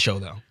a kids show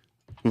though.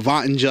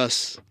 Vaunt and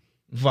Just.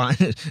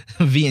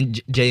 V and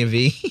J and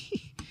V.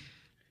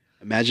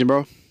 Imagine,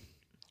 bro.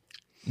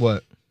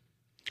 What?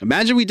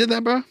 Imagine we did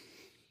that, bro.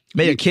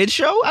 Made a kids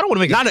show? I don't want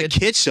to make not a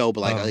kids show, but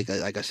like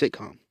a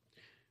sitcom.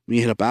 We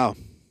hit up Al.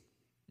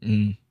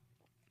 Mm.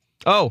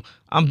 Oh,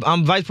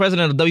 I'm vice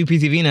president of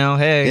WPTV now.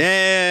 Hey.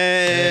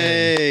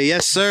 Yay!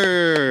 Yes,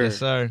 sir. Yes,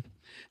 sir.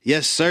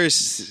 Yes, sir.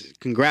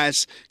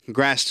 Congrats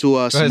to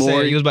us.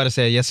 You was about to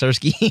say it. Yes,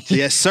 Sirski.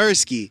 Yes,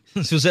 Sirski.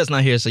 Suzette's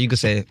not here, so you can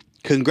say it.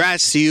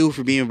 Congrats to you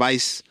for being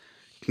vice.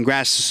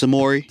 Congrats to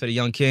Samori. To the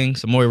young king,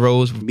 Samori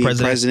Rose, being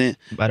president.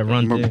 About to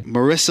run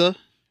Marissa.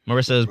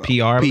 Marissa is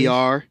PR.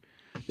 PR.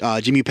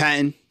 Jimmy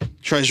Patton,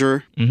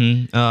 treasurer.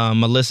 Mm-hmm.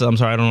 Melissa, I'm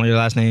sorry, I don't know your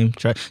last name.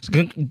 Shout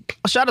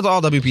out to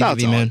all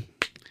WPTV, man.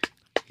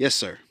 Yes,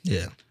 sir.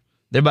 Yeah.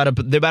 They're about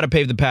to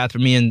pave the path for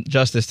me and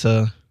Justice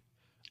to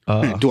do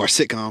our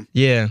sitcom.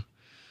 Yeah.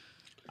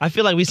 I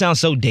feel like we sound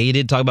so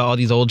dated talking about all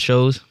these old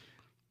shows.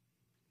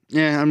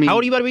 Yeah, I mean, how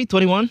old are you about to be?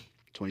 21?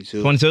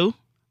 22. 22?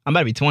 I'm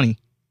about to be 20.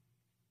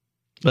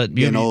 But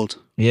being old.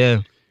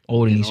 Yeah.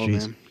 Old in these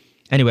streets. Man.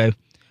 Anyway,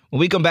 when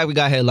we come back, we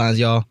got headlines,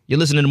 y'all. You're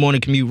listening to Morning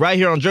Commute right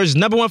here on Jersey's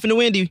 #1 for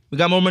New Indy. We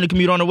got more Morning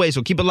Commute on the way,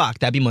 so keep it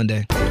locked. Happy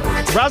Monday.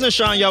 Roz and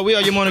Sean, y'all. We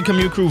are your Morning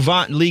Commute crew.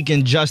 Vaunt, Leak,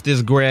 and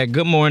Justice Greg.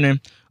 Good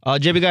morning.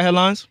 Jay, we got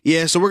headlines?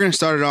 Yeah, so we're going to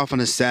start it off on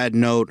a sad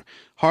note.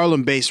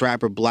 Harlem-based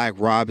rapper Black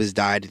Rob has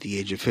died at the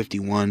age of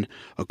 51,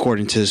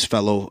 according to his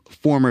fellow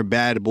former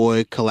Bad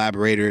Boy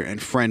collaborator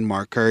and friend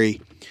Mark Curry.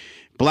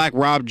 Black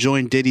Rob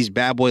joined Diddy's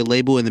Bad Boy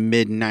label in the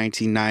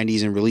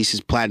mid-1990s and released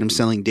his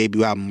platinum-selling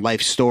debut album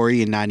Life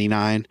Story in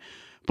 99.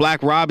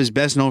 Black Rob is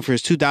best known for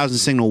his 2000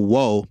 single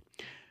Whoa.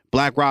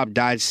 Black Rob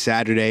died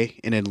Saturday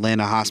in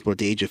Atlanta hospital at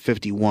the age of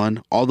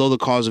 51. Although the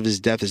cause of his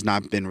death has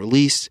not been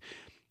released,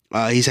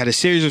 he's had a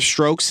series of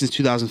strokes since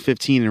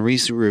 2015 and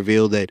recently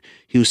revealed that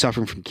he was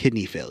suffering from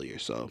kidney failure.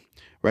 So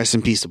rest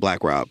in peace to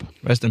Black Rob.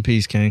 Rest in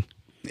peace, King.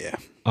 Yeah.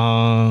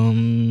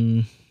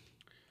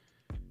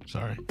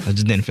 Sorry. I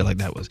just didn't feel like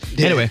that was.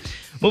 Yeah. Anyway,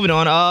 moving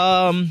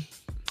on.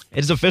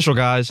 It's official,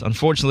 guys.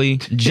 Unfortunately,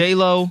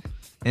 J-Lo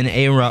and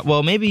A-Rod.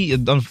 Well, maybe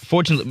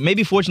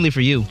fortunately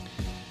for you.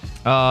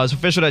 It's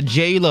official that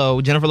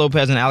J-Lo, Jennifer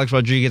Lopez, and Alex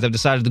Rodriguez have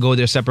decided to go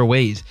their separate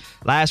ways.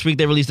 Last week,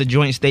 they released a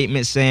joint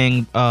statement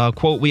saying,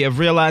 quote, "We have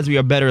realized we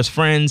are better as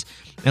friends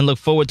and look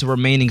forward to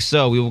remaining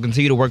so. We will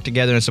continue to work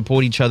together and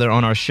support each other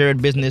on our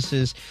shared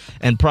businesses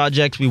and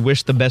projects. We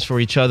wish the best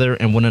for each other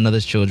and one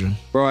another's children."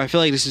 Bro, I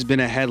feel like this has been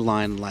a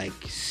headline like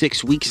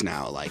 6 weeks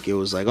now. Like, it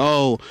was like,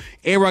 oh,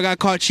 A-Rod got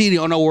caught cheating.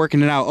 Oh, no, we're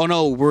working it out. Oh,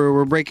 no,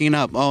 we're breaking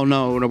up. Oh,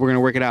 no, we're going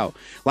to work it out.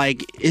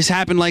 Like, it's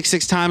happened like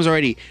 6 times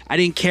already. I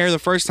didn't care the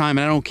first time,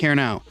 and I don't care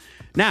now.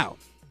 Now,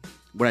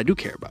 what I do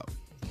care about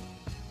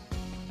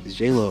is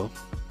J-Lo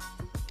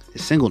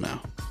is single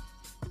now.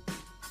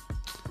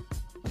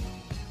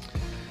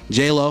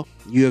 J-Lo,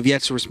 you have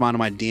yet to respond to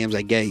my DMs.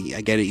 I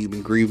get it. You've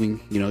been grieving.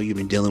 You know, you've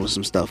been dealing with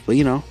some stuff. But,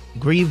 you know.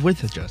 Grieve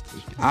with it,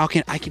 Justice. I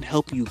can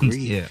help you grieve.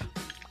 Yeah.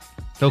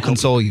 He'll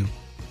console you.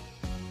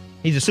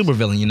 He's a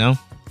supervillain, you know?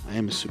 I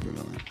am a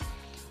supervillain.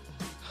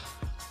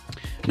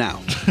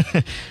 Now.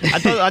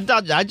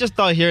 I just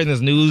thought hearing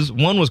this news,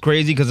 one was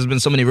crazy because there's been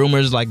so many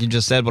rumors, like you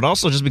just said, but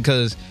also just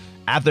because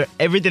after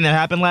everything that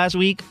happened last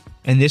week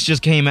and this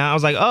just came out, I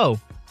was like, oh,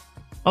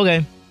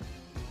 okay.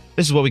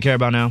 This is what we care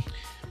about now.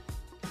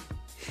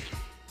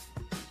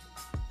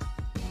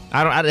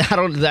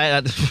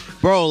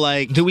 Bro,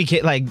 like, do we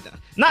care? Like,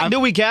 do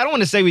we care? I don't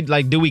want to say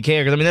do we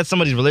care? Because I mean, that's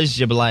somebody's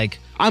relationship, but like,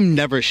 I'm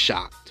never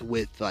shocked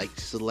with like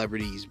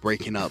celebrities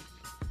breaking up,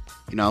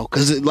 you know,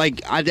 because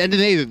like at the end of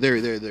the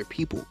day, they're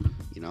people,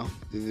 you know,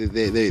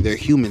 they're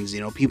humans,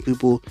 you know,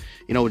 people,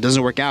 you know, it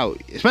doesn't work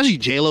out, especially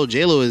J-Lo.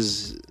 J-Lo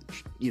is,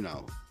 you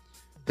know,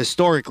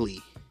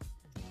 historically,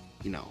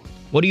 you know,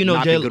 what do you know,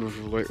 not J-Lo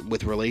good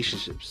with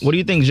relationships. What do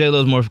you think J-Lo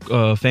is more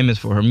famous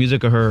for, her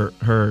music or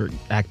her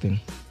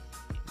acting?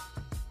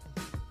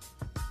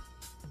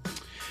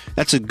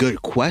 That's a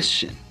good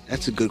question.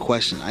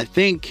 I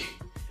think.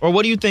 Or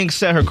what do you think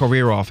set her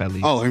career off, at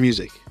least? Oh, her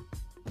music.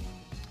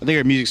 I think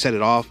her music set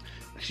it off.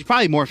 She's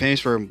probably more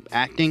famous for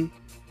acting.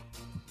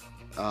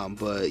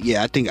 But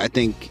yeah, I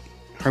think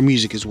her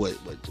music is what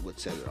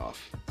set it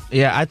off.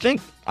 Yeah, I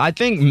think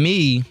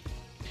me.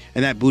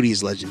 And that booty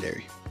is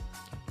legendary.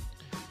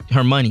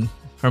 Her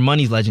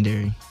money's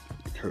legendary.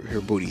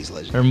 Her booty is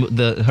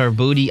legendary. Her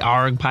booty,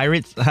 ARG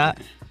Pirates.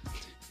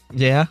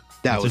 Yeah.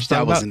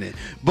 That wasn't it.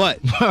 But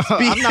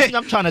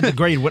I'm trying to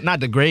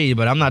not degrade,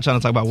 but I'm not trying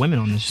to talk about women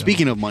on this show.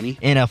 Speaking of money,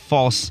 in a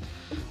false.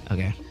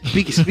 Okay.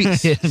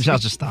 I'll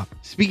just stop.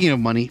 Speaking of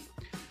money,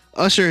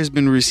 Usher has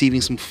been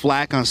receiving some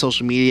flack on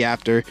social media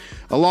after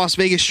a Las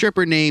Vegas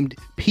stripper named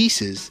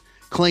Pieces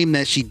claimed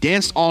that she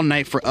danced all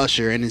night for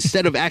Usher, and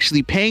instead of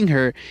actually paying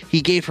her,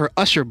 he gave her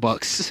Usher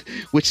bucks,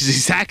 which is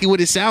exactly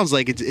what it sounds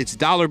like. It's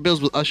dollar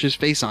bills with Usher's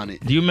face on it.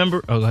 Do you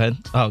remember? Oh, go ahead.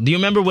 Oh, do you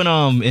remember when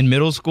in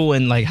middle school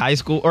and like high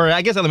school, or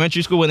I guess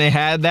elementary school, when they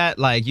had that,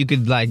 like you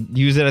could like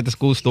use it at the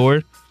school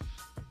store?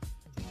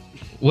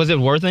 Was it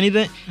worth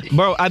anything,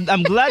 bro?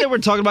 I'm glad that we're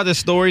talking about this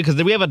story because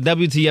we have a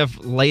WTF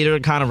later,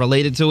 kind of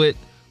related to it.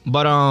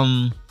 But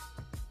I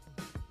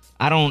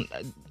don't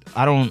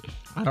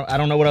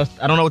know what else.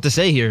 I don't know what to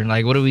say here.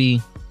 Like, what do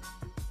we?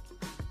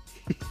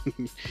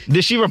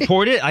 Did she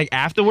report it like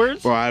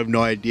afterwards? Bro, I have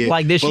no idea.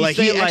 Like, did she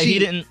say he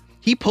didn't?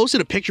 He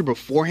posted a picture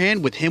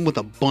beforehand with him with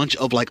a bunch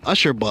of like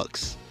Usher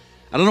bucks.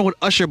 I don't know what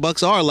Usher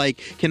bucks are. Like,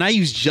 can I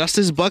use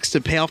Justice bucks to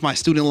pay off my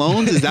student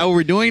loans? Is that what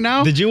we're doing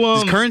now? Did you?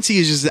 This currency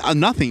is just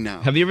nothing now.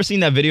 Have you ever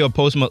seen that video of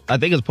I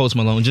think it's Post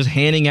Malone just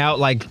handing out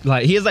like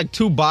he has like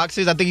 2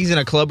 boxes. I think he's in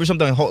a club or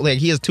something. Like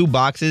he has 2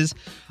 boxes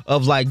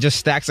of like just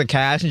stacks of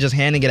cash and just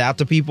handing it out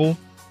to people.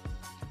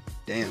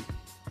 Damn,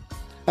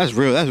 that's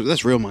real.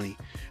 That's real money.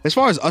 As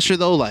far as Usher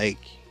though, like,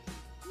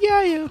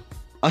 yeah,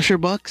 Usher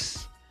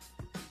bucks.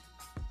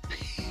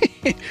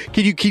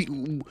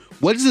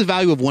 What is the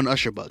value of 1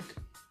 Usher buck?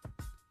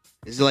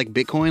 Is it like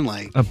Bitcoin?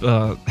 Like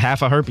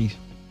half a herpes.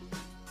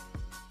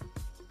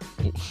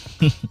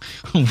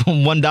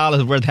 $1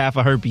 is worth half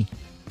a herpes.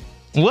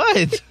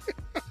 What?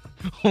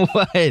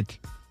 What?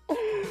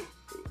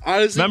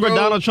 Honestly, remember, bro,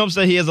 Donald Trump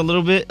said he has a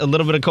little bit of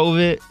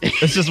COVID.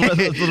 It's just worth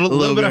a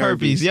little bit of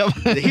herpes. Yep.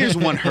 Here's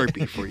 1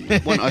 herpes for you.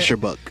 1 Usher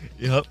buck.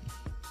 Yep.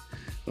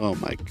 Oh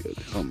my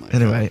goodness. Oh my.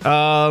 Anyway,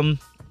 God.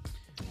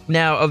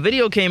 Now a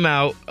video came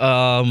out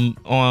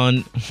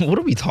on what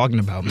are we talking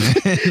about, man?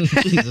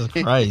 Jesus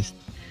Christ.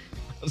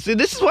 See,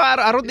 this is why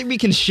I don't think we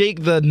can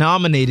shake the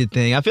nominated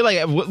thing. I feel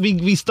like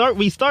we start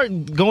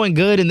going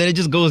good and then it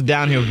just goes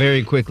downhill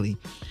very quickly.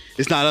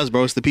 It's not us,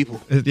 bro. It's the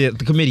people. Yeah,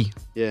 the committee.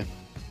 Yeah.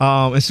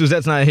 And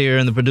Suzette's not here,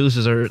 and the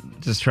producers are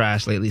just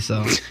trash lately,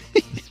 so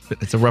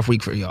it's a rough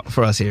week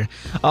for us here.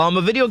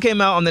 A video came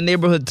out on the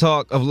Neighborhood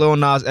Talk of Lil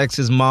Nas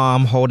X's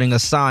mom holding a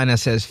sign that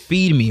says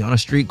 "Feed Me" on a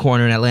street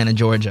corner in Atlanta,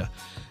 Georgia.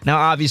 Now,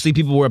 obviously,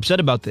 people were upset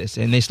about this,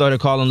 and they started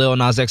calling Lil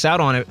Nas X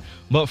out on it.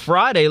 But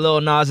Friday,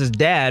 Lil Nas's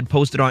dad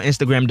posted on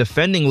Instagram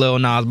defending Lil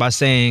Nas by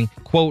saying,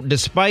 quote,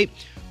 "Despite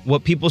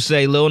what people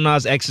say, Lil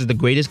Nas X is the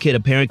greatest kid a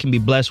parent can be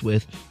blessed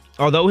with.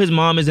 Although his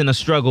mom is in a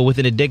struggle with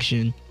an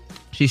addiction,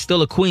 she's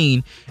still a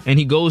queen, and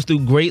he goes through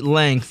great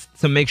lengths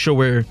to make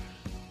sure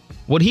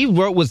what he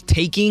wrote was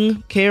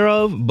taking care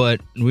of,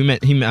 but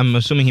I'm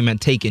assuming he meant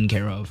taken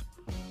care of."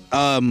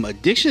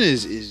 Addiction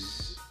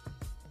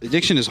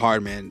is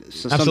hard, man. It's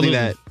something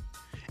that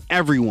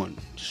everyone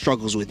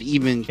struggles with,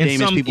 even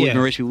famous people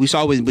and rich people. We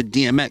saw with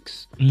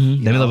DMX.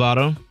 Mm-hmm.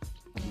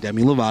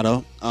 Demi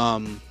Lovato.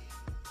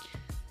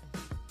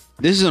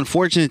 This is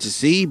unfortunate to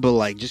see, but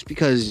like, just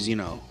because, you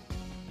know,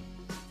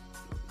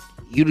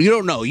 you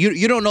don't know.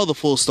 You don't know the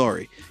full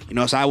story. You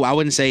know, so I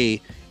wouldn't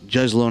say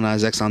judge Lil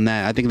Nas X on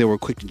that. I think they were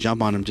quick to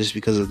jump on him just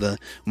because of the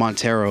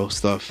Montero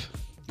stuff.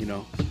 You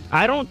know,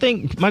 I don't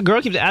think my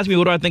girl keeps asking me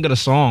what do I think of the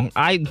song.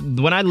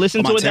 When I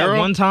listened to it that Montero?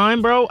 one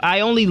time, bro, I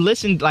only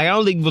listened. Like I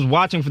only was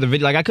watching for the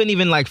video. Like I couldn't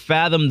even like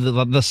fathom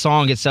the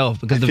song itself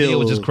because the video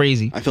was just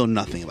crazy. I feel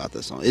nothing about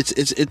this song.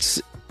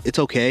 It's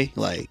okay.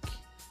 Like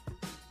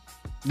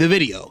the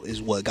video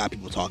is what got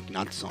people talking,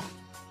 not the song.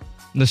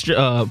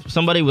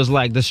 Somebody was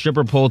like the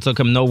stripper pole took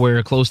him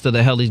nowhere close to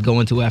the hell he's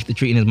going to after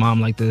treating his mom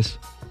like this.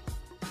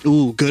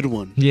 Ooh, good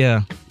one.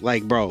 Yeah.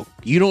 Like, bro,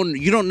 you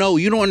don't know,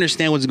 you don't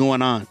understand what's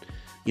going on.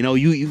 You know,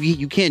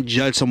 you can't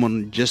judge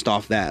someone just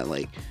off that.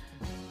 Like,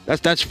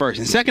 that's first.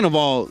 And second of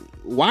all,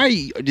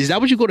 is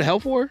that what you go to hell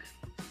for?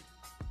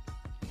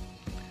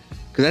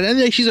 Because at the end of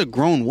the day, she's a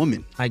grown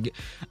woman. I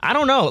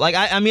don't know. Like,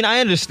 I mean, I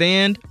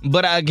understand,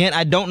 but again,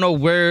 I don't know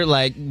where.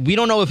 Like, we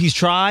don't know if he's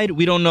tried.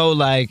 We don't know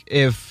like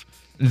if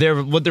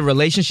what the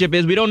relationship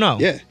is. We don't know.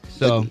 Yeah.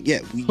 So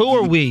who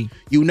are we?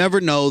 You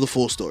never know the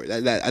full story.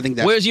 I think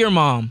that's. Where's your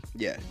mom?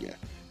 Yeah.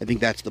 I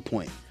think that's the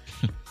point.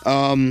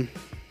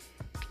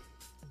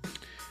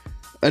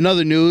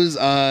 Another news,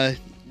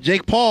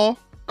 Jake Paul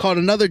caught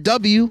another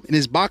W in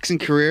his boxing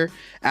career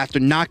after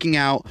knocking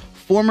out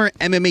former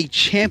MMA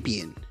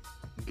champion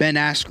Ben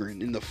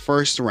Askren in the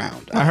first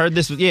round. I heard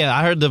this. Yeah,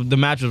 I heard the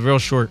match was real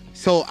short.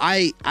 So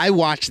I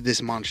watched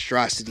this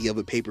monstrosity of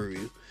a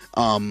pay-per-view.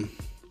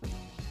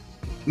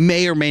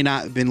 May or may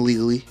not have been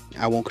legally.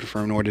 I won't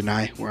confirm nor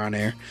deny. We're on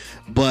air.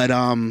 But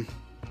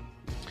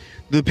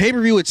the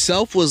pay-per-view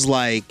itself was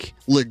like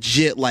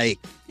legit like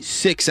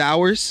 6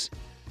 hours.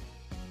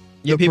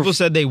 Yeah, people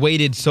said they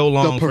waited so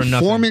long for nothing. The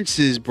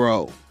performances,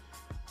 bro.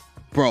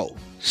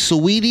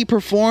 Saweetie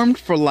performed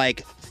for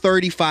like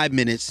 35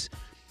 minutes.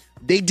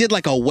 They did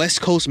like a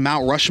West Coast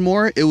Mount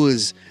Rushmore. It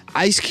was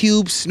Ice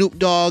Cube, Snoop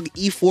Dogg,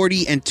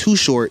 E40, and Too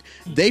Short.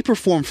 They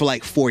performed for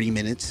like 40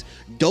 minutes.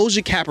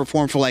 Doja Cat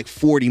performed for like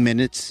 40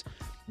 minutes.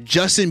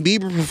 Justin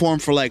Bieber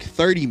performed for like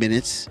 30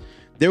 minutes.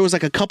 There was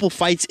like a couple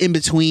fights in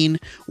between.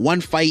 One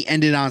fight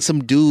ended on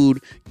some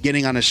dude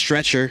getting on a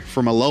stretcher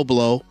from a low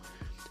blow.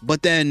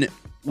 But then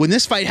when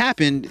this fight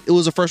happened, it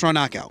was a first round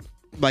knockout.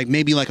 Like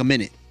maybe like a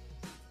minute.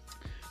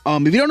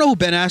 If you don't know who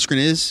Ben Askren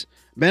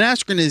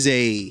is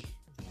a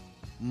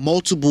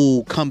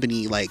multiple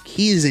company, like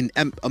he is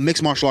a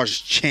mixed martial arts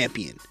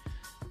champion.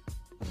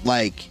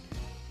 Like,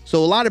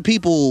 so a lot of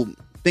people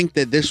think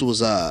that this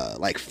was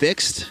like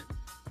fixed,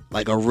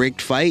 like a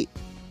rigged fight.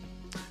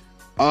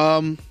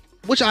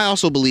 Which I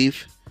also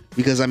believe,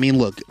 because I mean,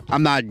 look,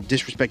 I'm not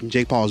disrespecting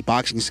Jake Paul's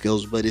boxing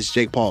skills, but it's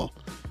Jake Paul.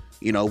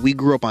 You know, we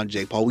grew up on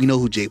Jake Paul. We know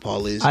who Jake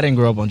Paul is. I didn't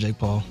grow up on Jake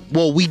Paul.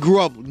 Well, we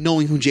grew up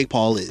knowing who Jake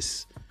Paul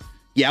is.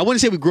 Yeah, I wouldn't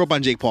say we grew up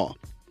on Jake Paul.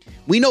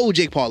 We know who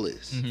Jake Paul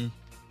is. Mm-hmm.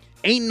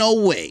 Ain't no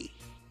way.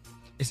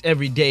 It's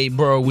every day,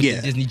 bro, with the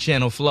Disney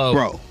Channel flow.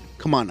 Bro,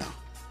 come on now.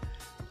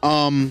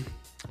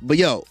 But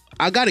yo,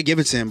 I gotta give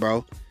it to him,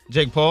 bro.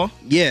 Jake Paul?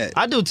 Yeah.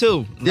 I do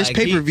too. This like,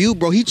 pay-per-view,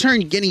 bro, he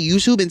turned getting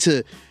YouTube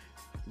into...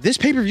 This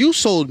pay-per-view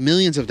sold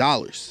millions of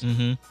dollars.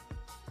 Mm-hmm.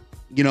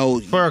 You know,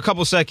 for a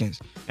couple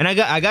seconds. And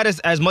I got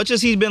as much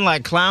as he's been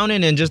like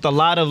clowning and just a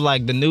lot of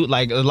like the new,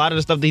 like a lot of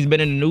the stuff that he's been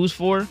in the news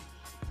for,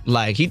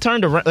 like he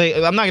turned around. Like,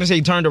 I'm not gonna say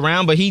he turned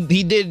around, but he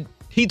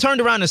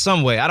turned around in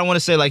some way. I don't want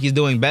to say like he's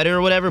doing better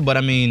or whatever, but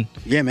I mean,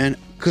 yeah, man.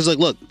 Because like,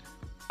 look,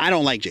 I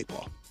don't like Jake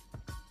Paul.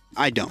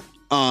 I don't.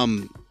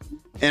 And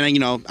you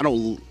know, I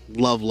don't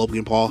love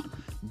Logan Paul,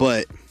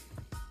 but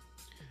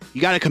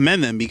you got to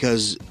commend them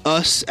because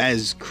us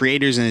as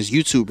creators and as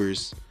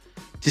YouTubers,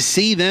 to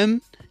see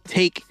them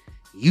take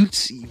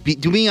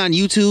being on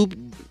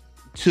YouTube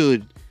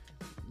to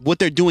what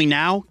they're doing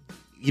now,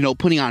 you know,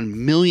 putting on $1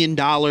 million.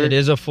 It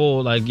is a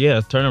full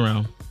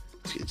turnaround.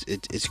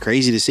 It's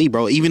crazy to see,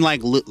 bro. Even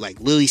like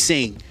Lily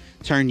Singh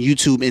turned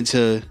YouTube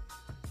into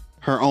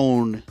her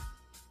own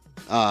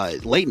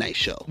late night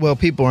show. Well,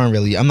 people aren't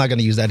really. I'm not going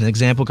to use that as an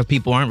example because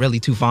people aren't really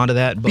too fond of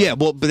that. But. Yeah,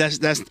 well, but that's.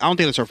 I don't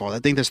think that's her fault. I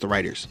think that's the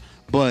writers.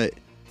 But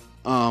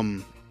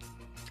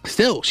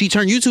still, she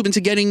turned YouTube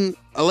into getting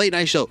a late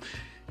night show.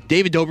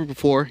 David Dobrik,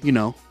 before, you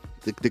know,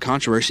 the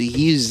controversy,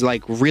 he's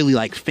like really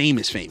like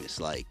famous,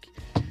 like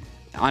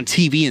on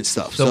TV and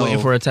stuff. So waiting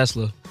for a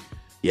Tesla.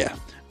 Yeah,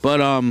 but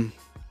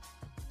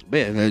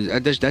man,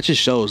 that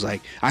just shows.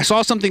 Like, I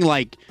saw something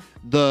like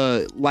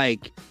I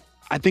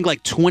think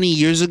like 20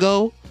 years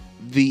ago,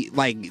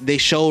 they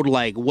showed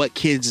like what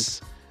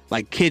kids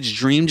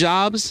dream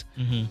jobs,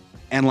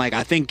 and like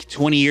I think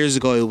 20 years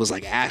ago it was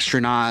like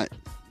astronaut,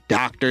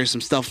 doctor, some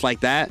stuff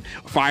like that,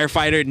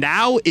 firefighter.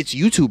 Now it's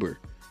YouTuber.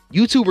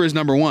 YouTuber is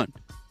number one.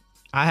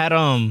 I had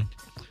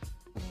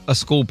a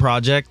school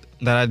project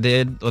that I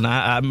did.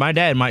 And my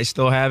dad might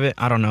still have it.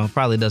 I don't know.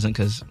 Probably doesn't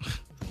because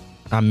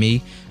I'm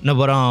me. No,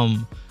 but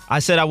I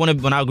said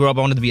when I grew up I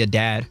wanted to be a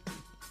dad.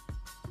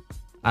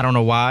 I don't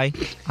know why.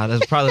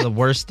 That's probably the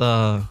worst.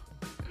 Not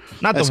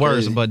That's the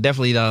worst, crazy. but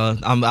definitely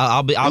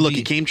I'll be. Look,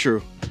 it came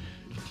true.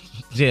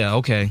 Yeah.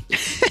 Okay.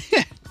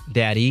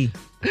 Daddy.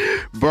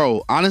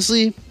 Bro,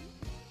 honestly,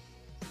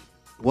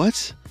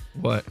 what?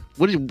 What?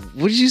 What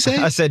did you say?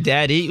 I said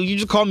daddy. You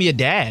just call me a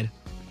dad.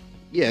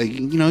 Yeah,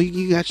 you know,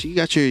 you got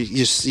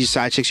your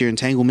side chicks, your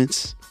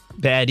entanglements.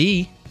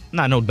 Daddy.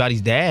 Not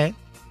nobody's dad.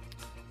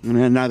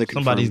 Neither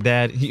confirm. Somebody's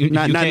dad.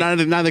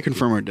 Neither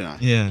confirm or deny.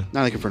 Yeah.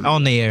 Neither confirm.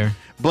 On the air.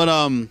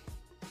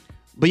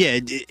 But yeah,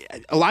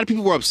 a lot of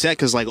people were upset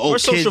because like, or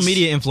social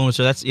media influencer.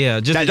 That's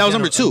just that was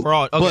number 2.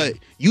 Broad. Okay.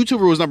 But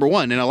YouTuber was number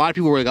 1, and a lot of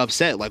people were like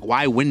upset. Like,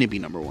 why wouldn't it be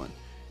number 1?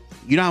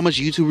 You know how much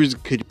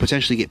YouTubers could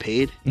potentially get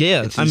paid?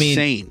 Yeah, it's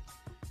insane.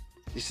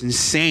 It's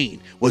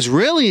insane. What's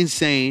really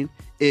insane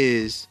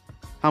is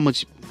how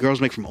much girls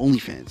make from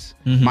OnlyFans.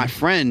 Mm-hmm. My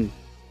friend,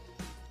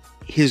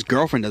 his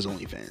girlfriend does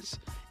OnlyFans,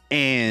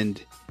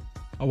 and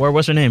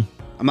what's her name?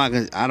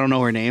 I don't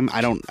know her name. I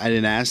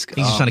didn't ask.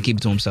 He's just trying to keep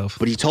it to himself.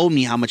 But he told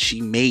me how much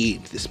she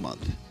made this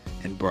month.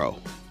 And bro.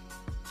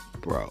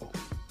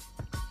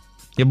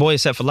 Your boy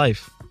is set for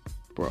life.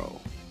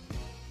 Bro.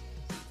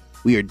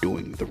 We are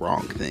doing the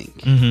wrong thing.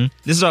 Mm-hmm.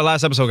 This is our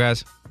last episode,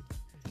 guys.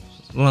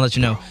 I want to let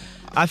you know.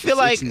 I feel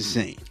like it's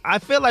insane. I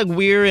feel like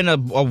we're in a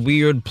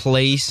weird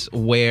place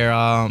where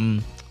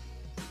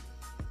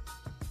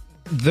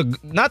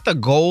not the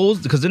goals,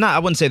 because they're not, I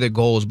wouldn't say they're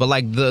goals, but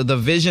like the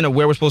vision of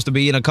where we're supposed to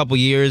be in a couple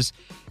years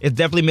is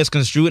definitely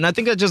misconstrued. And I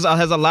think that just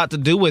has a lot to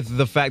do with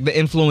the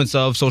influence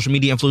of social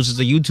media influencers,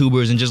 the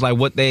YouTubers, and just like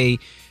what they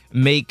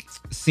make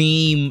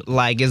seem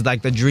like is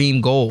like the dream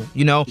goal,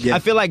 you know? Yeah. I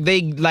feel like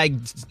they like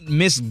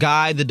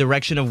misguide the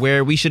direction of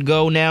where we should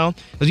go now.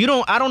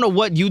 Because I don't know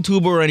what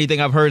YouTuber or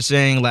anything I've heard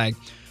saying like,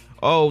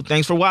 oh,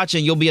 thanks for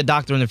watching, you'll be a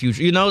doctor in the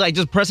future. You know, like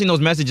just pressing those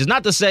messages.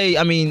 Not to say,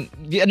 I mean,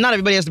 not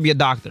everybody has to be a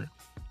doctor.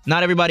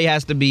 Not everybody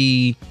has to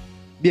be,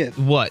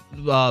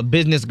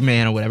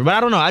 businessman or whatever. But I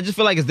don't know. I just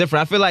feel like it's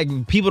different. I feel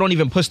like people don't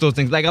even push those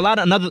things. Like a lot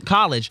of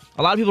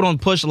people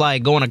don't push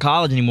like going to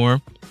college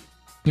anymore.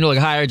 You know, like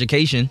higher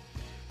education.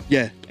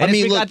 Yeah, and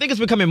I think it's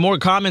becoming more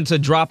common to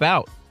drop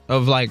out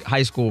of like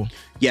high school.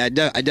 Yeah, I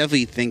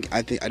definitely think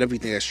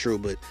that's true.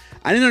 But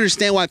I didn't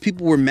understand why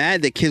people were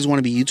mad that kids want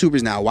to be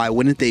YouTubers now. Why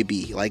wouldn't they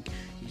be? Like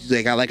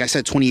I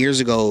said 20 years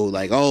ago,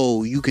 like,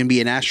 oh, you can be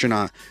an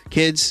astronaut.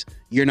 Kids,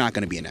 you're not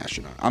going to be an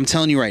astronaut. I'm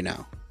telling you right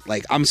now.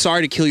 Like, I'm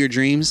sorry to kill your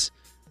dreams.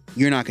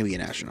 You're not going to be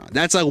an astronaut.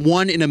 That's like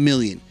 1 in a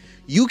million.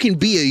 You can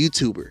be a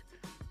YouTuber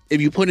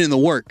if you put in the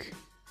work.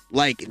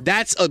 Like,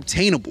 that's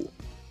obtainable.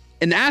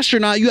 An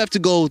astronaut, you have to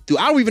go through.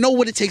 I don't even know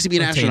what it takes to be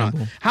an astronaut.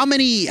 How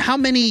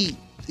many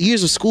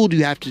years of school do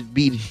you have to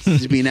be an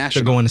astronaut?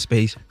 To go into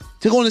space.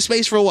 To go into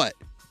space for what?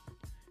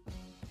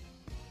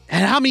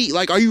 And how many,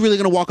 like, are you really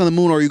going to walk on the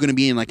moon, or are you going to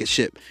be in like a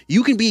ship?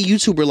 You can be a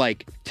YouTuber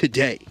like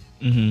today.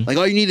 Mm-hmm. Like,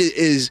 all you need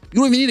is,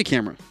 you don't even need a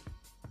camera.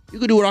 You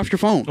can do it off your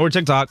phone. Or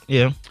TikTok,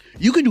 yeah.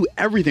 You can do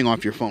everything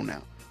off your phone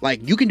now.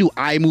 Like, you can do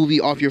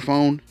iMovie off your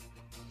phone.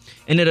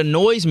 And it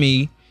annoys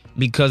me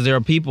because there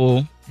are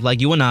people like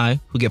you and I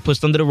who get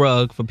pushed under the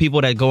rug for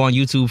people that go on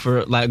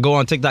YouTube go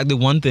on TikTok, do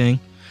one thing.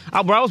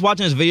 I was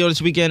watching this video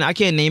this weekend. I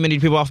can't name any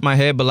people off my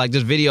head, but like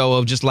this video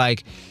of just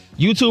like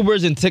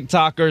YouTubers and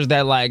TikTokers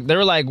that like,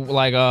 they're like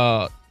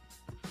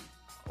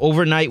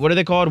overnight, what are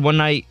they called?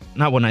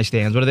 Not one night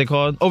stands. What are they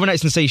called? Overnight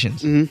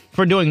sensations. Mm-hmm.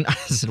 For doing,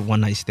 this is a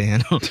one night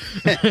stand.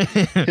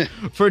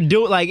 For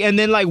doing like, and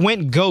then like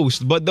went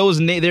ghost, but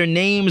their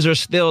names are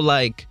still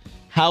like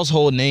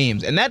household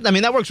names. And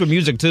that works with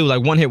music too,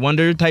 like one hit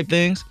wonder type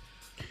things.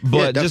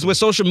 But just with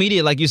social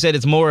media, like you said,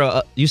 it's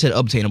more, you said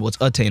obtainable, it's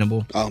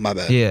attainable. Oh, my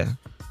bad. Yeah.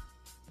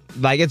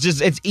 Like,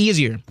 it's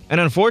easier.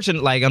 And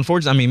unfortunately,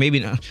 I mean,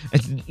 maybe not.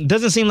 It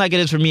doesn't seem like it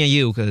is for me and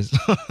you, because,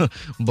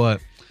 but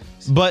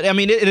I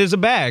mean, it is a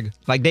bag.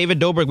 Like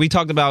David Dobrik, we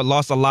talked about,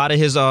 lost a lot of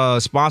his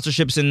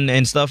sponsorships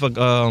and stuff.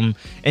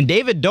 And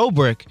David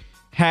Dobrik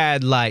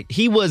had like,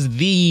 he was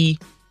Mr.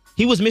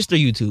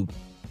 YouTube.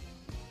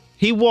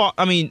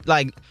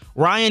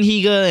 Ryan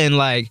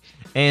Higa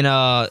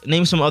and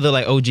name some other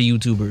like OG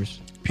YouTubers.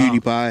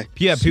 PewDiePie.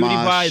 Yeah, Smosh.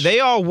 PewDiePie. They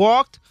all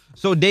walked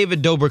so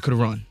David Dobrik could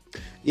run.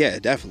 Yeah,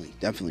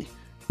 definitely.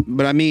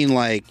 But I mean,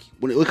 like,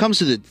 when it comes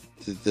to the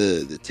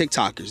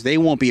TikTokers, they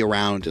won't be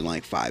around in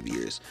like 5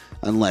 years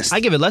unless I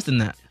give it less than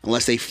that.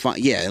 Unless they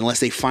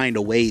find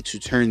a way to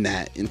turn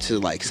that into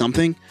like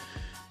something.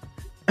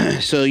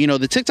 So, you know,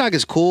 the TikTok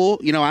is cool.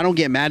 You know, I don't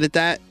get mad at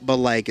that. But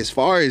like, as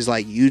far as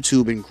like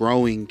YouTube and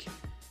growing,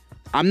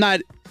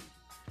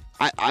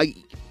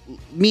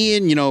 me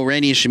and, you know,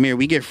 Randy and Shamir,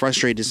 we get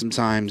frustrated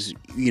sometimes,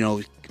 you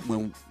know,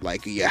 when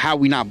like, how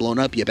we not blown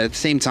up yet. But at the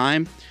same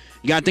time,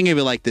 you gotta think of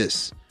it like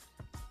this.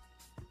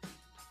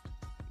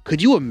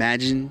 Could you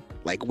imagine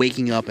like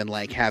waking up and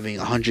like having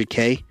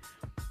 100K?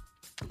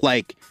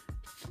 Like,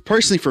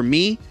 personally for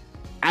me,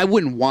 I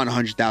wouldn't want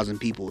 100,000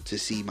 people to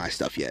see my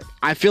stuff yet.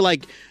 I feel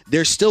like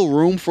there's still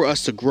room for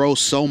us to grow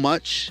so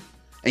much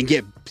and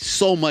get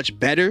so much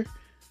better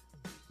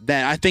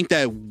that I think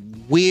that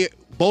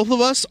both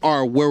of us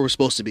are where we're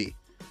supposed to be.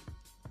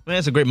 Man,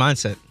 that's a great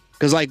mindset.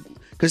 Because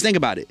think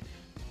about it.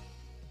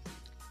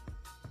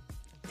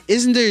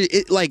 Isn't there,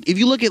 like, if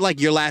you look at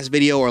like your last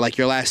video or like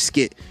your last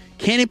skit,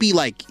 can't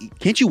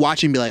you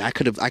watch it and be like,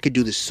 I could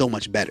do this so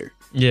much better?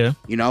 Yeah.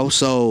 You know,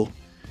 so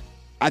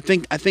I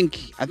think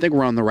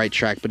we're on the right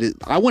track, but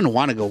I wouldn't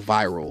want to go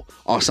viral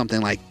or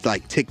something like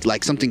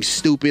something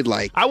stupid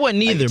like. I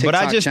wouldn't either, but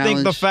I just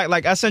think the fact,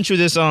 like, I sent you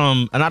this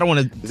and I don't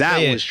want to.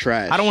 That was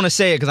trash. I don't want to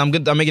say it because I'm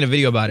making a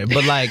video about it,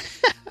 but like,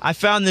 I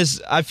found this.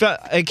 He's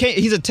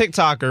a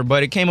TikToker,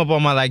 but it came up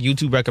on my like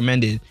YouTube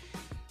recommended.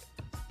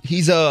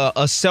 He's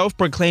a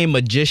self-proclaimed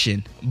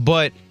magician,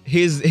 but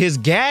his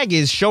gag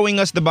is showing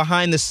us the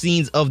behind the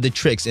scenes of the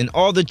tricks, and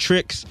all the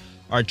tricks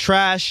are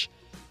trash.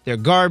 They're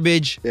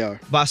garbage. They are.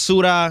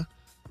 Basura.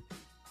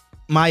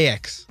 My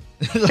ex.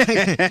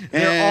 Like,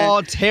 they're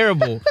all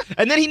terrible.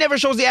 And then he never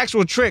shows the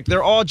actual trick.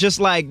 They're all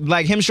just like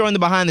him showing the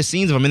behind the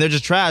scenes of them, and they're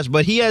just trash.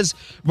 But he has,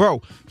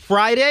 bro,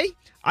 Friday,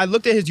 I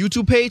looked at his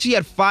YouTube page. He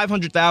had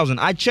 500,000.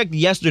 I checked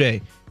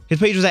yesterday. His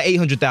page was at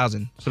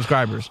 800,000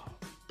 subscribers.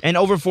 And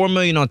over 4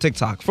 million on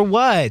TikTok. For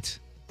what?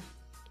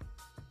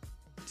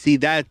 See,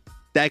 that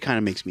kind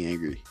of makes me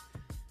angry.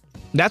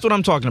 That's what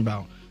I'm talking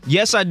about.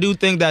 Yes, I do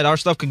think that our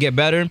stuff could get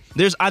better.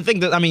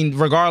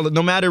 Regardless,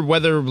 no matter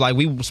whether like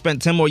we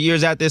spent 10 more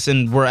years at this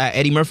and we're at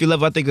Eddie Murphy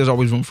level, I think there's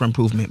always room for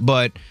improvement.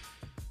 But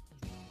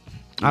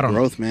I don't know.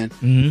 Growth, man.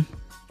 Mm-hmm.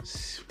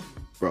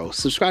 Bro,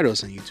 subscribe to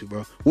us on YouTube,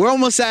 bro. We're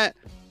almost at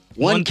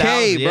 1K, bro.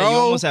 Yeah, you're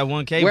almost at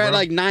 1K, We're bro. at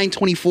like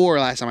 924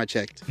 last time I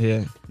checked.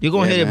 Yeah. You're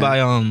going to hit it by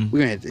we're going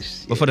to hit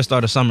this. before the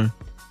start of summer.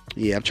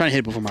 Yeah, I'm trying to hit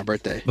it before my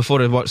birthday. Before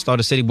the start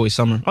of City Boy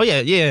summer. Oh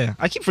yeah.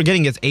 I keep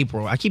forgetting it's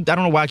April. I don't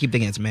know why I keep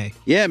thinking it's May.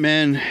 Yeah,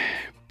 man.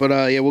 But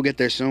yeah, we'll get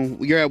there soon.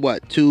 You're at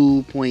what?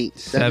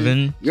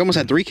 2.7? You're almost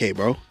at 3K,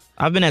 bro.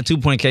 I've been at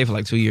 2.K for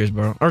like 2 years,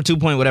 bro. Or 2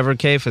 point whatever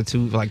K for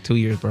 2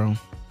 years, bro.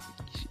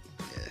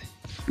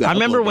 Yeah. I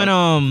remember when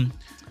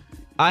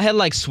I had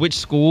like switched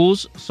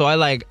schools, so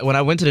when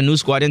I went to the new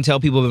school, I didn't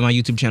tell people about my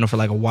YouTube channel for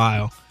like a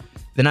while.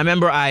 Then I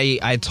remember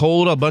I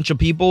told a bunch of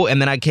people,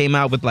 and then I came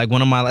out with like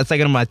one of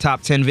my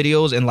top 10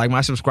 videos, and like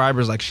my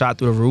subscribers like shot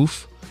through the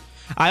roof.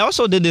 I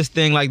also did this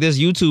thing like this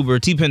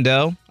YouTuber, T.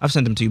 Pendel. I've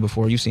sent him to you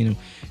before. You've seen him.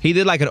 He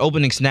did like an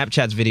opening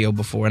Snapchats video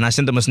before, and I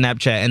sent him a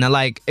Snapchat, and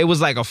it was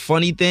like a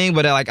funny thing,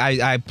 but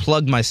I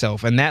plugged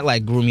myself, and that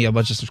like grew me a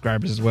bunch of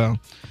subscribers as well.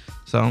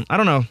 So I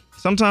don't know.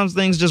 Sometimes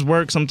things just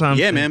work. Sometimes.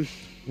 Yeah, man.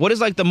 What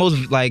is like the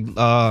most like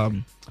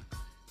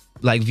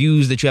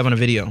views that you have on a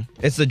video?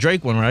 It's the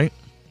Drake one, right?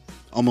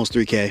 Almost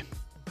 3K.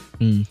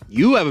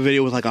 You have a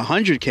video with like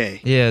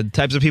 100K. Yeah,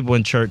 types of people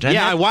in church. And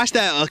I watched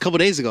that a couple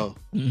days ago.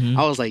 Mm-hmm.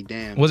 I was like,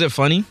 damn. Was it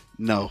funny?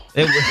 No.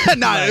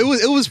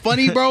 It was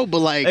funny, bro. But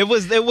like, it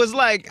was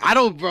like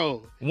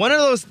bro. One of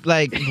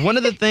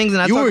the things,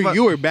 and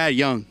you were bad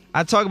young.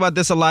 I talk about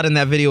this a lot in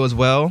that video as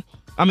well.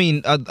 I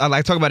mean, I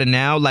like talk about it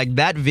now. Like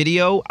that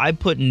video, I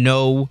put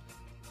no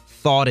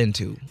thought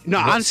into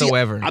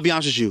whatsoever. Honestly, I'll be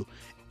honest with you.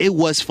 It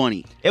was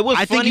funny. It was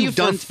funny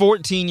for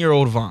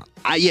 14-year-old Vaughn.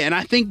 Yeah, and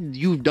I think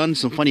you've done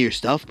some funnier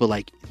stuff, but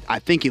like I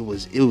think it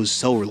was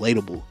so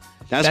relatable.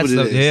 That's what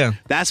it is. Yeah.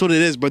 That's what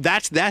it is. But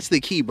that's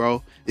the key,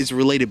 bro. It's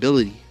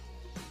relatability.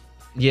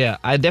 Yeah,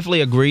 I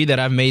definitely agree that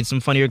I've made some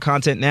funnier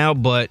content now,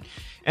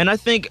 and I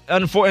think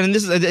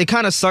it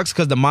kind of sucks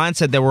because the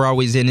mindset that we're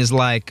always in is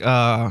like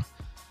I'm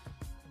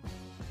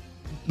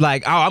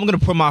gonna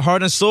put my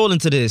heart and soul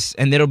into this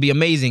and it'll be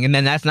amazing, and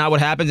then that's not what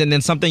happens, and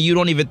then something you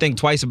don't even think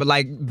twice about,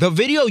 like the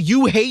video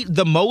you hate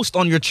the most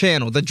on your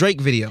channel, the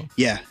Drake video,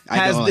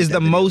 is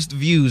the most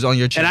views on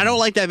your channel. And I don't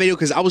like that video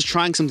because I was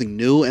trying something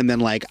new, and then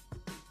like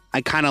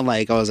I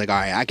was like, all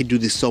right, I could do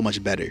this so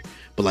much better,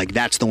 but like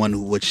that's the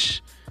one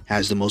which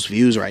has the most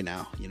views right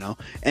now, you know.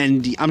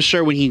 And I'm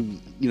sure when he,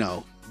 you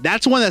know,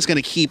 that's one that's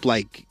gonna keep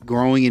like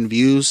growing in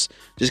views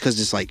just because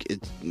it's like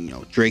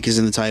Drake is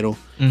in the title.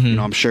 Mm-hmm. You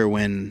know, I'm sure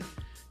when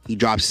he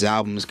drops his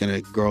album, it's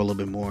gonna grow a little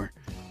bit more.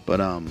 But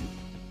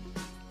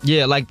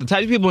yeah, like the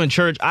type of people in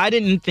church, I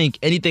didn't think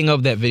anything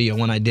of that video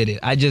when I did it.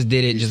 I just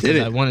did it just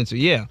because I wanted to.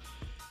 Yeah.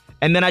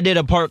 And then I did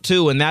a part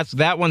 2, and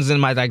that one's in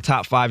my like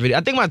top 5 videos.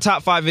 I think my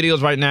top 5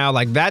 videos right now,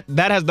 like that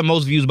has the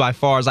most views by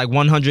far. It's like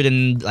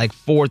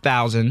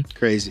 104,000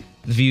 crazy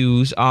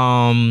views.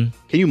 Can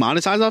you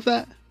monetize off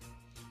that?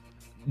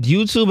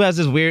 YouTube has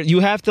this weird. You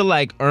have to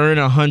like earn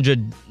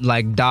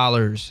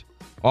 $100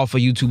 off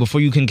of YouTube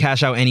before you can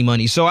cash out any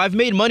money. So I've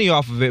made money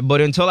off of it, but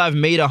until I've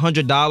made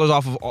 $100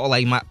 off of all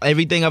like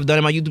everything I've done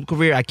in my YouTube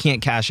career, I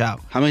can't cash out.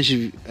 How much?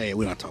 Hey,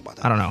 we don't talk about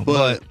that. I don't know,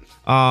 but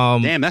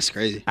damn, that's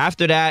crazy.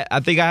 After that,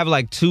 I think I have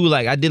like 2.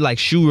 Like I did like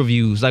shoe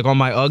reviews, like on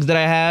my Uggs that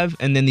I have,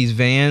 and then these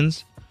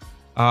Vans.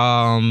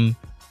 Types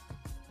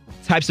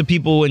of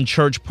people in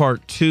church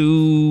part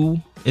 2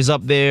 is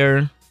up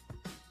there.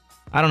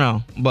 I don't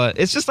know, but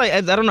it's just like I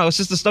don't know. It's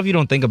just the stuff you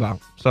don't think about.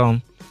 So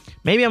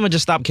maybe I'm gonna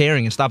just stop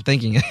caring and stop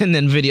thinking, and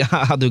then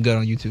I'll do good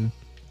on YouTube.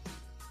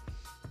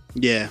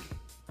 Yeah,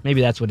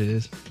 maybe that's what it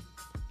is.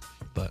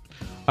 But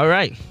all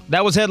right,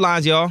 that was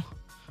headlines, y'all.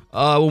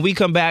 When we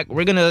come back,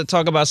 we're gonna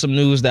talk about some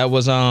news that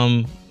was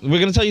we're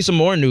gonna tell you some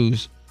more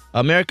news.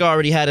 America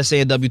already had us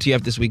saying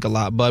WTF this week a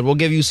lot, but we'll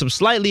give you some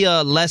slightly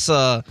less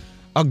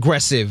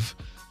aggressive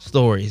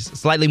stories,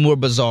 slightly more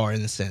bizarre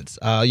in a sense.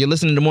 You're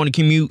listening to Morning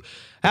Commute.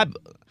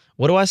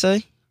 What do I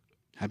say?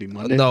 Happy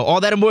Monday. No,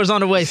 all that and more is on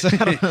the way. So,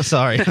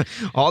 sorry.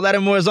 All that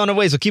and more is on the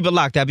way, so keep it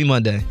locked. Happy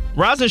Monday.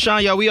 Roz and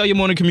Sean, y'all, we are your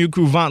morning commute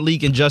crew. Vaunt,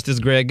 Leak, and Justice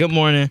Greg. Good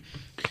morning.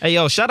 Hey,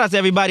 yo, shout out to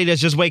everybody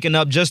that's just waking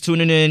up, just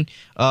tuning in.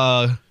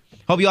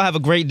 Hope y'all have a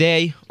great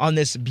day on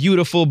this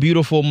beautiful,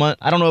 beautiful month.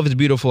 I don't know if it's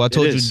beautiful. I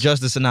told you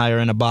Justice and I are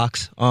in a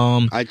box.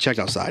 I checked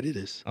outside. It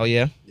is. Oh,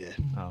 yeah? Yeah.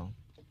 Oh.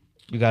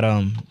 You got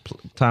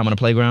time on the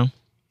playground?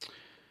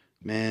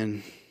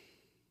 Man,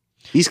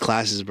 these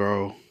classes,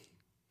 bro.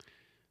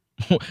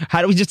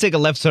 How do we just take a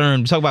left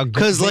turn? Talk about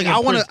because like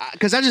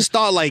I just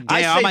thought like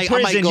damn, I might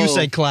go. You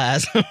said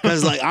class.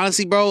 Because like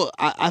honestly, bro,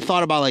 I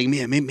thought about like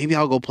man, maybe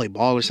I'll go play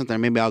ball or something.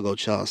 Maybe I'll go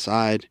chill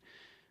outside.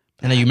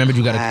 And then you remembered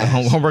you got a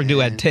homework due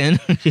at 10.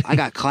 I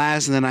got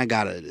class and then I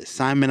got an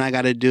assignment I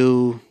got to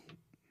do.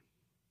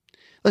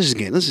 Let's just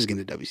get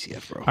into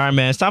WCF, bro. All right,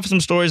 man. It's time for some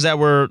stories that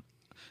were.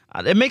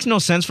 It makes no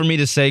sense for me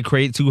to say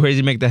too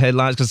crazy to make the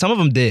headlines because some of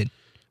them did,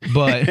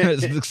 but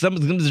some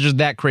of them are just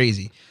that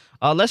crazy.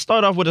 Let's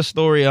start off with a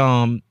story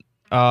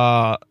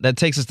that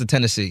takes us to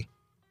Tennessee.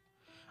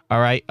 All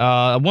right.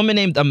 A woman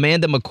named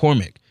Amanda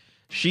McCormick.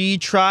 She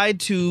tried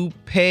to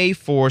pay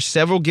for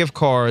several gift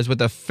cards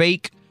with a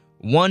fake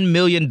 $1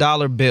 million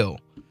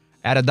bill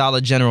at a Dollar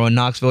General in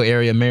Knoxville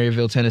area,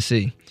 Maryville,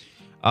 Tennessee.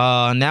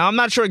 Now, I'm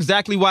not sure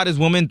exactly why this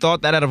woman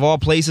thought that out of all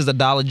places, a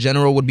Dollar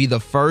General would be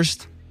the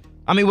first.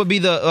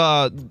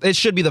 It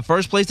should be the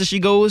first place that she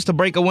goes to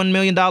break a $1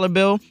 million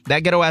bill. That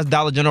ghetto-ass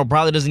Dollar General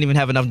probably doesn't even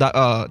have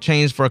enough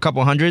change for a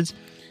couple hundreds.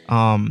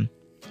 From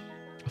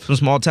a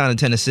small town in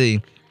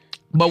Tennessee.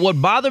 But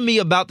what bothered me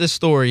about this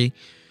story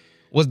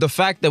was the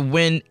fact that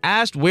when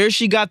asked where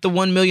she got the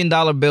 $1 million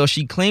bill,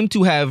 she claimed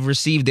to have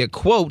received it,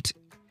 quote,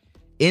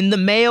 in the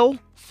mail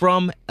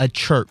from a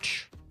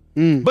church.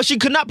 But she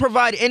could not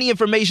provide any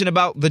information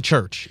about the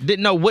church.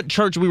 Didn't know what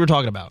church we were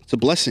talking about. It's a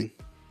blessing.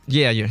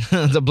 Yeah,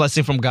 it's a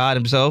blessing from God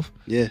himself.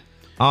 Yeah.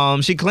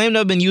 She claimed to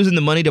have been using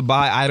the money to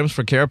buy items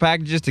for care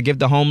packages to give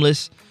the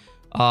homeless.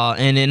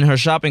 And in her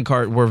shopping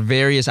cart were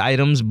various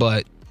items,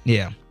 but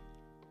yeah.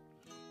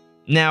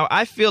 Now,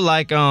 I feel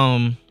like,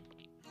 I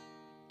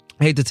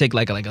hate to take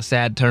like a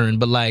sad turn,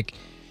 but like,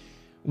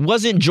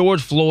 wasn't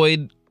George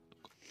Floyd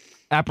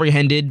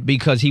apprehended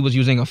because he was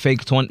using a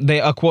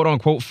quote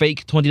unquote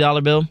fake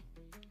 $20 bill?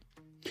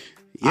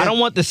 Yeah. I don't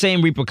want the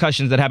same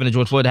repercussions that happened to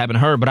George Floyd to happen to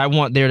her, but I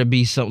want there to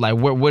be some like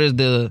what is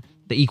the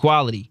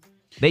equality?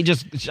 I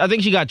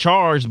think she got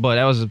charged, but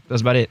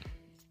that's about it.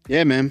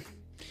 Yeah, man.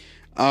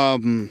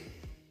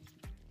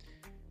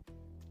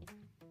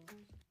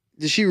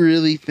 Did she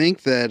really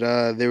think that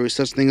there was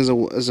such thing as a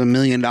 $1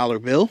 million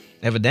bill?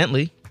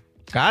 Evidently,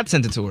 God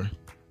sent it to her.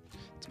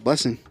 It's a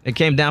blessing. It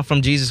came down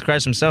from Jesus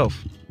Christ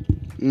himself.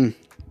 And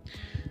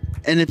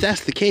if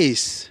that's the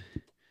case,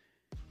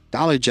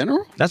 Dollar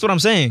General? That's what I'm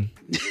saying.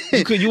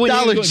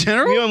 Dollar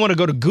General? You ain't want to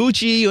go to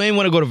Gucci. You ain't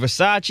want to go to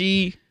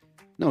Versace.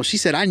 No, she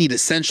said, I need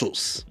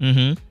essentials.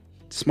 Mm-hmm.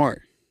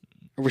 Smart.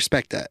 I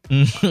respect that.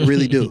 I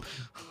really do.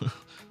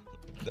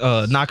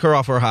 Knock her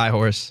off her high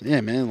horse. Yeah,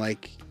 man.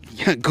 Like,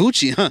 yeah,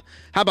 Gucci, huh?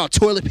 How about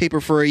toilet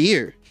paper for a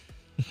year?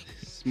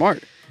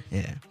 Smart.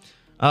 Yeah.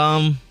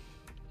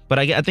 But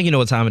I think you know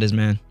what time it is,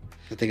 man.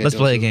 Let's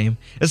play a game.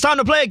 It's time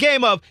to play a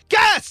game of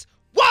Guess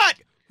What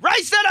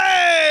Race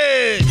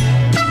It Is!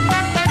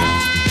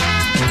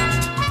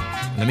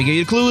 Let me give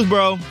you the clues,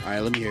 bro. All right,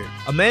 let me hear it.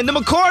 Amanda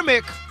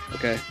McCormick.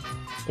 Okay.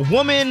 A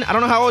woman, I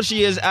don't know how old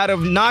she is, out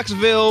of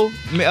Knoxville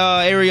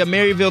area,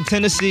 Maryville,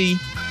 Tennessee,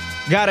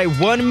 got a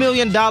 $1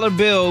 million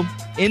bill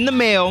in the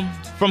mail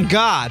from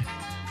God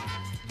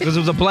because it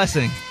was a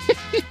blessing.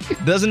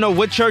 Doesn't know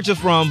what church it's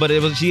from, but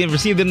she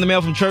received it in the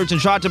mail from church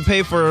and tried to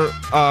pay for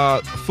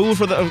food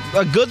for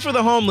the goods for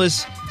the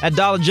homeless at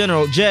Dollar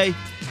General. Jay,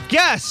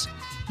 guess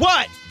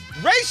what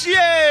race she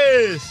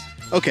is?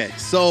 Okay,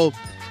 so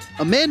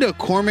Amanda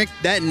McCormick,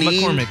 that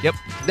name. McCormick, yep.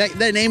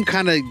 That name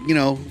kind of,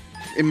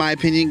 in my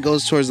opinion,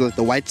 goes towards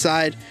the white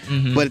side.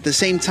 Mm-hmm. But at the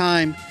same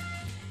time,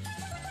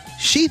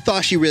 she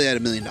thought she really had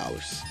 $1 million.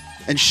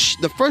 And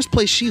the first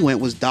place she went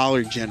was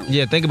Dollar General.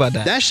 Yeah, think about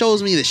that. That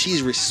shows me that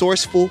she's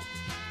resourceful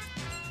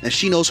and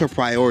she knows her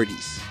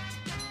priorities.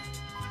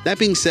 That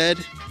being said,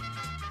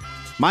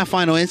 my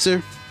final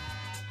answer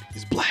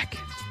is black.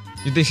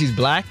 You think she's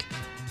black?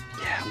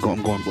 Yeah,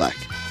 I'm going black.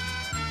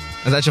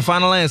 Is that your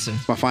final answer?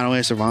 It's my final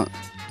answer, Vaunt.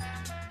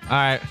 All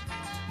right.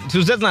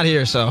 Suzette's not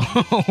here, so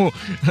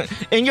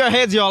in your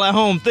heads, y'all at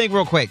home, think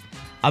real quick.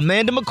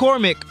 Amanda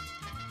McCormick,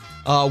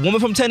 a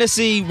woman from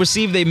Tennessee,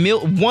 received a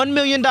 $1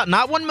 million,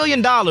 not $1 million,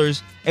 a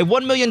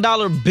 $1 million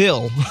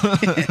bill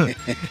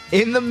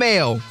in the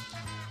mail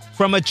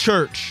from a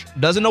church.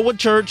 Doesn't know what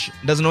church,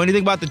 doesn't know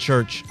anything about the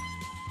church,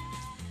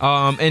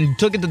 and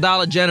took it to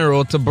Dollar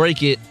General to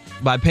break it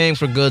by paying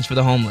for goods for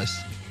the homeless.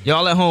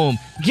 Y'all at home,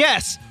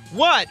 guess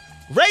what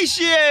race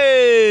she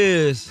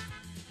is?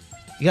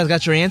 You guys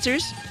got your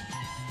answers?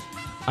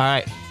 All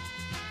right.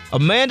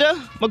 Amanda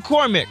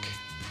McCormick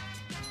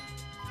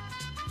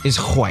is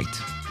white.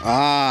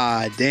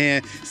 Ah,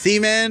 damn. See,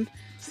 man?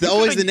 It's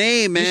always the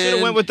name, man. You should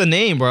have went with the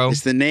name, bro.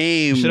 It's the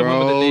name, bro.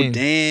 Went with the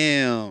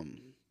name.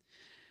 Damn.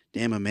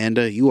 Damn,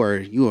 Amanda, you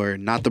are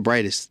not the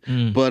brightest.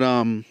 But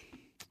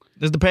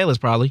There's the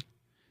palest, probably.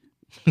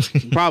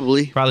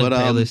 probably Probably but, the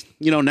palest.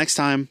 Next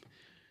time.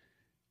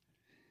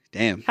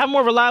 Damn. Have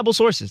more reliable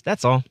sources.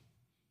 That's all.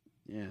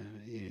 Yeah,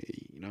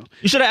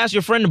 You should have asked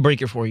your friend to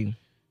break it for you.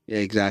 Yeah,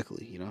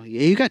 exactly. Yeah,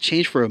 you got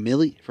change for a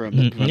million. For a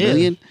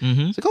million.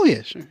 Mm-hmm. It's like, oh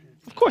yeah, sure.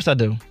 Of course I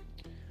do.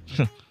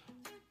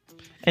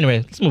 Anyway,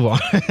 let's move on.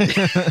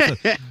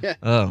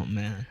 Oh,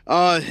 man.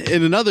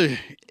 In another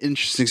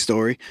interesting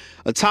story,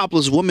 a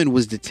topless woman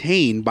was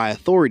detained by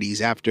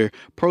authorities after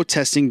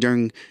protesting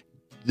during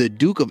the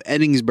Duke of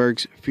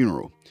Edinburgh's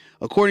funeral.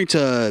 According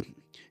to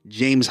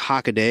James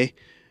Hockaday,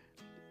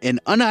 an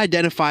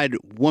unidentified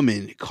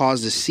woman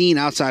caused a scene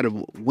outside of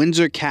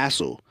Windsor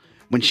Castle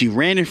when she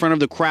ran in front of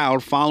the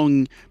crowd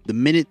following the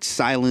minute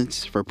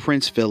silence for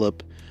Prince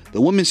Philip. The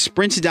woman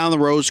sprinted down the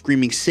road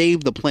screaming,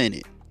 "Save the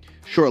planet."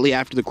 Shortly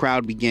after the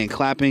crowd began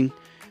clapping,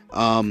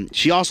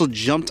 she also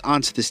jumped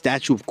onto the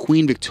statue of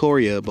Queen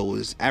Victoria but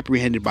was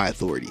apprehended by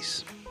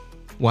authorities.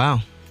 Wow.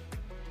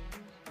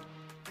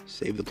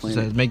 Save the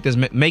planet. So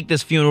make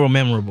this funeral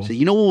memorable. So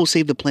you know what will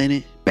save the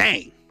planet?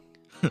 Bang!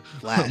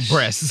 Flash.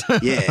 Breasts.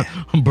 Yeah.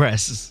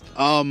 Breasts.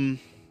 How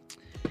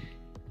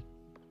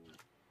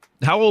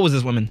old was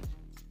this woman?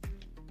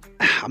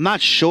 I'm not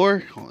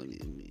sure.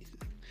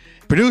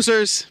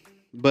 Producers,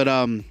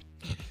 but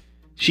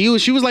she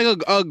was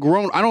like a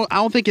grown. I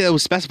don't think it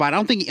was specified.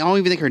 I don't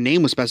even think her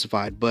name was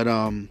specified. But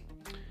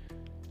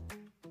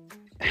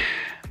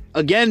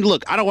again,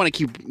 look, I don't want to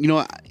keep. No,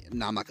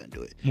 I'm not gonna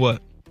do it.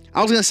 What?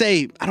 I was gonna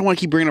say I don't want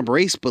to keep bringing up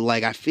race, but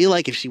like I feel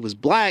like if she was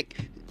black,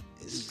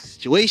 the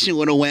situation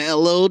would have went a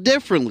little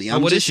differently.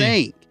 I'm just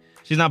saying.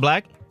 She's not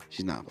black?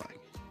 She's not black.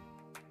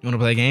 You want to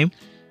play a game?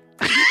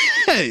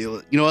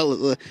 You know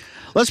what?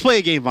 Let's play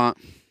a game, Vaughn.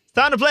 It's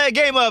time to play a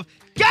game of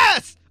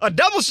Guess! A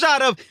double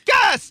shot of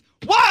Guess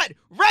What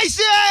Race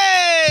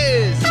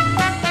Is!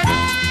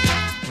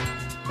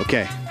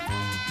 Okay.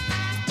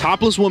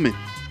 Topless woman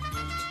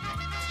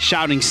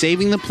shouting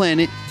 "Saving the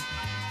planet,"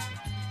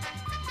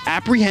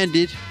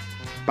 apprehended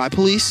by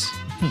police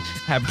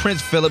at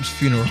Prince Philip's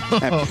funeral.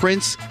 At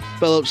Prince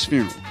Philip's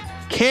funeral.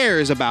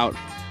 Cares about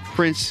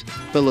Prince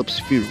Philip's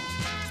funeral.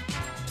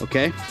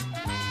 Okay?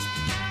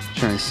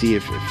 Trying to see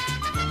if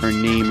her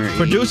name or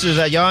Producers,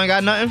 age. y'all ain't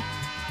got nothing?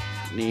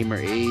 Name or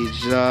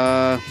age.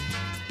 Y'all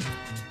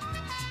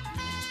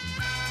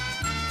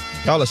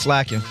are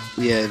slacking.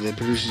 Yeah, the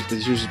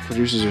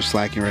producers are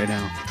slacking right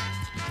now.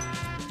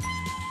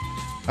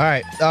 All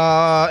right.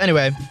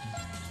 Anyway,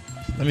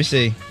 let me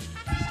see.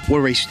 What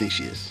race do you think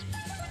she is?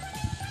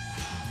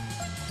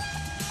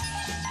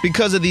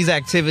 Because of these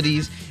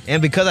activities,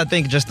 and because I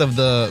think just of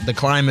the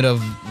climate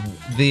of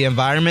the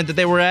environment that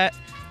they were at,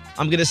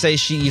 I'm gonna say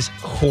she's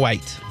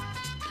white.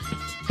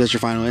 That's your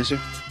final answer?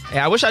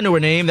 Yeah, I wish I knew her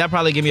name. That'd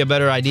probably give me a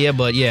better idea.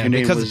 But yeah, Her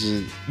name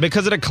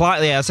because of the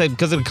climate. Yeah, I said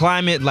because of the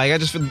climate. Like I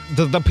just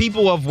the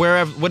people of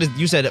wherever. What is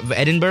you said?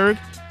 Edinburgh.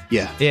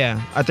 Yeah.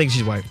 Yeah, I think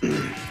she's white.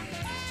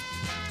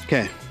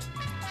 Okay.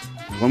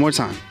 One more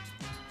time.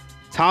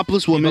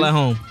 Topless woman. People at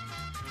home.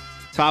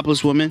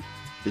 Topless woman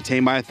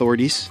detained by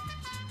authorities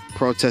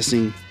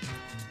protesting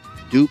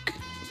Duke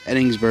of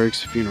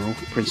Edinburgh's funeral,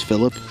 Prince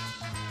Philip.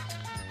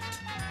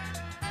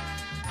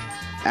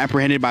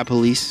 Apprehended by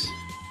police.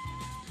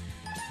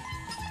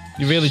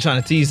 You're really trying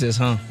to tease this,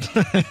 huh?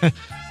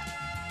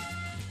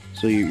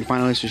 So your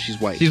final answer, she's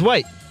white. She's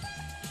white.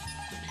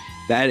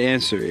 That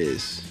answer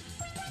is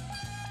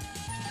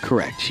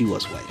correct. She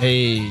was white.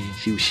 Hey.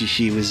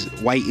 She was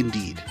white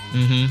indeed.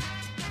 Mm-hmm.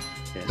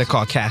 Yes. The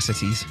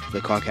Caucasities.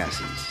 The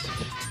Caucasians.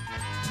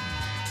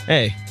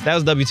 Hey, that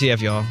was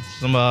WTF, y'all.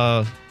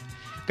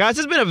 Guys,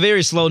 it's been a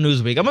very slow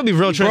news week. I'm gonna be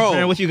real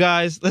transparent with you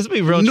guys. Let's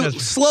be real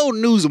transparent. Slow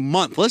news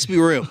month. Let's be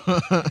real.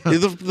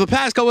 the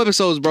past couple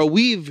episodes, bro,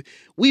 we've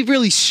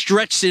really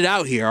stretched it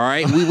out here. All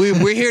right,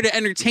 we're here to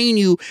entertain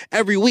you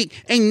every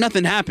week. Ain't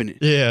nothing happening.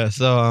 Yeah.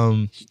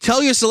 So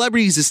tell your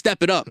celebrities to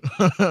step it up.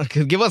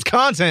 Give us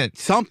content.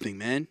 Something,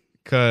 man.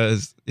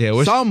 Cause yeah,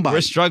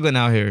 we're struggling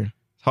out here.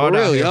 It's hard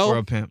out here for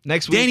a pimp.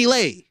 Next week, Danny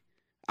Lay.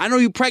 I know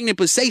you're pregnant,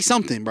 but say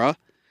something, bro.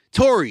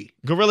 Tori.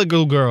 Gorilla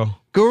Glue Girl.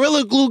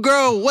 Gorilla Glue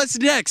Girl. What's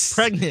next?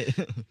 Pregnant.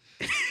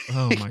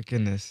 Oh my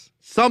goodness.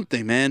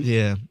 Something, man.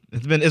 Yeah,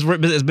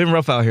 it's been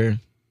rough out here.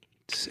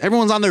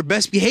 Everyone's on their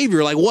best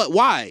behavior. Like what?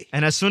 Why?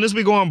 And as soon as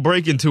we go on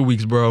break in 2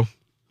 weeks, bro.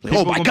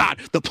 Oh my God!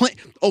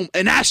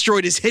 An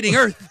asteroid is hitting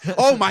Earth.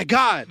 Oh my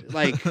God!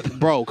 Like,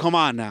 bro, come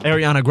on now.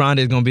 Ariana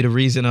Grande is gonna be the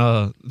reason.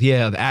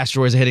 The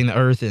asteroids are hitting the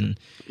Earth, and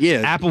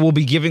Apple will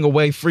be giving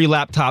away free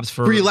laptops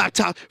for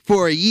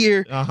a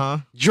year.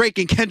 Drake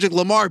and Kendrick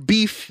Lamar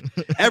beef.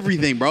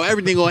 Everything, bro.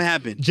 Everything gonna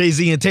happen.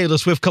 Jay-Z and Taylor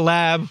Swift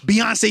collab.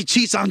 Beyonce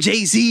cheats on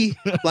Jay-Z.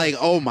 Like,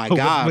 oh my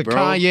God, with bro.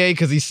 Kanye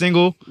because he's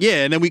single.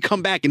 Yeah, and then we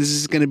come back and this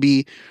is gonna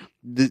be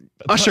the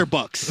Usher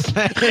Bucks.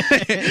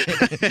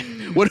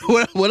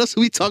 What else are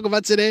we talking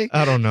about today?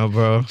 I don't know,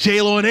 bro.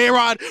 J-Lo and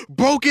A-Rod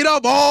broke it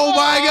up. Oh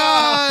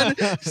my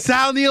God!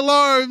 Sound the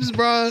alarms,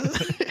 bro.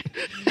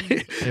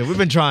 Yeah, we've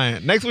been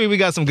trying. Next week we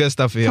got some good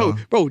stuff for y'all.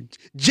 Bro,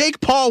 Jake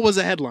Paul was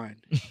a headline.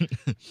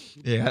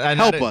 Yeah,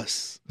 Help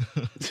us.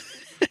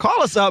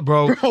 Call us up,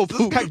 bro.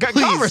 Please,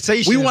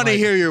 conversation. we want to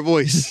hear your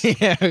voice.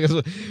 Yeah,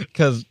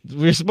 because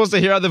we're supposed to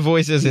hear other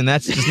voices, and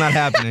that's just not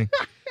happening.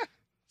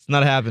 It's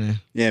not happening.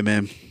 Yeah,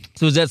 man.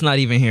 Suzette's not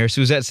even here.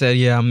 Suzette said,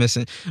 "Yeah, I'm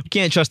missing. We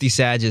can't trust these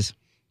Sages.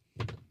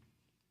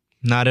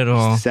 Not at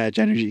all. Sag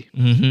energy.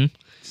 Mm-hmm.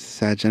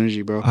 Sag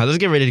energy, bro. All right, let's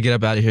get ready to get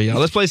up out of here, y'all.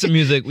 Let's play some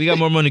music. We got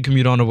more money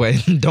commute on the way.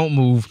 Don't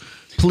move,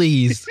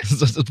 please.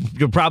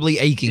 You're probably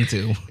aching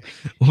to.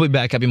 We'll be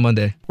back. Happy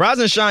Monday. Rise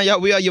and shine,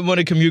 y'all. We are your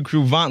morning commute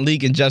crew, Vaughn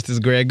Leak and Justice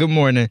Greg. Good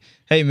morning.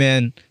 Hey,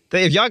 man.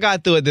 If y'all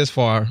got through it this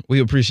far,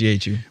 we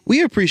appreciate you.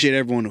 We appreciate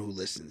everyone who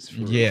listens.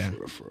 For real.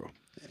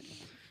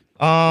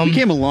 We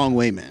came a long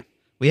way, man.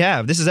 We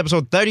have. This is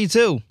episode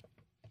 32.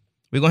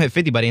 We're gonna hit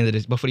 50 by the end of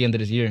this, before the end of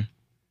this year.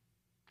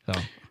 So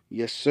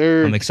yes,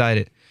 sir. I'm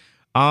excited.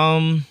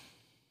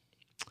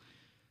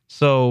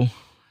 So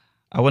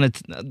I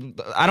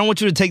don't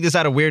want you to take this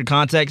out of weird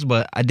context,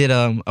 but I did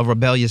a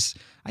rebellious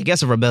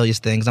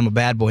thing, 'cause I'm a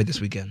bad boy this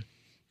weekend.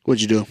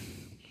 What'd you do?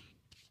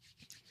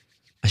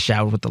 I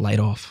showered with the light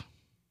off.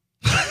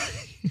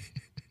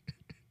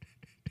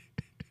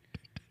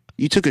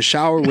 You took a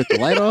shower with the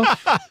light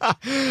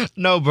off?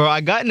 No, bro.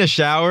 I got in the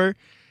shower,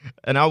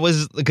 and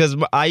because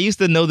I used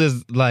to know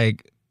this,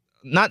 like,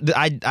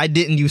 I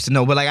didn't used to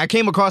know, but like I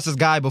came across this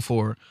guy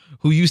before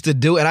who used to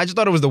do it, and I just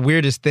thought it was the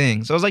weirdest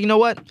thing. So I was like, you know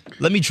what?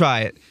 Let me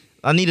try it.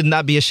 I need to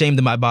not be ashamed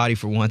of my body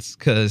for once,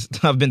 because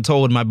I've been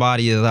told my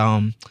body is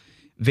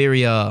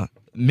very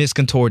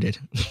miscontorted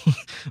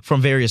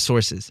from various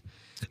sources.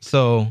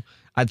 So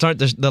I turned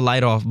the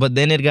light off, but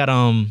then it got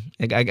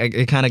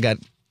it kind of got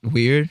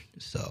weird.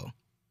 So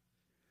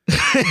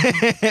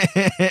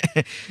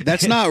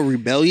that's not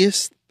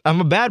rebellious. I'm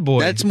a bad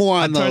boy. That's more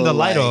on I turned the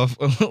light off.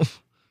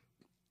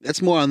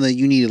 That's more on the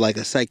you need like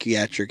a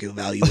psychiatric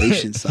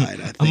evaluation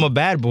side. I think. I'm a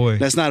bad boy.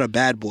 That's not a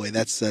bad boy.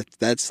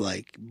 That's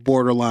like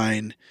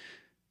borderline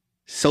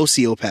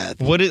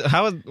sociopath. What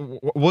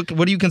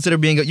do you consider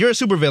being you're a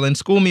supervillain.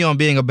 School me on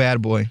being a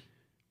bad boy.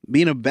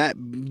 Being a bad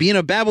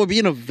boy,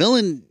 being a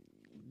villain.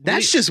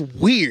 That's just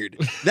weird.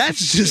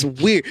 That's just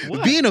weird.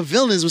 Being a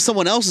villain is when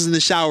someone else is in the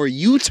shower,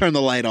 you turn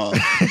the light off.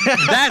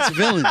 That's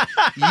villain.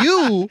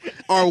 You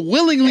are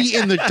willingly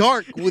in the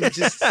dark with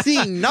just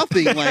seeing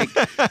nothing. Like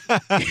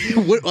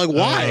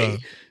why?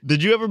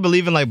 Did you ever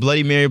believe in like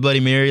Bloody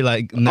Mary?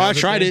 Like, I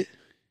tried it.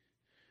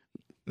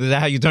 Is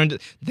that how you turned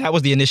it? That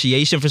was the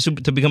initiation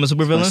to become a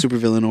supervillain?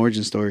 Supervillain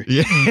origin story.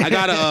 Yeah. I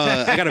got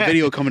a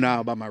video coming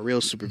out about my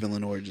real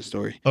supervillain origin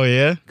story. Oh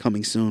yeah?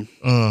 Coming soon.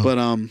 But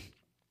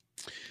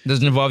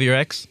does it involve your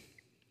ex?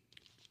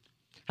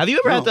 Have you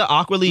ever had to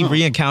awkwardly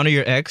re-encounter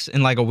your ex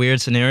in like a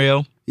weird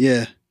scenario?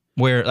 Yeah.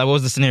 Where? Like, what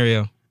was the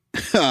scenario?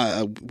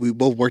 We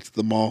both worked at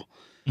the mall.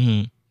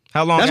 Mm-hmm.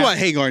 How long? That's why I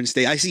hate Garden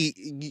State. I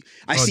see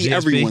GSP?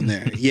 everyone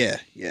there. Yeah.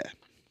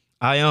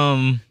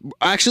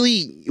 Actually,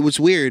 it was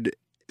weird.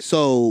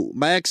 So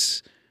my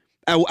ex,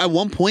 at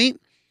one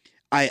point,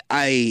 my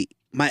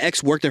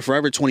ex worked at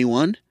Forever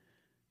 21,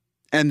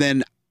 and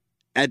then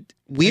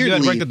weirdly, you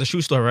had worked at the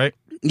shoe store, right?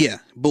 Yeah,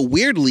 but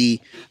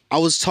weirdly, I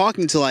was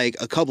talking to like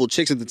a couple of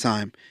chicks at the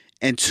time,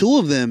 and two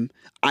of them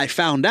I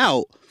found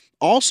out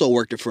also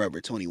worked at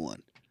Forever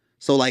 21.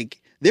 So like,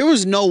 there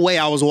was no way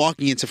I was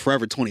walking into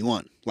Forever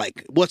 21,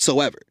 like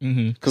whatsoever.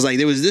 Because like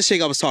there was this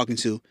chick I was talking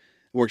to,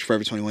 worked for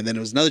Forever 21. Then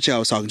there was another chick I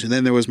was talking to. And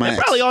then there was my ex.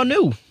 Probably all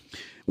new.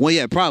 Well,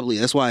 yeah, probably.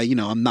 That's why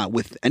I'm not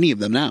with any of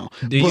them now.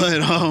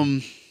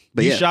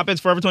 But you shop at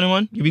Forever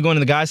 21? You be going to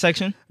the guys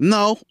section?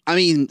 No, I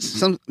mean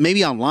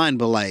maybe online,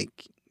 but like.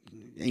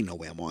 Ain't no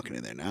way I'm walking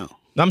in there now.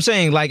 I'm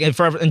saying like in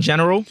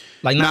general,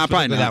 like not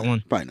probably not that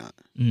one. Probably not.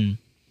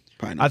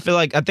 Probably not.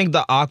 I think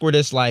the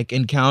awkwardest like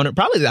encounter,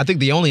 probably I think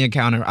the only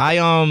encounter.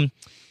 I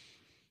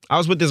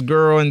was with this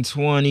girl in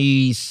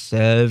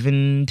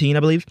 2017, I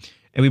believe,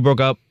 and we broke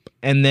up.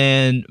 And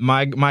then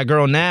my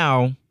girl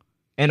now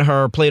and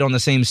her played on the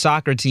same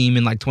soccer team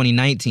in like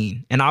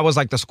 2019, and I was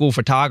like the school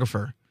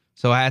photographer,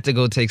 so I had to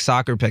go take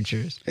soccer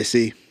pictures. I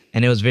see.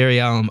 And it was very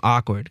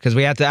awkward because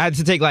I had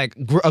to take like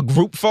a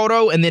group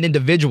photo and then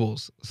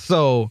individuals.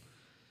 So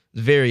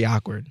it's very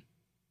awkward.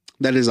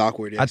 That is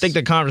awkward. Yes. I think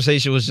the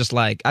conversation was just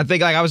like, I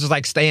was just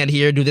like, stand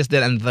here, do this,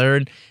 that, and the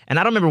third. And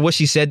I don't remember what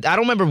she said. I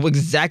don't remember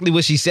exactly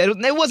what she said.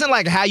 It wasn't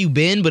like how you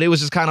been, but it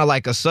was just kind of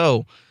like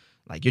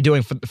like you're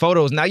doing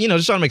photos now,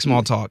 just trying to make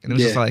small talk. And it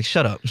was just like,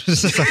 shut up.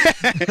 Let's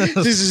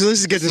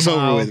just get this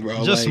over with,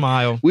 bro. Just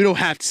smile. We don't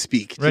have to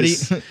speak. Ready?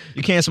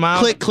 You can't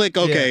smile? Click.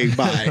 Okay, yeah.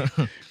 Bye.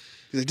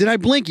 Did I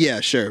blink? Yeah,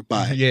 sure.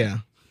 Bye. Yeah.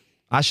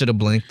 I should have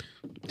blinked.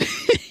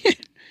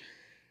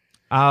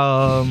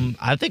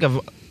 I think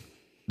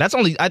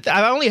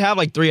I only have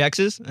like 3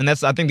 exes, and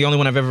that's I think the only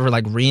one I've ever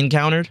like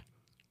re-encountered.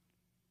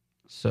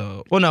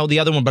 So, well, no, the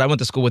other one, but I went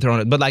to school with her on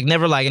it, but like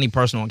never like any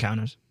personal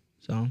encounters.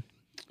 So,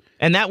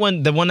 and that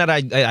one, the one that I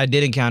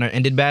did encounter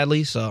ended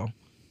badly, so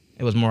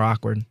it was more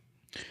awkward.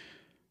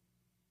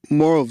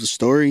 Moral of the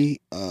story,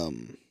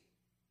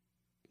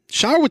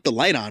 Shower with the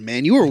light on,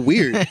 man. You were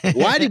weird.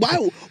 Why?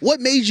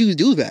 What made you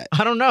do that?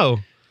 I don't know.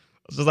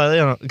 It's just like, you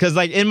know, because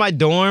like in my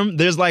dorm,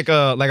 there's like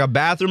a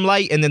bathroom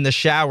light and then the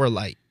shower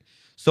light.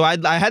 So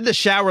I had the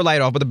shower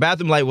light off, but the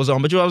bathroom light was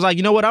on. But I was like,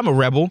 you know what? I'm a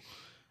rebel.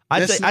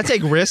 I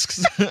take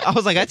risks. I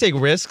was like, I take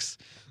risks.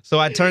 So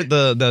I turned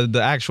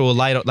the actual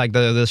light, like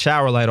the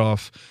shower light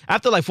off.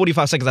 After like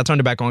 45 seconds, I turned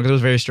it back on because it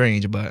was very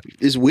strange. But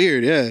it's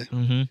weird, yeah.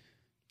 Mm-hmm.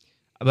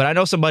 But I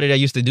know somebody that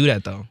used to do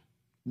that though,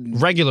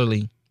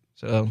 regularly.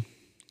 So,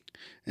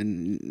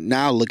 and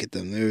now look at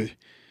them. They're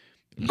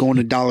going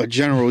to Dollar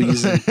General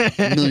using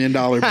 $1 million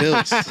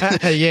bills.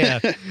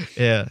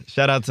 yeah.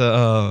 Shout out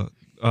to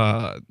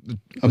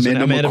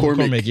Amanda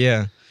McCormick.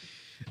 Yeah.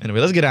 Anyway,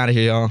 let's get out of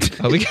here, y'all.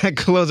 We got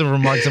closing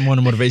remarks and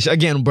morning motivation.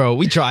 Again, bro,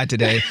 we tried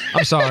today.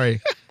 I'm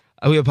sorry.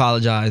 We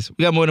apologize.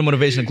 We got morning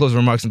motivation and closing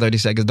remarks in 30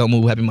 seconds. Don't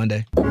move. Happy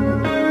Monday. Here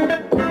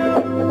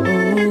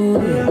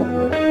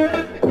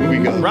we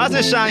go. Rise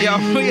and shine, y'all.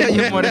 We got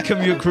your morning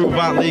commute crew,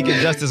 Von Leak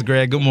and Justice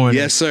Greg. Good morning.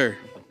 Yes, sir.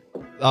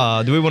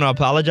 Do we want to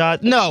apologize?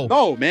 No.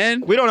 No,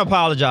 man. We don't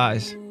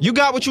apologize. You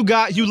got what you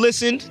got. You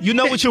listened. You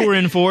know what you were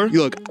in for.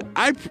 Look,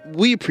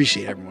 we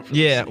appreciate everyone for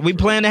listening. We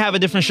plan to have a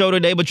different show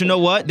today, but you know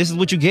what? This is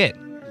what you get.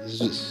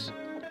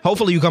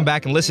 Hopefully you come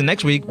back and listen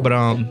next week, but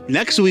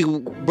next week,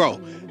 bro,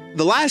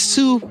 the last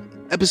 2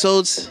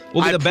 episodes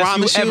will be the best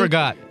you ever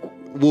got.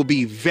 Will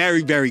be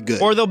very, very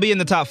good. Or they'll be in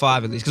the top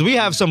 5 at least, because we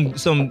have some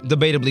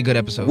debatably good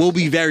episodes. Will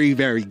be very,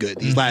 very good.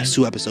 These last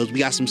 2 episodes, we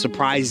got some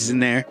surprises in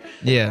there.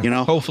 Yeah, you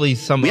know. Hopefully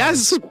some. We had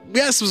some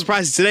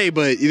surprises today,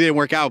 but it didn't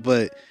work out.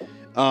 But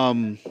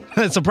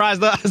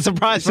surprised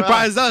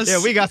us.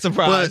 Yeah, we got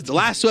surprised. But the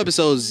last 2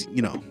 episodes,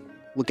 you know,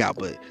 look out.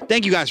 But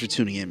thank you guys for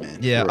tuning in, man.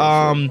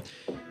 Yeah.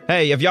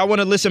 Hey, if y'all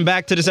want to listen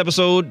back to this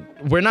episode,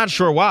 we're not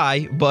sure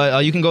why,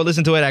 but you can go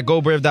listen to it at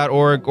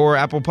gobrave.org or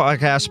Apple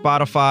Podcasts,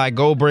 Spotify,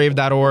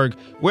 gobrave.org.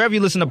 Wherever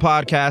you listen to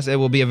podcasts, it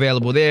will be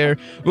available there.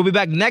 We'll be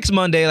back next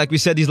Monday. Like we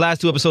said, these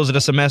last 2 episodes of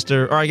the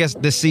semester, or I guess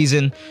this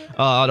season,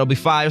 they'll be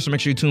fire, so make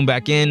sure you tune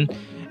back in.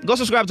 Go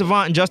subscribe to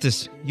Vaunt and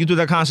Justice.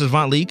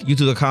 YouTube.com/VauntLeak,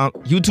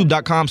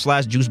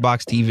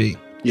 YouTube.com/JuiceBoxTV.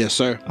 Yes,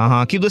 sir.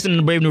 Keep listening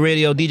to Brave New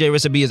Radio. DJ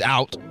Recipe is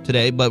out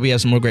today, but we have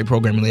some more great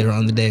programming later on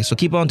in the day, so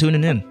keep on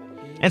tuning in.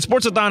 And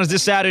Sportsathon is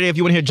this Saturday if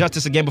you want to hear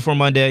Justice again before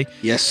Monday.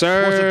 Yes,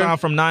 sir. Sportsathon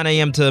from 9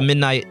 a.m. to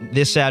midnight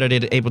this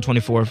Saturday, April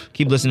 24th.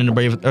 Keep listening to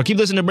Brave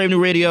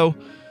New Radio.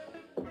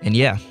 And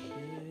yeah.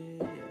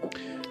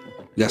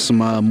 You got some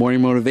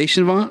morning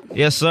motivation, Vaughn?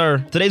 Yes,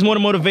 sir. Today's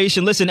morning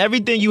motivation. Listen,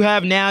 everything you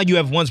have now, you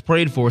have once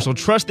prayed for. So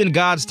trust in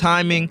God's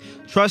timing.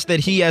 Trust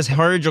that He has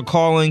heard your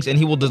callings and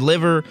He will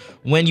deliver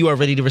when you are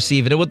ready to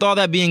receive it. And with all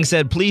that being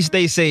said, please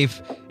stay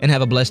safe and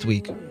have a blessed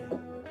week.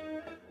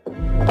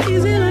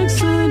 Easy like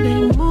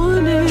Sunday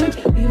morning,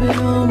 even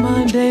on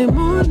Monday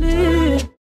morning.